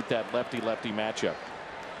 Keep that lefty-lefty matchup.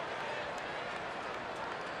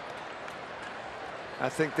 I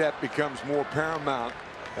think that becomes more paramount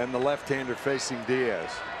than the left-hander facing Diaz.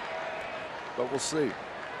 But we'll see.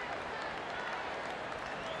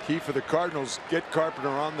 Key for the Cardinals, get Carpenter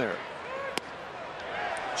on there.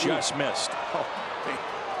 Just missed.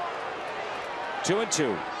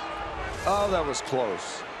 2-2. Oh, that was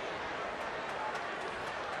close.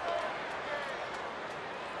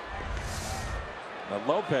 Now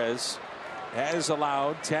Lopez has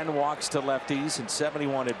allowed 10 walks to lefties and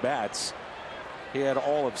 71 at bats. He had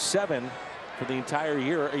all of 7 for the entire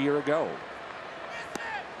year a year ago.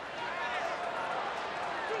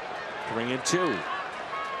 3-2.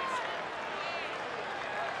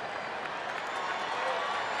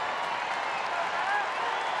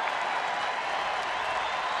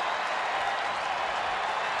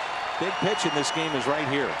 Big pitch in this game is right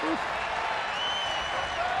here. Oof.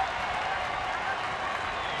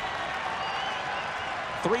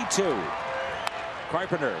 3-2.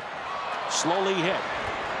 Carpenter slowly hit.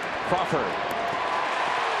 Crawford.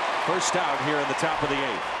 First out here in the top of the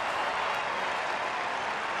 8th.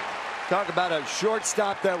 Talk about a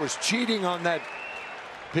shortstop that was cheating on that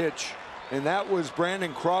pitch, and that was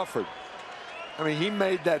Brandon Crawford. I mean, he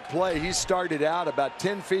made that play. He started out about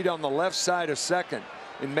 10 feet on the left side of second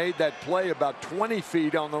and made that play about 20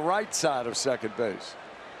 feet on the right side of second base.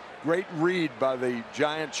 Great read by the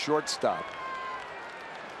Giants shortstop.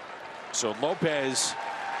 So Lopez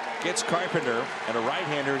gets Carpenter, and a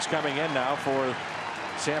right-hander is coming in now for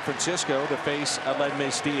San Francisco to face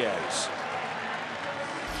Aledmys Diaz.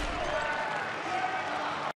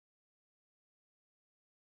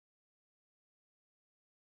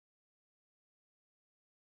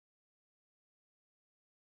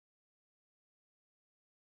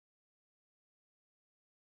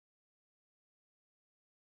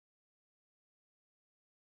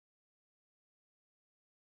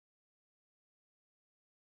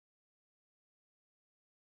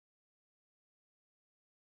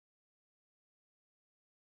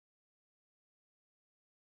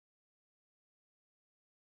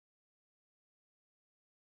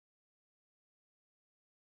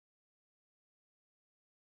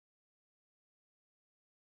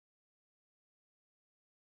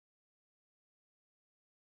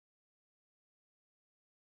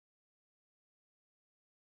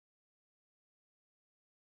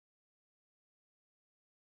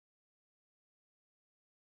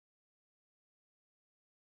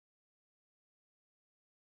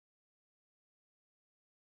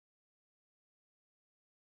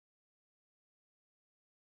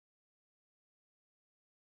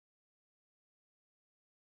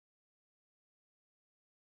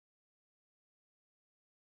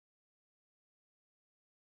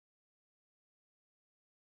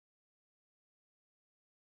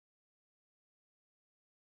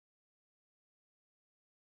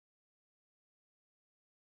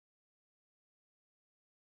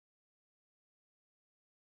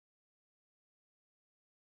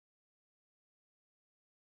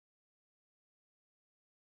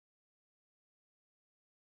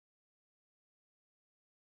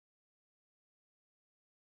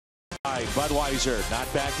 Budweiser,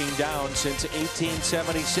 not backing down since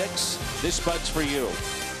 1876. This Bud's for you.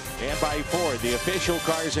 And by Ford, the official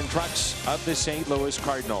cars and trucks of the St. Louis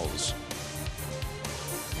Cardinals.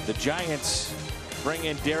 The Giants bring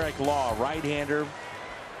in Derek Law, right-hander,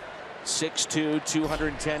 6'2",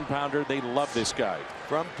 210-pounder. They love this guy.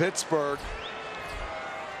 From Pittsburgh.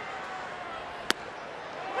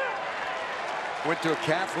 Went to a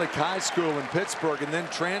Catholic high school in Pittsburgh and then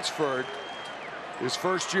transferred his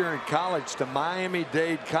first year in college to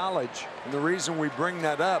Miami-Dade College. And the reason we bring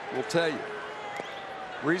that up, we'll tell you.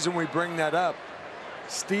 Reason we bring that up,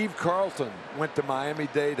 Steve Carlton went to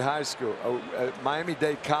Miami-Dade High School,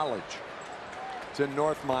 Miami-Dade College. It's in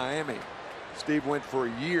North Miami. Steve went for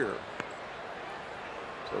a year.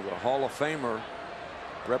 So the Hall of Famer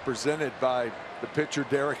represented by the pitcher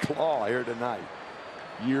Derek Law here tonight,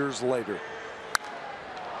 years later.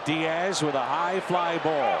 Diaz with a high fly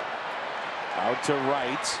ball. Out to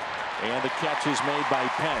right, and the catch is made by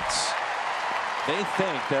Pence. They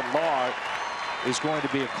think that Law is going to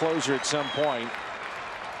be a closer at some point,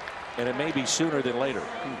 and it may be sooner than later.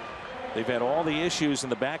 They've had all the issues in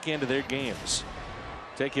the back end of their games.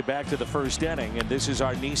 Take you back to the first inning, and this is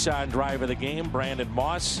our Nissan drive of the game, Brandon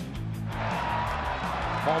Moss.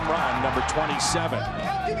 Home run number 27.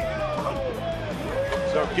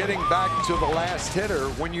 So getting back to the last hitter,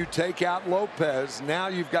 when you take out Lopez, now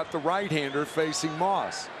you've got the right-hander facing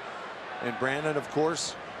Moss. And Brandon, of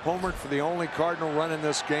course, homered for the only Cardinal run in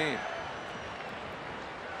this game.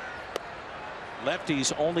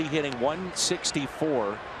 Lefty's only hitting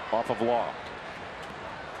 164 off of Law.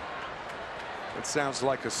 It sounds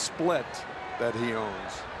like a split that he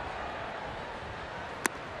owns.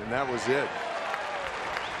 And that was it.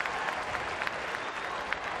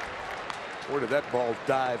 Where did that ball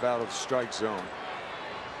dive out of the strike zone?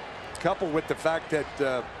 Coupled with the fact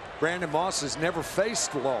that Brandon Moss has never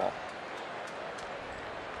faced Law.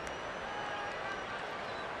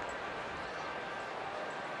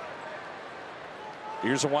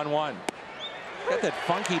 Here's a 1-1. Got that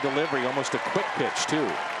funky delivery, almost a quick pitch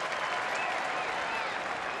too.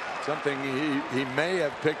 Something he may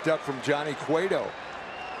have picked up from Johnny Cueto.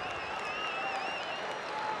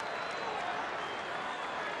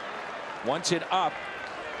 Wants it up,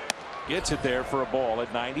 gets it there for a ball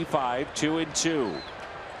at 95, 2-2.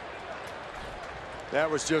 That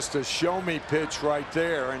was just a show me pitch right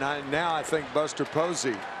there. And now I think Buster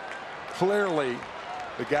Posey, clearly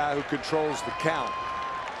the guy who controls the count.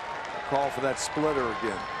 Call for that splitter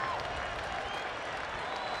again.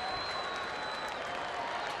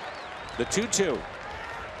 The 2-2.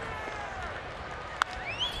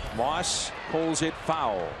 Moss pulls it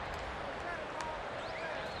foul.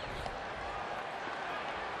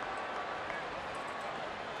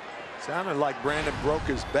 Sounded like Brandon broke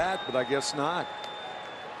his bat, but I guess not.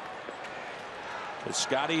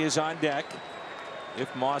 Scotty is on deck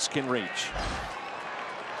if Moss can reach.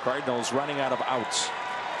 Cardinals running out of outs.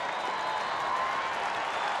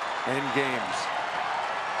 End games.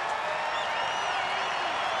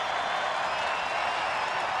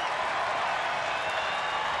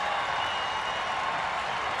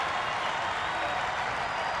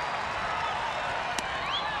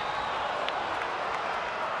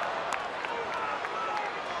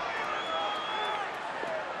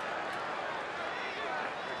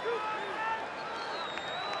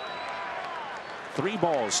 Three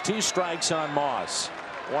balls, 2 strikes on Moss.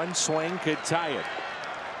 One swing could tie it.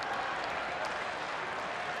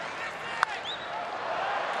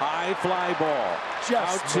 High fly ball.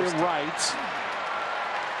 Just out to right.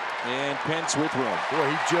 And Pence with room. Boy,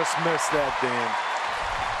 he just missed that, Dan.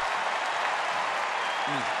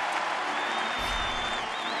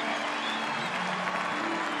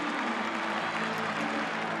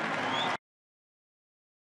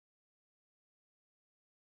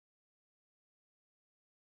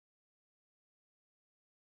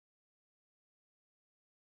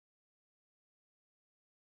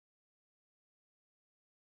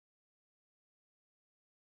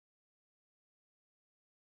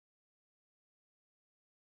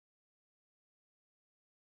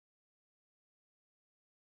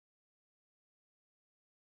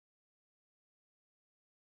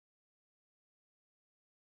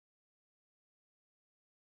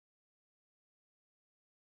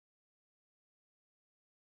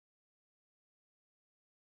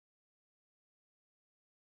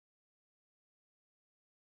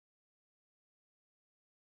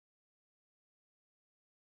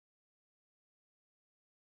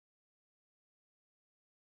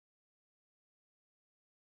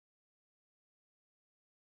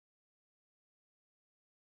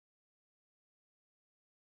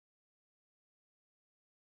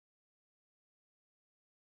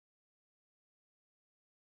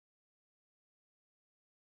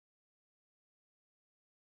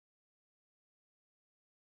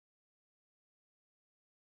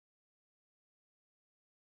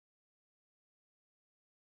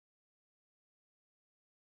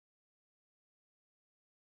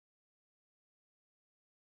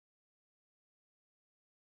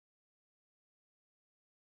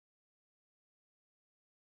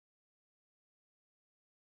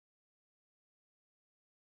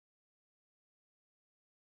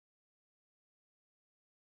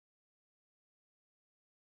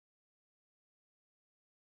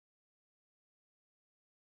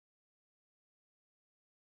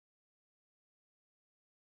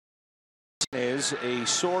 has a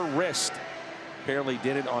sore wrist. Apparently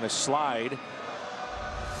did it on a slide.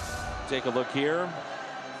 Take a look here.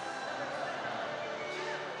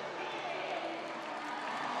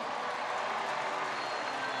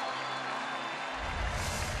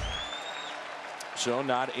 So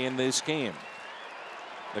not in this game.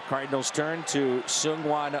 The Cardinals turn to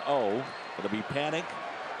Seung-Hwan Oh. It'll be Panic,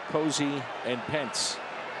 Posey, and Pence.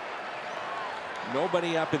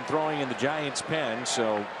 Nobody up and throwing in the Giants' pen,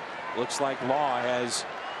 so looks like Law has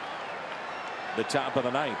the top of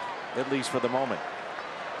the ninth, at least for the moment.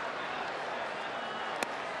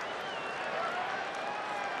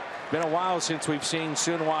 Been a while since we've seen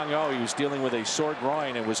Seung-Hwan Oh. He was dealing with a sore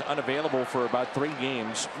groin and was unavailable for about 3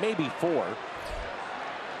 games, maybe 4.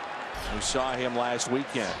 We saw him last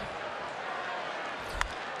weekend.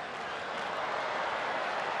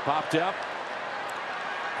 Popped up.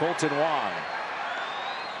 Colton Wong.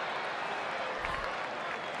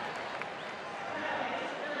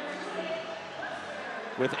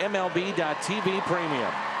 With MLB.TV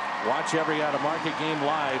Premium. Watch every out-of-market game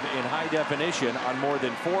live in high definition on more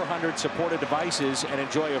than 400 supported devices and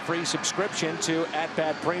enjoy a free subscription to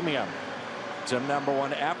 @Bat Premium. It's the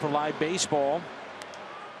 #1 app for live baseball.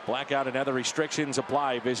 Blackout and other restrictions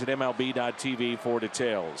apply. Visit MLB.TV for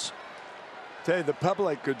details. Tell you, the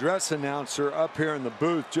public address announcer up here in the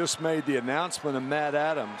booth just made the announcement of Matt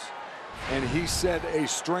Adams, and he said a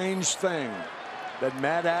strange thing, that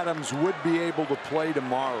Matt Adams would be able to play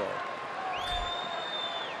tomorrow.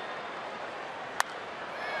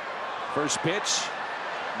 First pitch,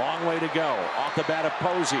 long way to go. Off the bat of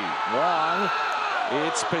Posey. Wong.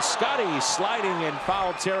 It's Piscotty sliding in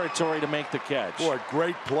foul territory to make the catch. Boy,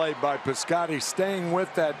 great play by Piscotty, staying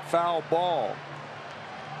with that foul ball.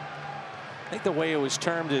 I think the way it was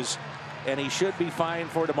termed is, and he should be fine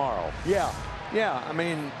for tomorrow. Yeah. I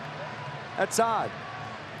mean, that's odd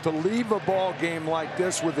to leave a ball game like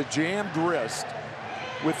this with a jammed wrist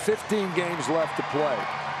with 15 games left to play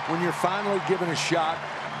when you're finally given a shot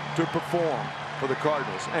to perform for the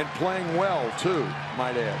Cardinals, and playing well too,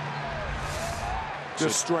 might add.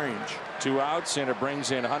 Just strange. 2 outs, and it brings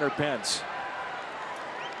in Hunter Pence.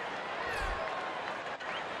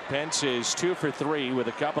 Pence is 2 for 3 with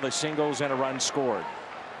a couple of singles and a run scored.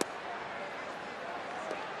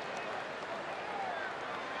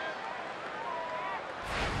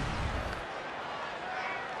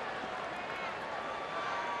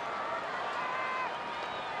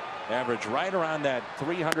 Average right around that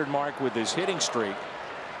 300 mark with his hitting streak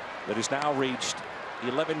that has now reached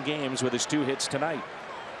 11 games with his 2 hits tonight.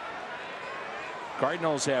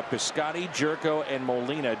 Cardinals have Piscotty, Jerko, and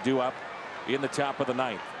Molina due up in the top of the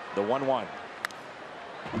ninth. The 1-1.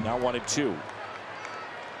 Now 1-2.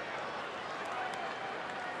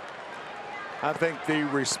 I think the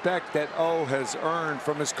respect that O has earned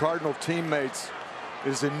from his Cardinal teammates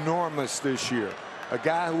is enormous this year. A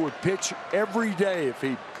guy who would pitch every day if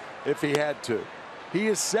he had to. He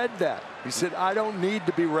has said that. He said, I don't need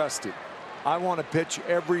to be rested. I want to pitch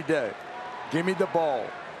every day. Give me the ball.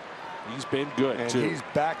 He's been good, and too. He's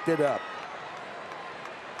backed it up.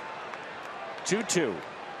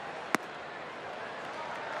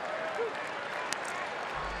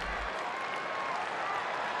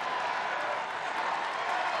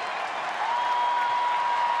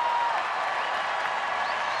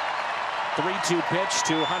 pitch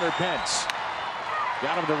to Hunter Pence.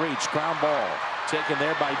 Got him to reach. Ground ball. Taken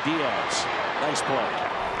there by Diaz. Nice play.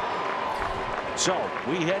 So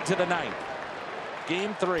we head to the ninth.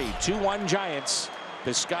 Game 3. 2-1 Giants.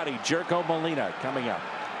 Piscotty, Jerko, Molina coming up.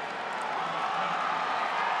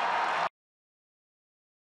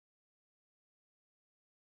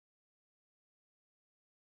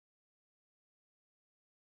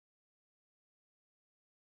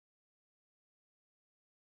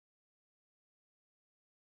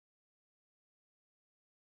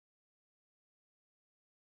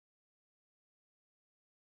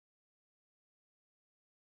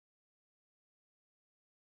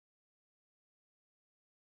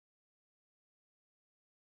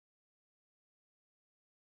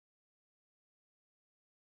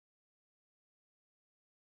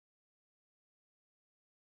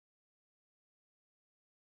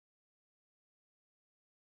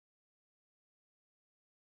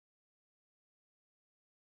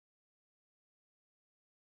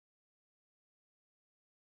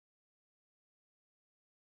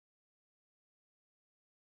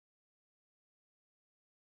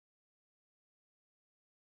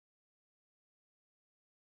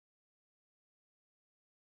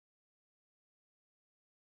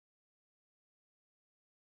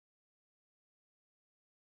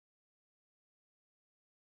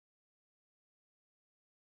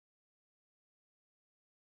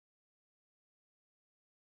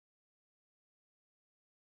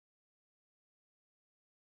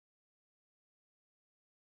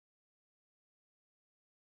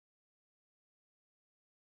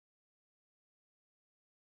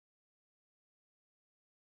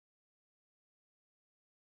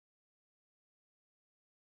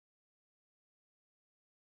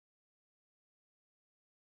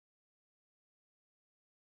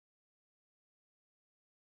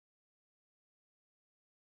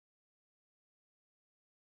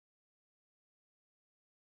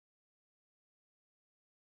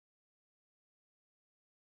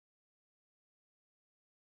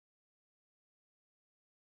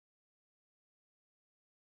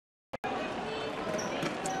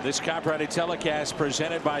 This copyrighted telecast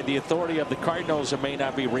presented by the authority of the Cardinals and may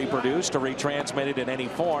not be reproduced or retransmitted in any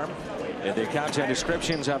form. And the accounts and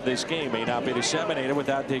descriptions of this game may not be disseminated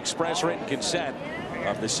without the express written consent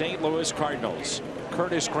of the St. Louis Cardinals.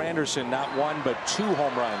 Curtis Granderson, not one but 2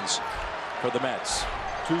 home runs for the Mets.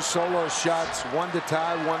 2 solo shots, 1 to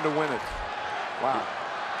tie, 1 to win it. Wow.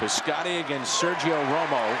 Piscotty against Sergio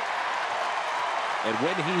Romo. And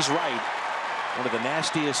when he's right, one of the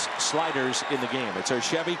nastiest sliders in the game. It's our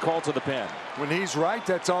Chevy call to the pen. When he's right,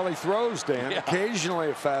 that's all he throws, Dan. Yeah. Occasionally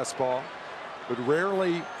a fastball, but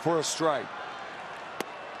rarely for a strike.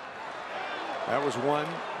 That was one,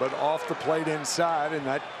 but off the plate inside, and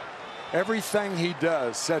that everything he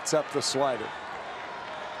does sets up the slider.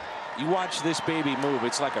 You watch this baby move,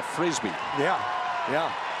 it's like a frisbee. Yeah,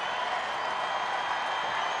 yeah.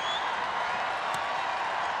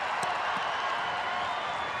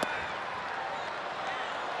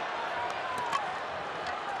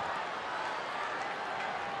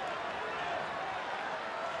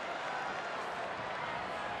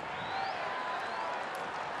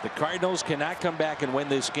 The Cardinals cannot come back and win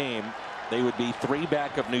this game. They would be 3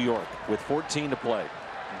 back of New York with 14 to play.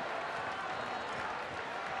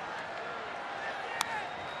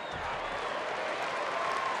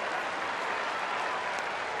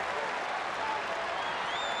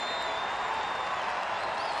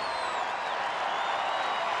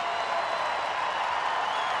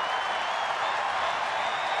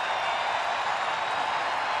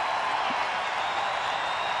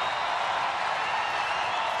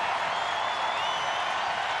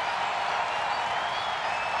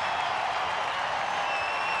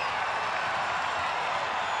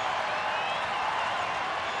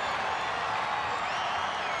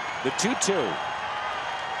 The 2-2.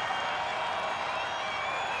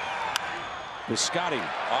 Piscotty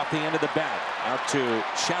off the end of the bat out to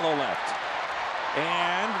shallow left.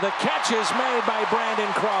 And the catch is made by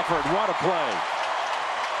Brandon Crawford. What a play.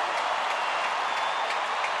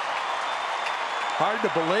 Hard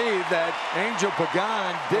to believe that Angel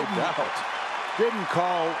Pagan didn't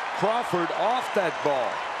call Crawford off that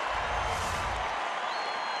ball.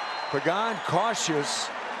 Pagan cautious.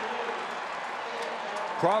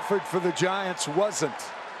 Crawford for the Giants wasn't.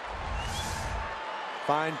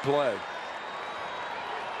 Fine play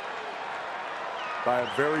by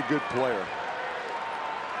a very good player.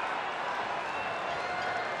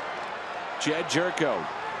 Jed Jerko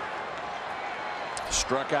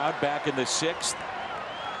struck out back in the 6th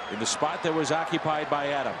in the spot that was occupied by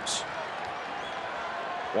Adams.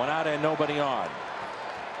 1 out and nobody on.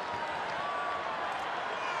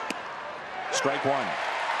 Strike 1.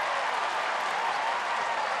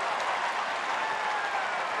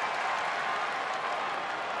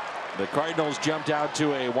 The Cardinals jumped out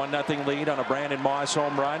to a 1-0 lead on a Brandon Moss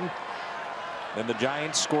home run. Then the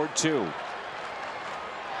Giants scored 2.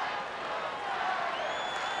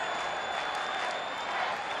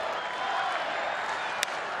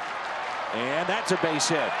 And that's a base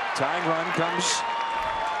hit. Tying run comes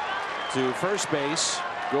to first base.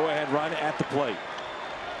 Go ahead run at the plate.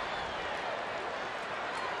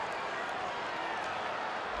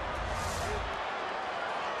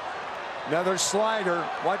 Another slider.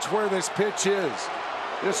 Watch where this pitch is.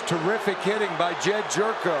 Just terrific hitting by Jed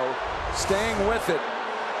Jerko, staying with it.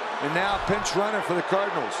 And now pinch runner for the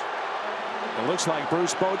Cardinals. It looks like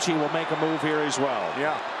Bruce Bochy will make a move here as well.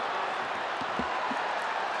 Yeah.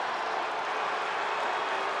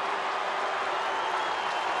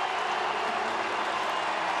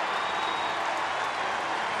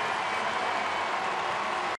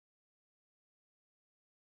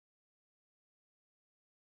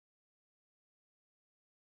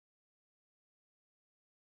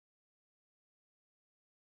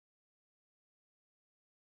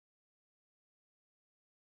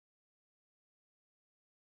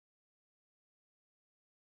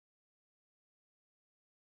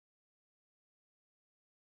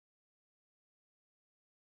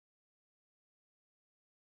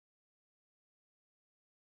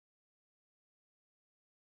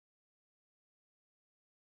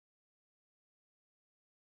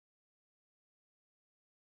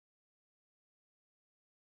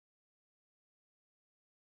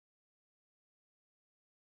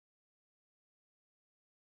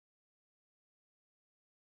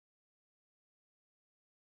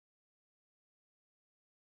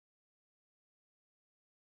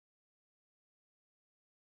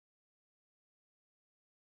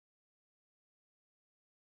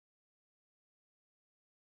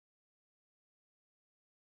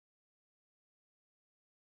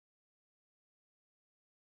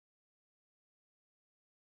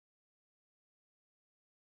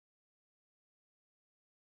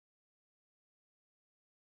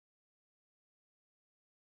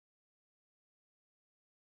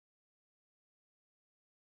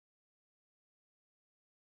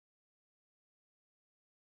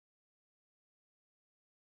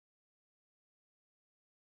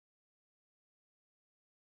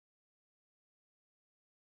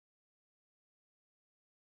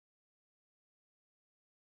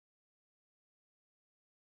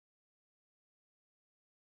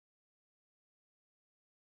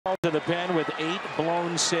 To the pen with 8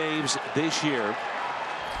 blown saves this year.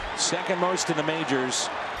 Second most in the majors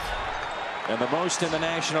and the most in the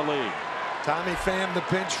National League. Tommy Pham, the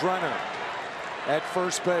pinch runner at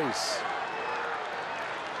first base.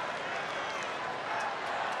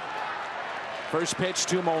 First pitch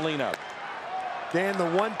to Molina. Dan, the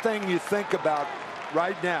one thing you think about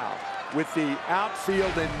right now with the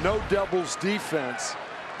outfield and no doubles defense,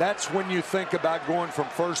 that's when you think about going from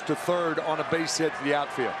first to third on a base hit to the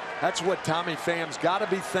outfield. That's what Tommy Pham's got to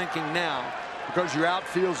be thinking now, because your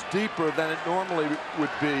outfield's deeper than it normally would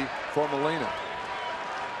be for Molina.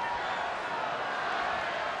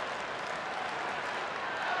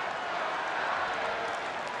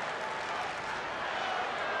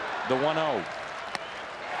 The 1-0.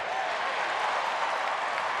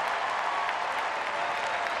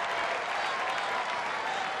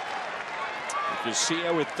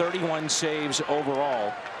 Garcia with 31 saves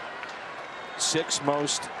overall, 6th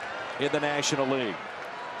most in the National League.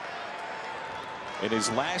 In his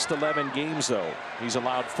last 11 games, though, he's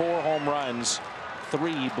allowed 4 home runs,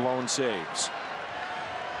 3 blown saves.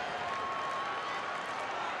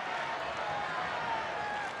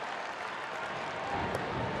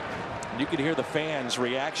 You can hear the fans'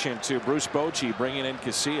 reaction to Bruce Bochy bringing in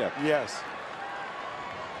Garcia. Yes.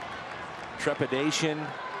 Trepidation,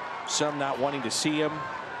 some not wanting to see him.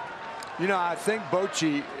 You know, I think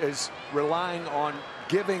Bochy is relying on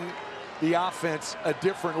giving the offense a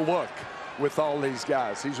different look with all these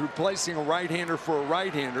guys. He's replacing a right-hander for a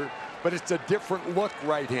right-hander, but it's a different look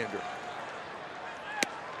right-hander.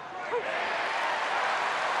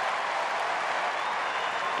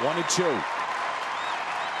 One and two.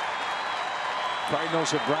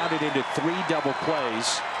 Cardinals have grounded into 3 double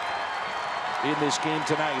plays in this game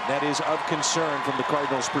tonight. That is of concern from the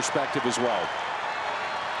Cardinals' perspective as well.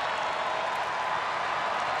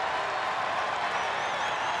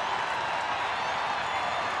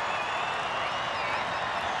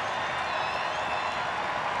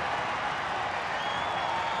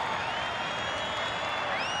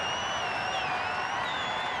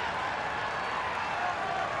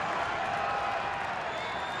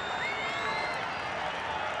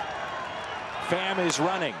 Pham is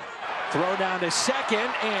running. Throw down to second,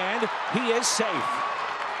 and he is safe.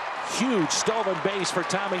 Huge stolen base for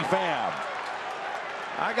Tommy Pham.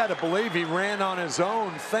 I got to believe he ran on his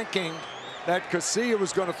own, thinking that Garcia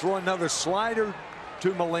was going to throw another slider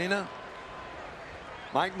to Molina.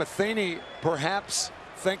 Mike Matheny perhaps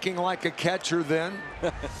thinking like a catcher then.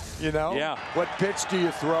 You know, yeah. What pitch do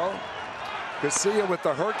you throw? Garcia with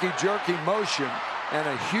the herky-jerky motion and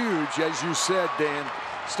a huge, as you said, Dan,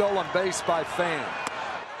 stolen base by Pham.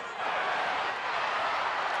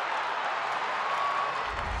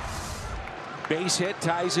 Base hit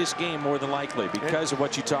ties this game more than likely because of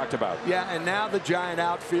what you talked about. Yeah, and now the Giant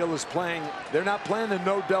outfield is playing. They're not playing the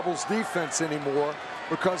no doubles defense anymore,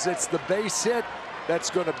 because it's the base hit that's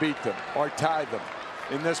going to beat them or tie them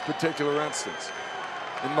in this particular instance.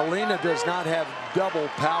 And Molina does not have double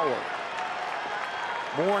power.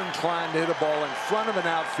 More inclined to hit a ball in front of an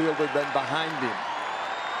outfielder than behind him.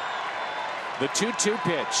 The 2-2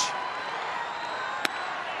 pitch.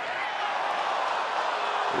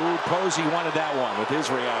 Ooh, Posey wanted that one with his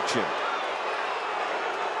reaction.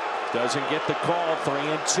 Doesn't get the call.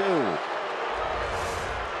 3-2.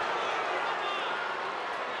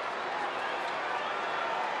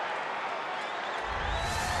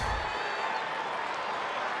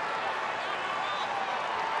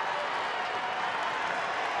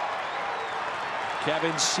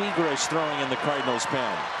 Kevin Segras throwing in the Cardinals'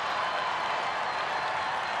 pen.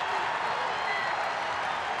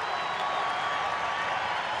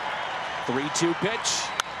 The 3-2 pitch.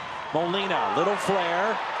 Molina, little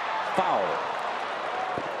flare, foul.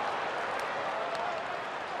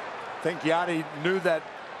 I think Yachty knew that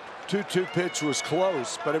 2-2 pitch was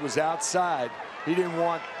close, but it was outside. He didn't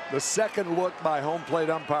want the second look by home plate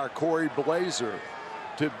umpire Corey Blazer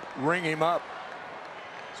to ring him up.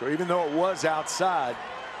 So even though it was outside,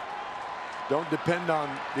 don't depend on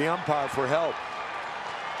the umpire for help.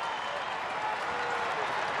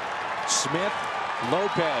 Smith,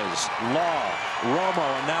 Lopez, Law, Romo,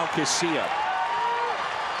 and now Garcia.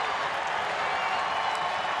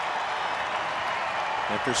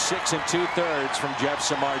 After 6 2/3 from Jeff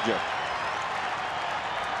Samardzija.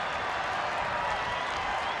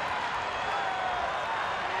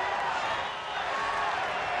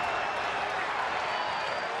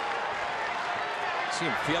 See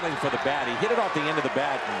him feeling for the bat. He hit it off the end of the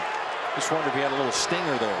bat, and just wondered if he had a little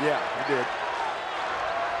stinger there. Yeah, he did.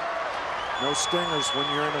 No stingers when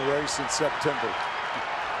you're in a race in September.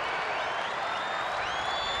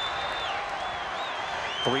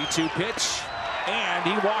 3-2 pitch, and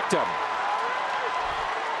he walked him.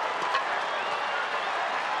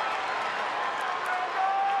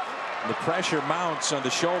 The pressure mounts on the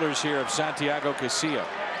shoulders here of Santiago Casilla.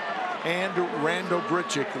 And Randall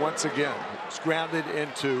Grichuk once again is grounded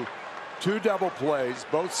into 2 double plays,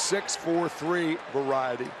 both 6-4-3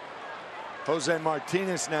 variety. Jose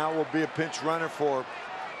Martinez now will be a pinch runner for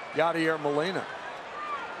Yadier Molina.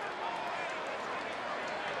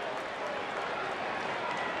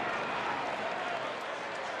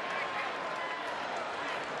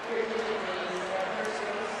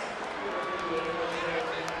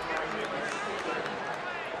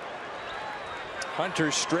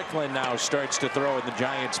 Hunter Strickland now starts to throw in the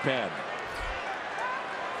Giants' pen.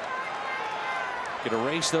 Can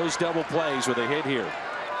erase those double plays with a hit here.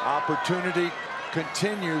 Opportunity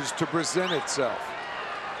continues to present itself.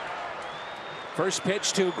 First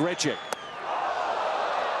pitch to Grichuk.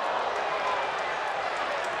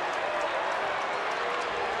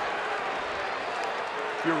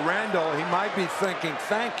 If you're Randall, he might be thinking,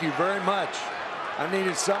 thank you very much. I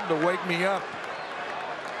needed something to wake me up.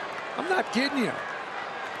 I'm not kidding you.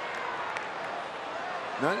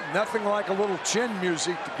 Nothing like a little chin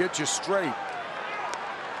music to get you straight.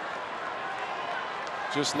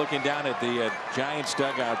 Just looking down at the Giants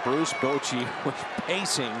dugout, Bruce Bochy was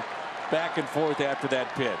pacing back and forth after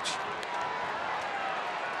that pitch.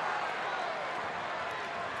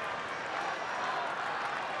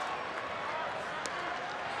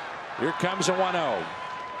 Here comes a 1-0.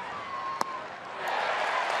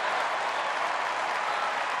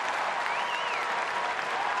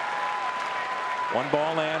 One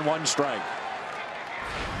ball and 1 strike.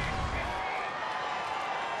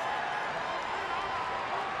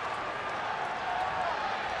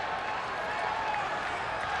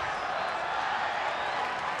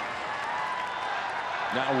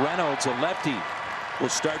 Now Reynolds, a lefty, will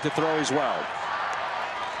start to throw as well.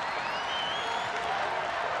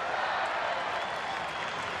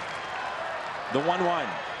 The 1-1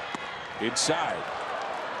 inside.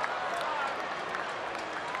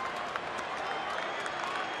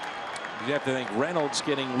 You have to think Reynolds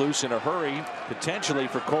getting loose in a hurry, potentially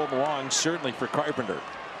for Colton Wong, certainly for Carpenter.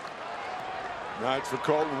 Right, for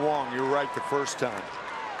Colton Wong, you're right the first time.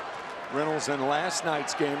 Reynolds in last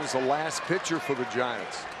night's game is the last pitcher for the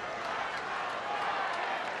Giants.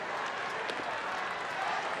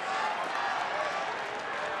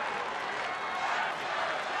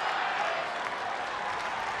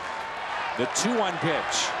 The 2-1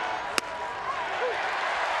 pitch.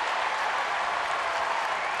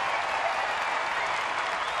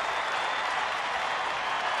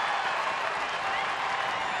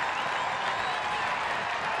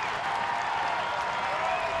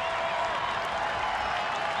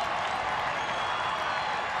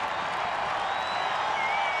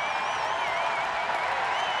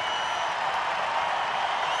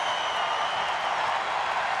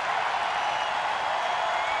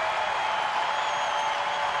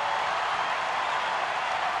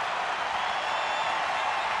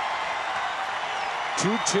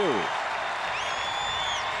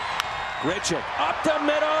 Grichuk up the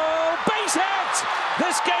middle, base hit!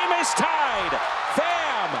 This game is tied.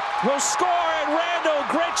 Pham will score and Randall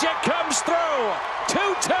Grichuk comes through.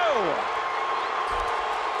 2-2.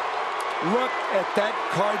 Look at that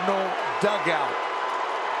Cardinal dugout.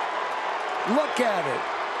 Look at it.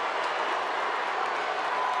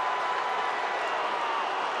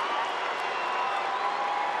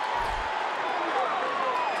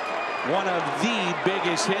 One of the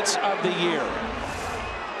biggest hits of the year.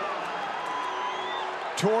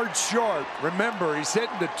 Towards short. Remember, he's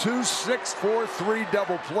hitting the 2-6-4-3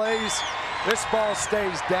 double plays. This ball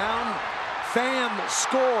stays down. Pham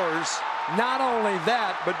scores. Not only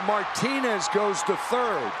that, but Martinez goes to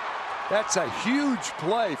third. That's a huge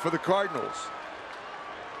play for the Cardinals.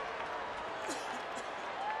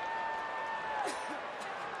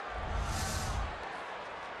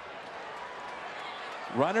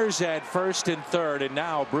 Runners at first and third, and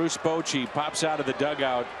now Bruce Bochy pops out of the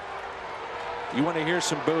dugout. You want to hear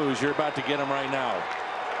some boos, you're about to get them right now.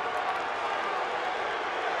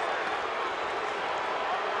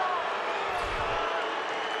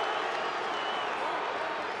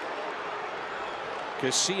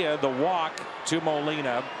 Casilla, the walk to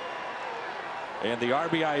Molina, and the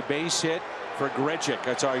RBI base hit for Grichuk.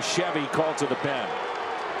 That's our Chevy called to the pen.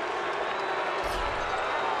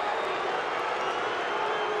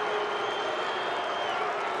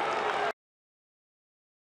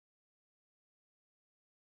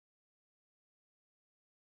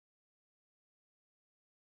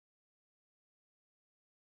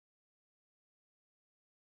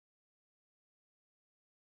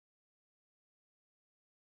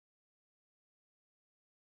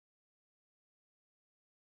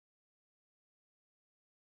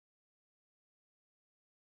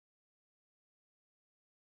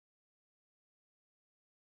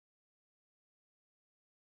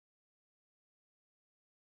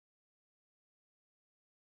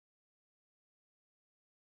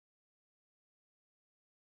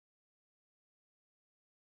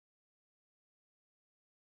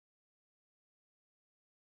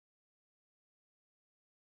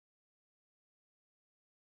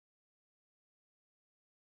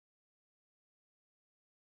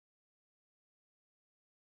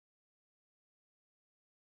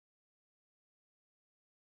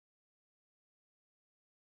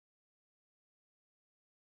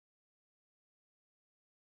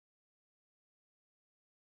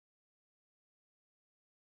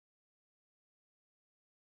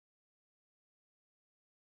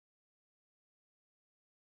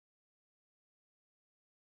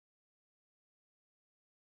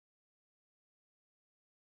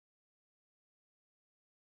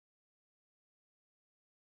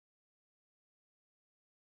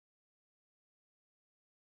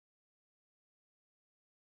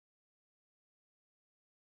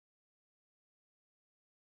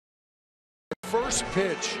 first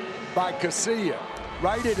pitch by Casilla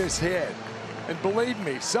right at his head. And believe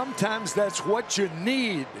me, sometimes that's what you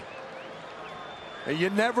need. And you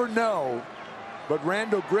never know. But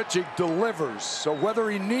Randal Grichuk delivers. So whether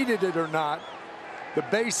he needed it or not, the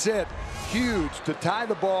base hit, huge to tie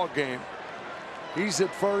the ball game. He's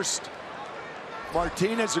at first.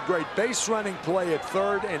 Martinez, a great base running play at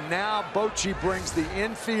third. And now Bochy brings the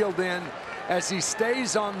infield in as he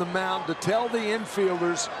stays on the mound to tell the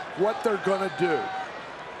infielders what they're going to do.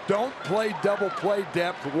 Don't play double play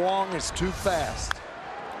depth. Wong is too fast.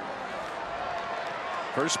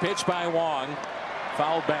 First pitch by Wong,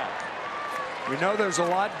 fouled back. We know there's a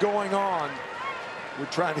lot going on. We're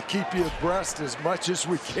trying to keep you abreast as much as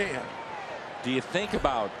we can. Do you think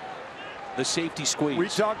about the safety squeeze? We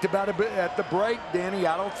talked about it at the break, Danny.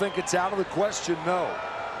 I don't think it's out of the question, no.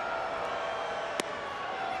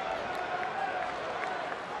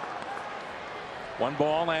 One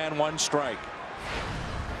ball and one strike.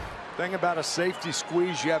 Thing about a safety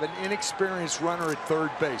squeeze, you have an inexperienced runner at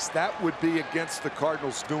third base. That would be against the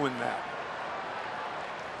Cardinals doing that.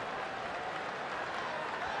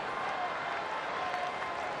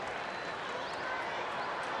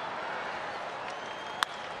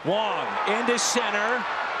 Wong into center.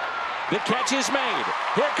 The catch is made.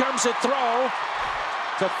 Here comes a throw.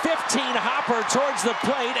 It's a 15-hopper towards the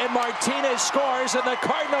plate, and Martinez scores, and the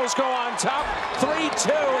Cardinals go on top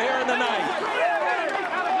 3-2 here in the ninth.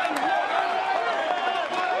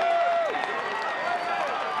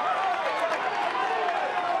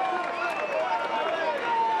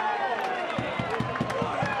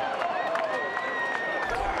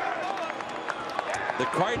 The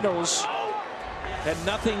Cardinals had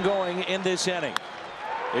nothing going in this inning.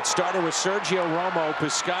 It started with Sergio Romo.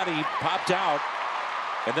 Piscotty popped out,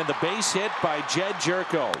 and then the base hit by Jed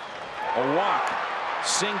Jerko. A walk,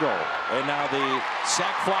 single, and now the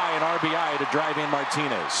sac fly and RBI to drive in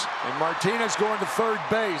Martinez. And Martinez going to third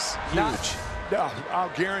base. Huge.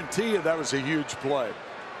 I'll guarantee you that was a huge play.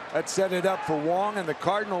 That set it up for Wong, and the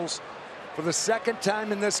Cardinals, for the second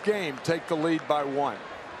time in this game, take the lead by 1.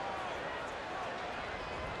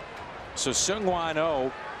 So Seung-Hwan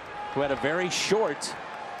Oh, who had a very short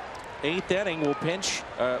 8th inning, will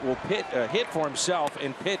hit for himself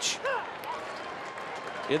and pitch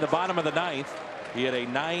in the bottom of the 9th. He had a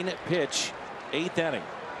 9-pitch 8th inning.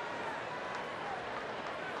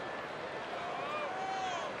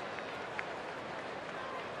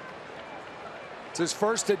 It's his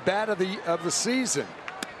first at bat of the season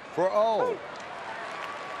for O.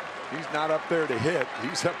 He's not up there to hit.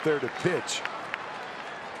 He's up there to pitch.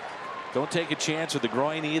 Don't take a chance with the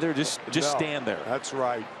groin either. Just stand there. That's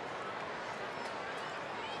right.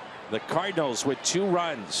 The Cardinals with 2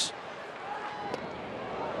 runs.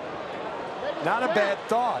 Not a bad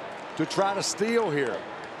thought to try to steal here,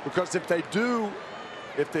 because if they do,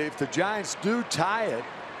 if the Giants do tie it,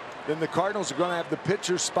 then the Cardinals are going to have the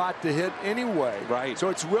pitcher spot to hit anyway. Right. So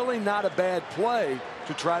it's really not a bad play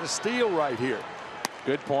to try to steal right here.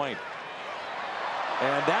 Good point.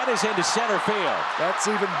 And that is into center field. That's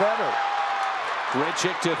even better.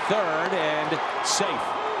 Grichuk to third and safe.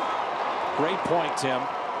 Great point, Tim.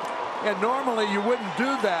 And normally you wouldn't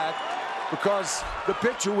do that because the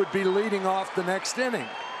pitcher would be leading off the next inning.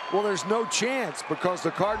 Well, there's no chance because the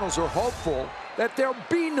Cardinals are hopeful that there'll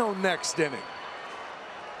be no next inning.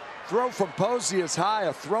 Throw from Posey is high,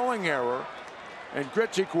 a throwing error, and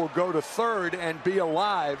Grichuk will go to third and be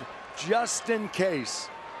alive just in case.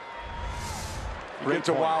 It's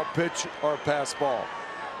a wild pitch or a pass ball.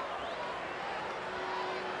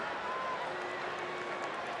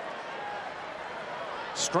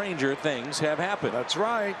 Stranger things have happened. That's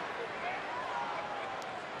right.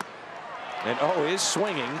 And O is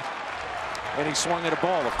swinging, and he swung at a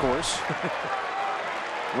ball, of course.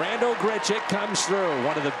 Randal Grichuk comes through,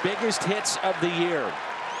 one of the biggest hits of the year.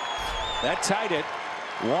 That tied it.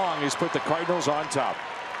 Wong has put the Cardinals on top.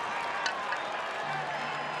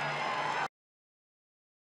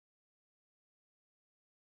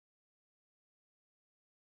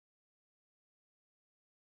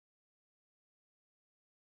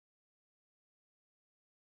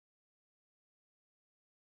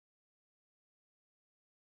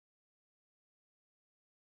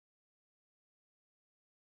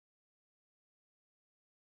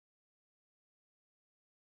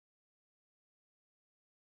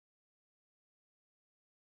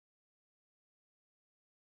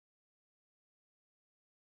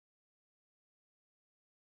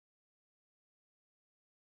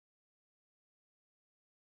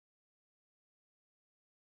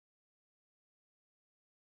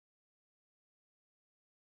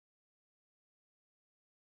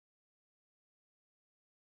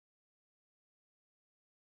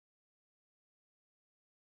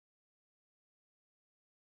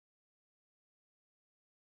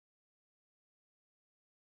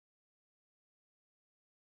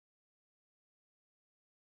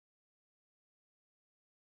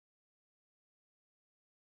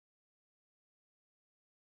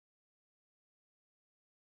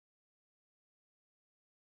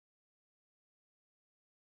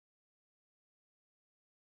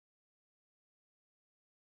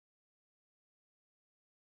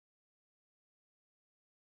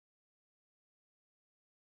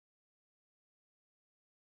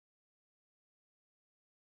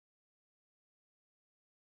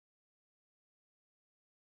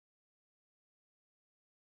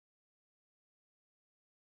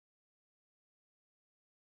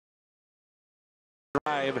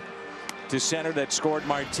 drive to center that scored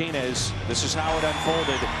Martinez. This is how it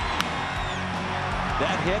unfolded.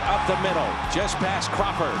 That hit up the middle, just past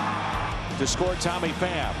Crawford to score Tommy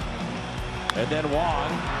Pham. And then Wong,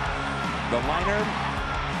 the liner,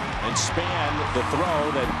 and Span, the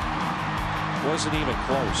throw that wasn't even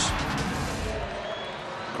close.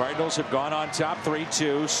 Cardinals have gone on top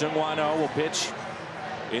 3-2. Seung-Hwan Oh will pitch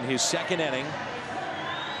in his second inning.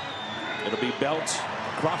 It'll be Belt,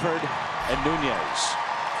 Crawford, and Nunez.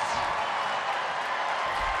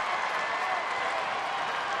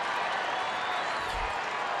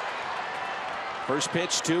 First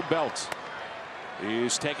pitch to Belt.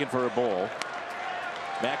 He's taken for a ball.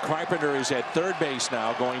 Matt Carpenter is at third base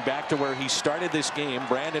now, going back to where he started this game.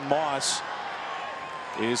 Brandon Moss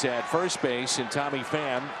is at first base, and Tommy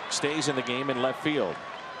Pham stays in the game in left field.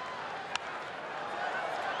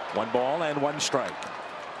 1 ball and 1 strike.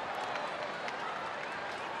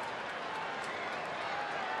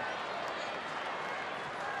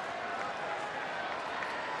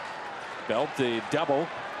 Belt, the double,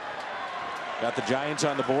 got the Giants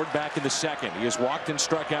on the board back in the second. He has walked and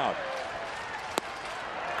struck out.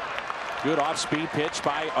 Good off-speed pitch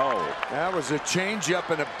by O. That was a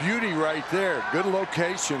changeup and a beauty right there. Good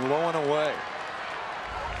location, low and away.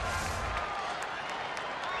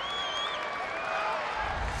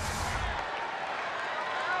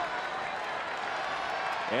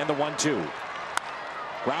 And the 1-2.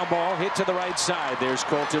 Ground ball hit to the right side. There's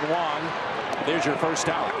Colton Wong. There's your first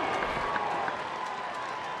out.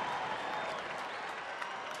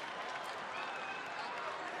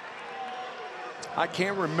 I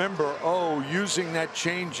can't remember using that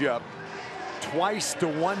changeup twice to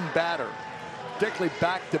one batter, particularly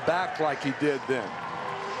back to back like he did then.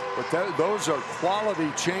 But those are quality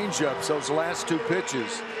changeups. Those last 2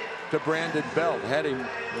 pitches to Brandon Belt had him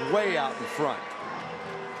way out in front.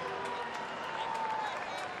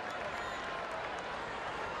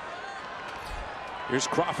 Here's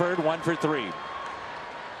Crawford, 1 for 3.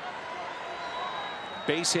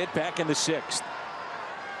 Base hit back in the 6th.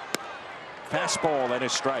 Fastball and a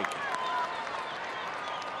strike.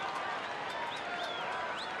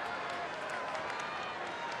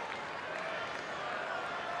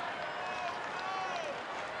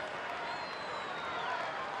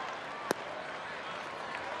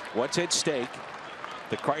 What's at stake?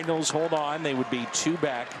 The Cardinals hold on. They would be 2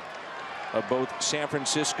 back of both San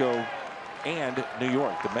Francisco and New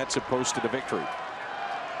York. The Mets have posted a victory.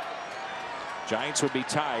 Giants would be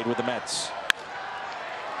tied with the Mets.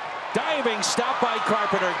 Diving stop by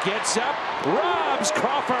Carpenter, gets up, robs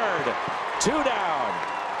Crawford. 2 down.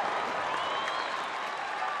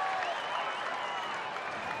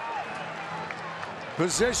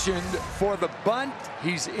 Positioned for the bunt,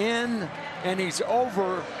 he's in, and he's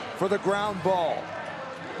over for the ground ball.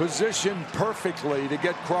 Positioned perfectly to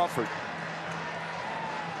get Crawford.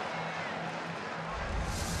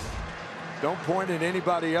 Don't point at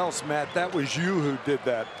anybody else, Matt. That was you who did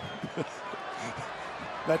that.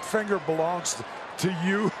 That finger belongs to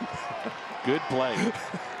you. Good play.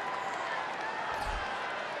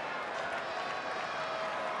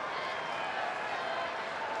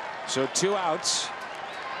 So 2 outs.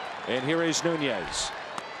 And here is Nunez.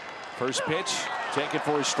 First pitch taken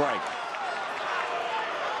for a strike.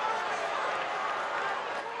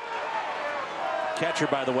 Catcher,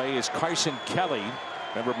 by the way, is Carson Kelly.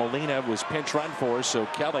 Remember, Molina was pinch run for, so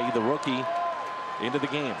Kelly, the rookie, into the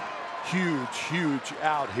game. Huge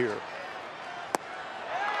out here.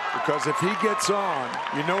 Because if he gets on,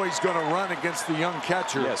 you know he's going to run against the young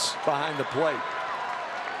catcher behind the plate.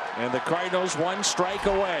 And the Cardinals 1 strike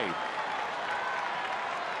away.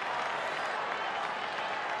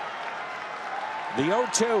 The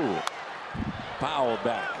 0-2. Fouled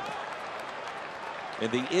back.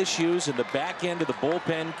 And the issues in the back end of the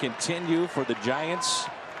bullpen continue for the Giants.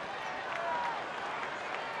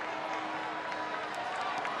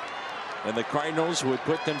 And the Cardinals would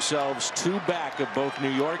put themselves 2 back of both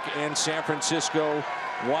New York and San Francisco.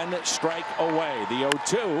 1 strike away. The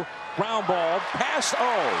 0-2. Ground ball past O.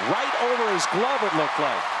 Right over his glove, it looked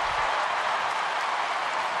like.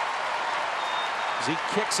 As he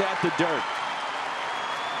kicks at the dirt.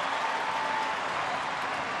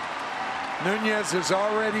 Nunez has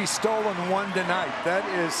already stolen 1 tonight. That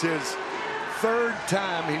is his 3rd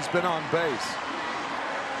time he's been on base.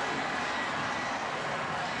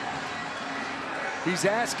 He's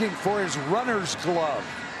asking for his runner's glove.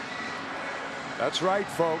 That's right,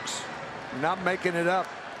 folks. I'm not making it up.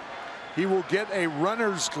 He will get a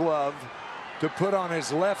runner's glove to put on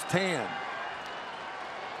his left hand.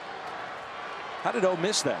 How did O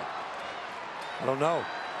miss that? I don't know.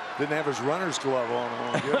 Didn't have his runner's glove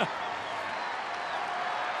on.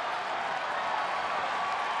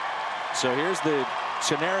 So here's the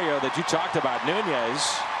scenario that you talked about. Nunez,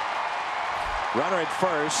 runner at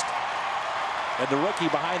first, and the rookie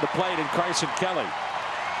behind the plate in Carson Kelly.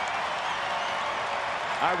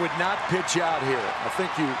 I would not pitch out here. I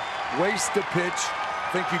think you waste the pitch. I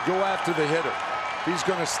think you go after the hitter. If he's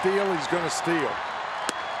going to steal, he's going to steal.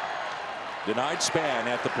 Denied Span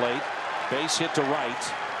at the plate. Base hit to right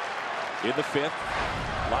in the 5th.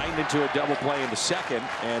 Lined into a double play in the 2nd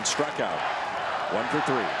and struck out. 1 for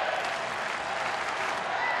 3.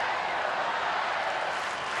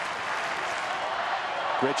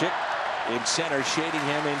 Grichuk in center, shading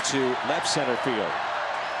him into left center field.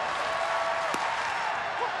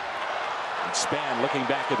 And Span looking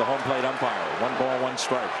back at the home plate umpire. 1 ball, 1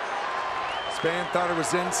 strike. Span thought it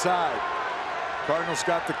was inside. Cardinals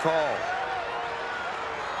got the call.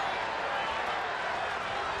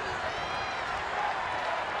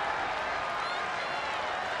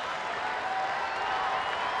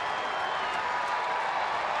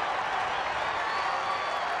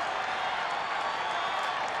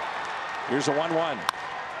 Here's a 1-1.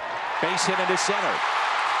 Base hit into center.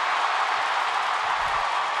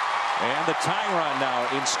 And the tying run now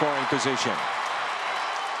in scoring position.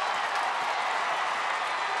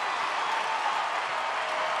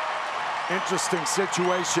 Interesting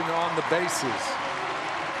situation on the bases.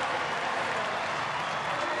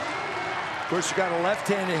 Of course, you got a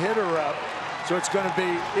left-handed hitter up, so it's going to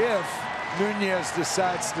be if Nunez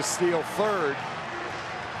decides to steal third,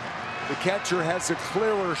 the catcher has a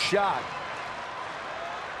clearer shot.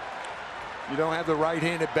 You don't have the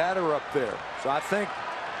right-handed batter up there, so I think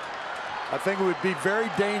it would be very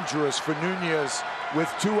dangerous for Nunez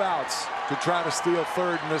with 2 outs to try to steal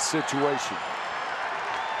third in this situation,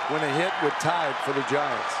 when a hit would tie it for the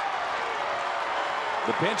Giants.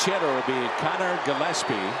 The pinch hitter will be Connor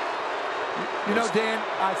Gillespie. You know, Dan,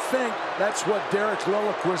 I think that's what Derek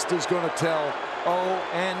Lilliquist is going to tell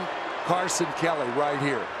and Carson Kelly right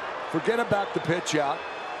here. Forget about the pitch out.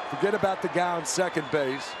 Forget about the guy on second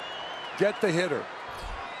base. Get the hitter.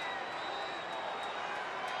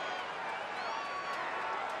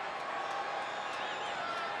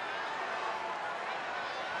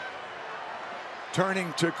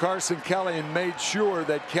 Turning to Carson Kelly and made sure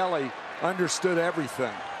that Kelly understood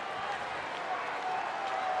everything.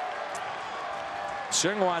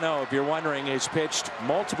 Seung-Hwan Oh, if you're wondering, has pitched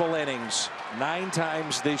multiple innings 9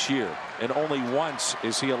 times this year, and only once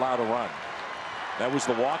is he allowed a run. That was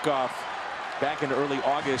the walk-off back in early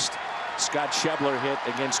August. Scott Schebler hit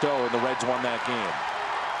against O, and the Reds won that game.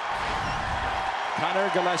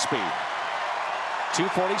 Connor Gillespie,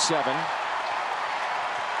 247.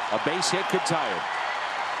 A base hit could tie it.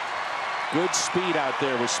 Good speed out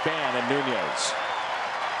there with Span and Nunez.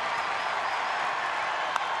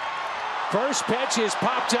 First pitch is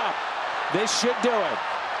popped up. This should do it.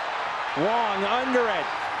 Wong under it.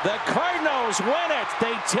 The Cardinals win it.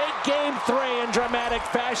 They take game 3 in dramatic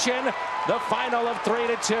fashion. The final of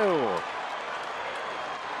 3-2.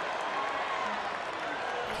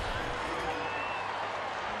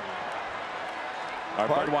 Our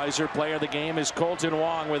Budweiser player of the game is Colton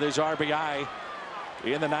Wong with his RBI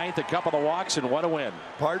in the 9th. A couple of walks, and what a win.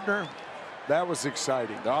 Partner, that was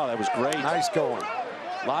exciting. Oh, that was great. Nice going.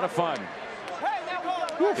 A lot of fun.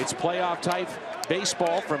 It's playoff type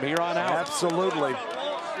baseball from here on out. Absolutely.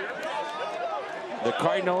 The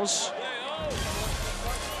Cardinals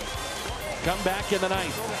come back in the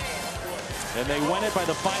 9th, and they win it by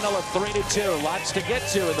the final of 3-2. Lots to get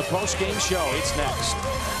to in the post-game show. It's next.